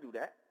Zimmer going to do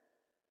that.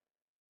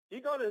 He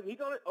gonna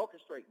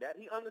orchestrate that.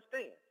 He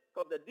understands.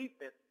 Because the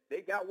defense,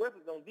 they got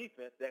weapons on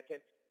defense that can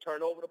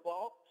turn over the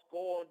ball,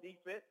 score on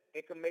defense,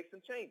 and can make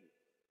some changes.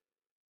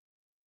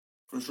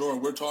 For sure.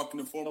 We're talking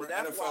to former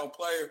NFL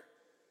player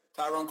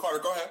Tyrone Carter.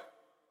 Go ahead.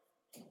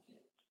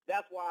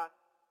 That's why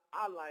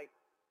I like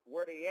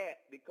where they at,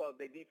 because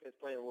their defense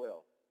playing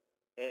well.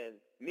 And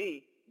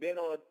me, being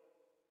on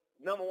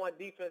a number one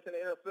defense in the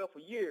NFL for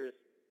years,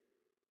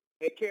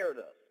 it carried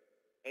us.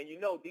 And you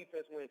know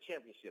defense wins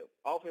championship.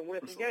 Offense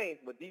wins some games,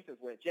 but defense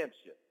wins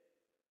championship.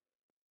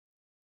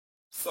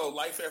 So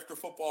life after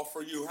football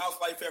for you. How's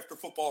life after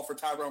football for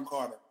Tyrone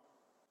Carter?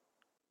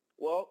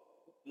 Well,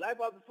 life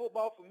after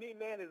football for me,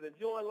 man, is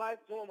enjoying life,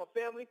 enjoying my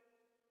family,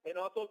 and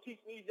also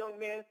teaching these young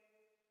men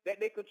that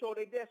they control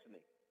their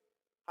destiny.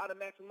 how to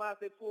maximize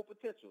their full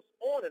potentials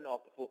on and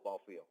off the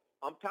football field.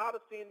 I'm tired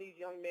of seeing these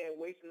young men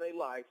wasting their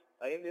lives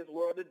in this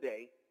world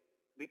today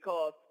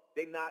because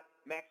they're not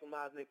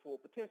maximizing their full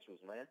potentials,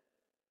 man.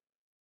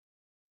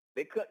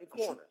 They're cutting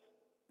corners.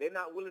 They're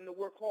not willing to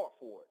work hard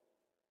for it.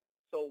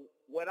 So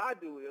what I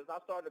do is I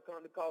started a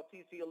company called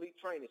TC Elite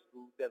Training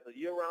School. That's a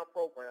year-round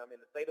program in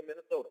the state of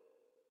Minnesota.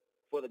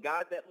 For the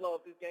guys that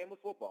love this game of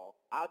football,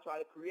 I'll try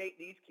to create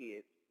these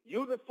kids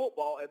using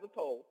football as a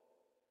tool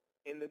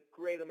and to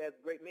create them as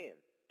great men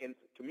in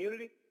the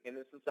community and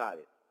in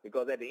society.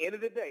 Because at the end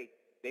of the day,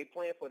 they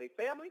playing for their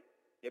family,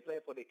 they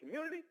playing for their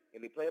community,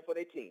 and they playing for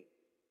their team.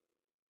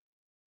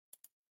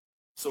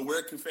 So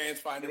where can fans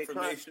find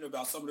information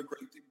about some of the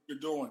great things you're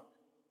doing?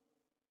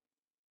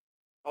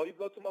 Oh, you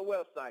go to my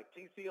website,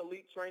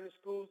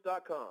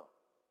 tcelitetrainingschools.com,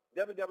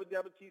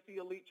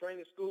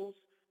 www.tcelitetrainingschools,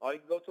 or you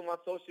can go to my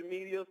social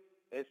media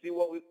and see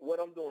what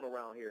I'm doing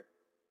around here.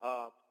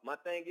 My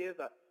thing is,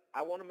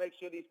 I want to make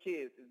sure these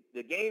kids,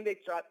 the game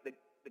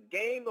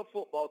of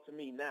football to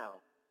me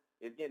now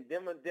is getting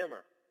dimmer and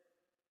dimmer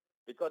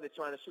because they're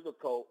trying to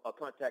sugarcoat a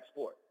contact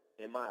sport,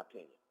 in my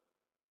opinion.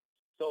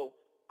 So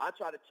I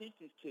try to teach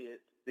these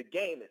kids the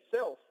game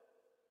itself,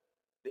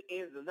 the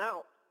ins and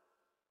outs,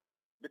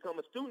 become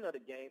a student of the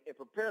game, and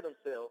prepare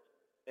themselves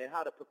and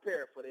how to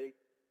prepare for their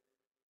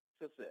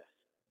success.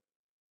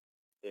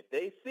 If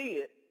they see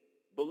it,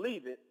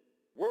 believe it,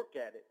 work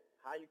at it,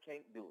 how you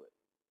can't do it,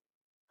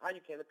 how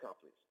you can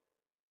accomplish.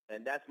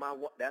 And that's my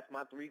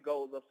 3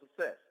 goals of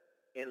success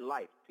in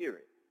life,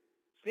 period.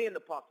 Seeing the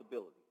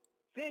possibility.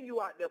 Seeing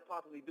you out there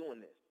possibly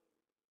doing this.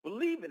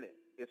 Believing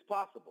it's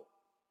possible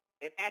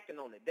and acting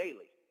on it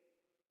daily.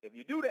 If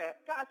you do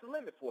that, God's the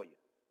limit for you.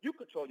 You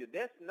control your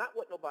destiny, not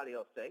what nobody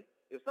else say.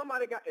 If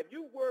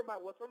you worry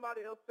about what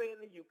somebody else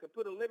saying to you can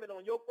put a limit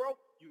on your growth,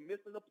 you're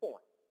missing the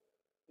point.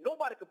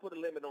 Nobody can put a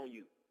limit on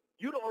you.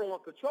 You the only one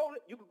control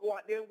it. You can go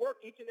out there and work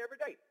each and every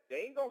day.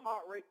 They ain't gonna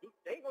heart rate.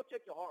 They ain't gonna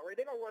check your heart rate.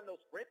 They ain't gonna run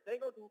no sprints. They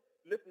ain't gonna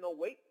lift no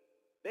weight.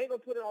 They ain't gonna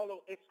put in all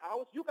those extra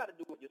hours. You got to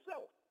do it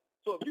yourself.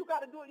 So if you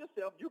got to do it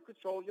yourself, you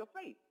control your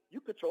fate.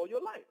 You control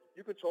your life.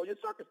 You control your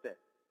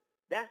circumstance.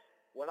 That's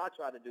what I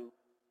try to do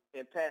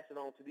and pass it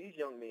on to these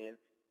young men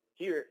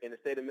here in the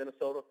state of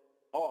Minnesota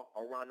or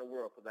around the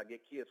world because I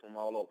get kids from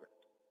all over.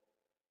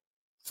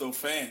 So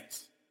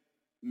fans,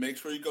 make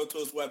sure you go to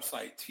his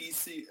website,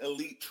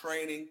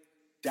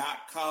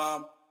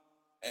 tcelitetraining.com,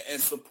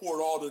 and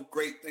support all the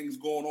great things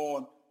going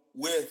on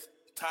with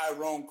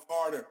Tyrone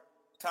Carter.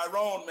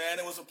 Tyrone, man,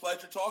 it was a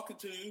pleasure talking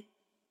to you.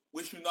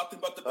 Wish you nothing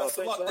but the best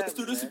of luck. Let's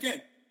do this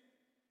again.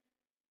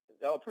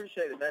 I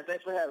appreciate it, man.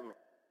 Thanks for having me.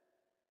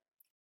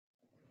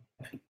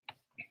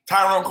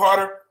 Tyrone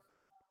Carter,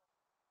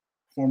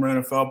 former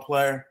NFL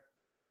player,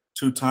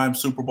 2-time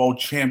Super Bowl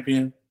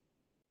champion,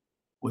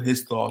 with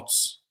his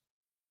thoughts.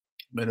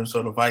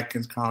 Minnesota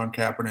Vikings, Colin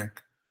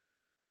Kaepernick,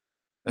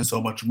 and so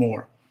much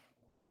more.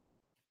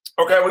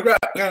 Okay, we got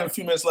a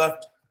few minutes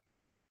left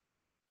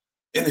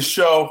in the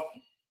show.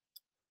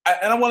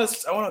 I want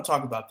to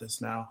talk about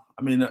this now.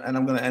 I mean, and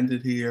I'm going to end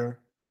it here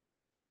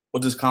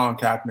with this Colin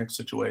Kaepernick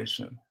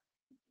situation.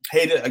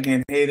 Hate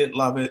it,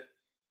 love it,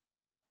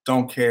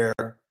 don't care.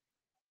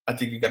 I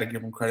think you got to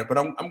give him credit. But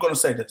I'm going to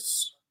say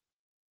this.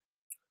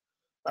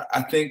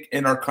 I think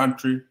in our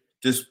country,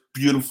 this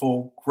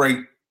beautiful, great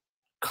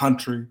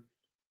country,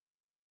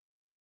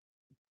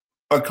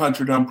 a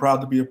country that I'm proud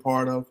to be a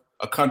part of,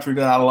 a country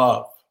that I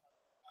love,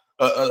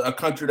 a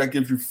country that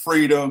gives you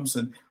freedoms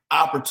and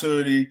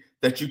opportunity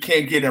that you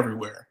can't get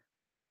everywhere.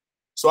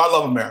 So I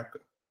love America.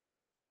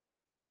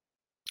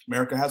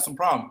 America has some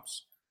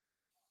problems.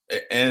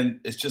 And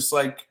it's just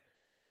like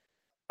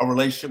a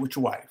relationship with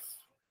your wife,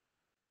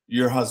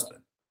 your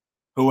husband,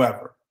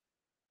 whoever.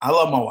 I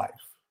love my wife.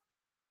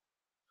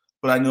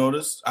 But I know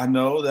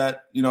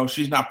that,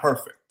 she's not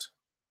perfect.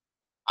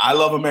 I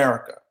love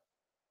America.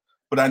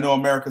 But I know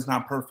America's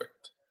not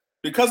perfect.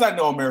 Because I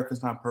know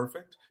America's not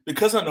perfect,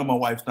 because I know my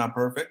wife's not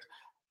perfect,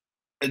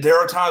 there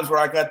are times where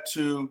I got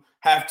to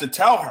have to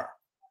tell her,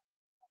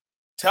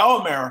 tell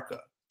America,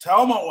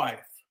 tell my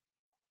wife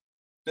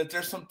that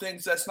there's some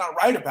things that's not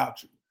right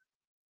about you.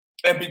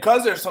 And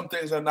because there's some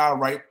things that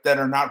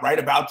are not right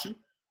about you,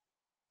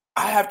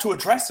 I have to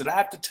address it. I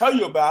have to tell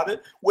you about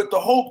it with the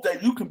hope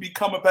that you can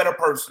become a better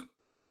person.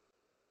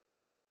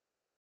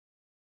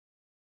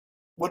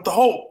 With the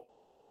hope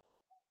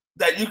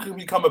that you can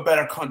become a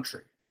better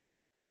country.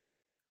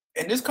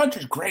 And this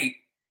country's great.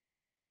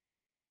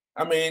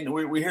 I mean,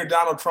 we hear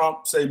Donald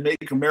Trump say,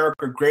 make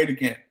America great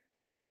again.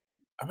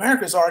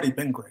 America's already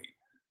been great.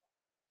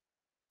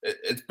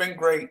 It's been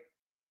great.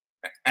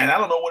 And I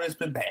don't know when it's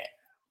been bad.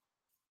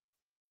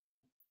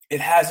 It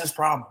has its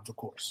problems, of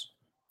course.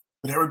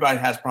 But everybody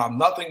has problems.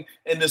 Nothing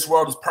in this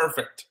world is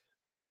perfect.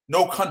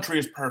 No country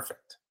is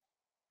perfect.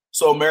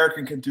 So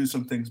America can do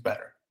some things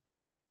better.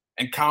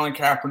 And Colin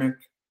Kaepernick,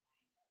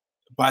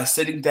 by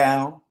sitting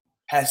down,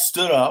 has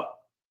stood up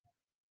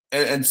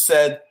and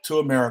said to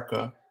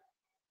America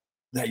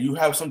that you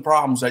have some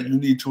problems that you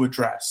need to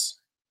address.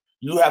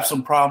 You have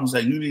some problems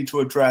that you need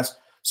to address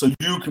so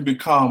you can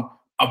become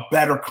a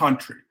better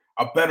country,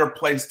 a better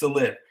place to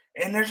live.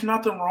 And there's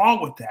nothing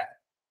wrong with that.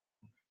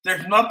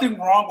 There's nothing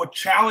wrong with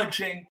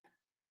challenging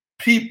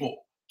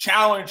people,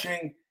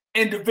 challenging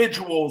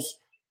individuals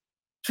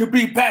to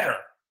be better,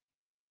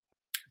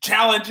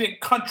 challenging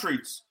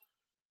countries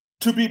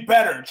to be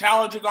better,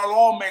 challenging our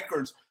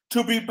lawmakers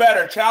to be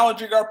better,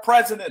 challenging our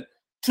president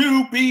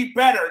to be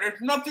better.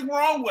 There's nothing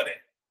wrong with it.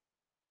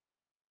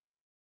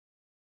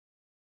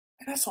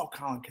 And that's all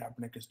Colin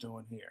Kaepernick is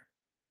doing here.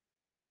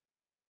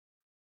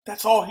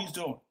 That's all he's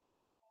doing.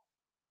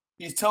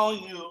 He's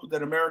telling you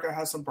that America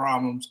has some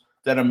problems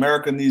that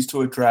America needs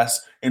to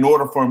address in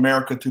order for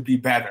America to be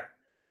better.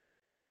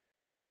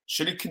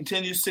 Should he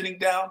continue sitting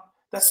down?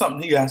 That's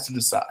something he has to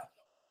decide.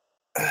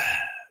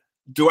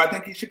 Do I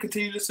think he should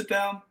continue to sit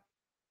down?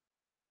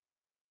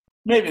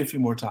 Maybe a few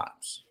more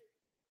times.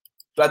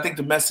 But I think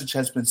the message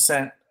has been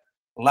sent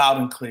loud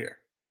and clear.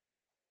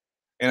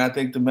 And I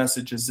think the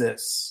message is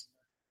this.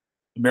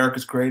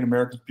 America's great,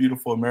 America's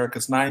beautiful,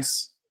 America's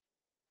nice,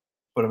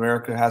 but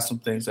America has some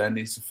things that it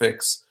needs to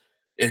fix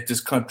if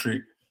this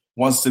country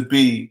wants to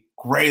be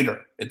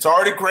greater. It's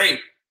already great,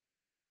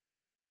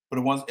 but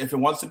if it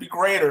wants to be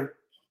greater,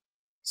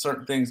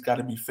 certain things got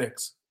to be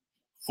fixed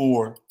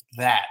for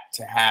that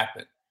to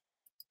happen.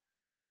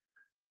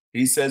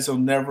 He says he'll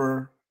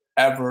never,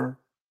 ever,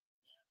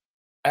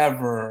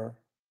 ever,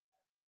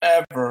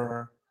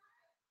 ever,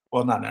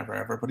 well, not never,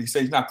 ever, but he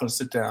says he's not going to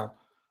sit down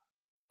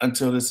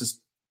until this is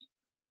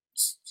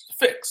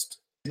fixed.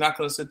 He's not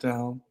going to sit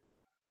down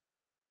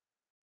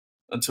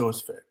until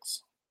it's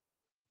fixed.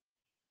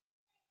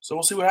 So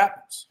we'll see what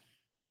happens.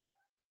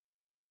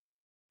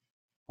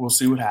 We'll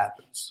see what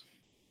happens.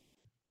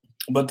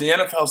 But the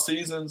NFL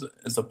season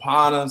is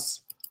upon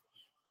us.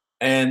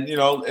 And, you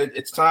know,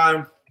 it's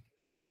time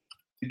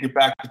to get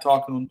back to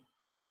talking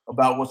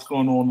about what's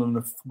going on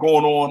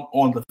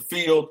on the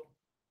field.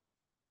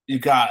 You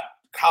got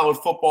college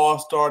football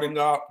starting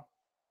up,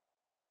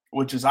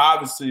 which is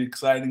obviously an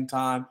exciting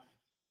time.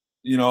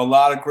 You know, a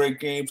lot of great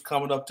games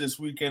coming up this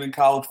weekend in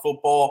college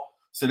football.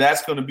 So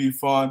that's going to be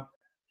fun.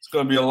 It's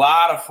going to be a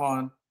lot of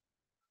fun.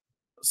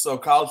 So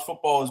college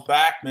football is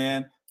back,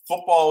 man.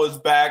 Football is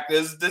back.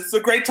 This is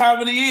a great time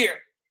of the year.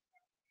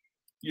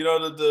 You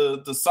know,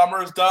 the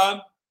summer is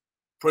done,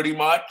 pretty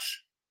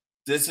much.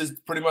 This is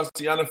pretty much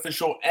the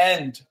unofficial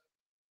end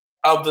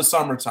of the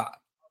summertime.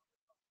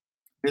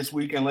 This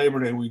weekend,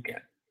 Labor Day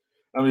weekend.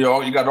 I mean,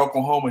 you got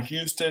Oklahoma,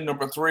 Houston,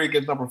 number 3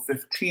 against number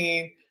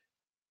 15.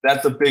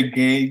 That's a big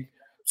game.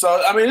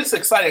 So, I mean, it's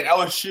exciting.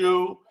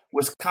 LSU,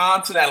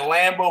 Wisconsin at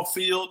Lambeau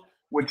Field,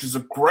 which is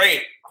a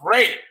great.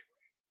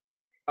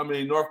 I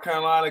mean, North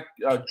Carolina,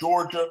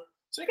 Georgia.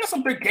 So you got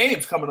some big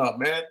games coming up,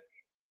 man.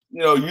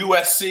 You know,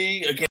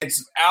 USC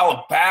against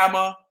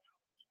Alabama.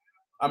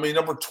 I mean,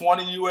 number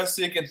 20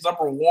 USC against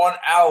number 1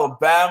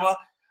 Alabama.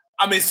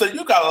 I mean, so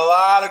you got a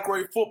lot of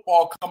great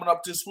football coming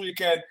up this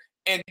weekend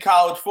in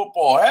college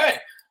football. Hey,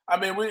 I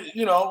mean,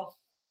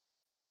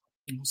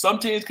 some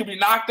teams could be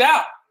knocked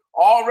out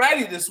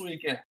already this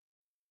weekend.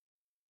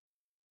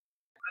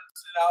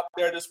 Out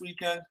there this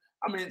weekend.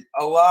 I mean,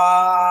 a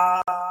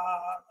lot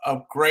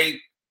of great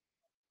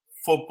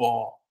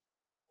football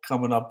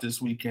coming up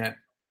this weekend.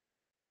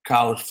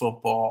 College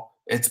football,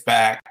 it's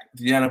back.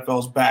 The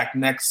NFL's back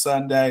next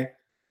Sunday.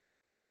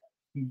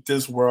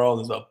 This world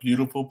is a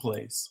beautiful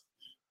place.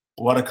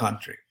 What a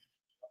country.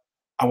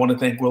 I want to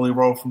thank Willie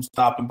Rowe for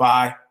stopping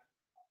by.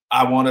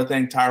 I want to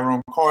thank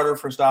Tyrone Carter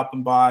for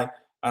stopping by.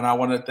 And I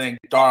want to thank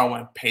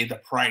Darwin, Pay the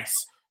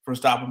Price, for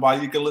stopping by.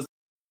 You can listen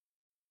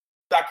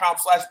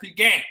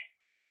 .com/pgame.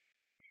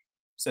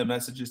 Send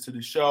messages to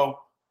the show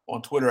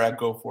on Twitter at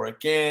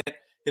GoForItGant.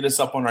 Hit us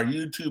up on our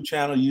YouTube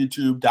channel,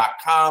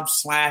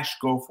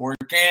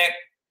 youtube.com/GoForItGant.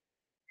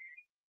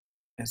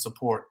 And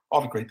support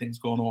all the great things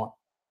going on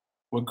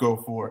with Go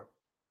For It.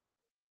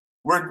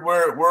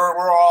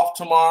 We're off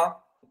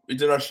tomorrow. We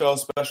did our show,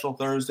 special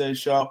Thursday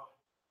show.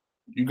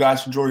 You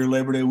guys enjoy your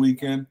Labor Day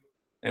weekend,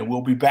 and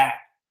we'll be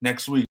back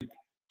next week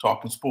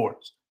talking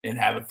sports and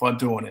having fun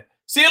doing it.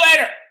 See you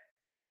later.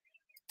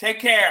 Take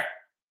care.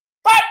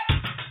 Bye.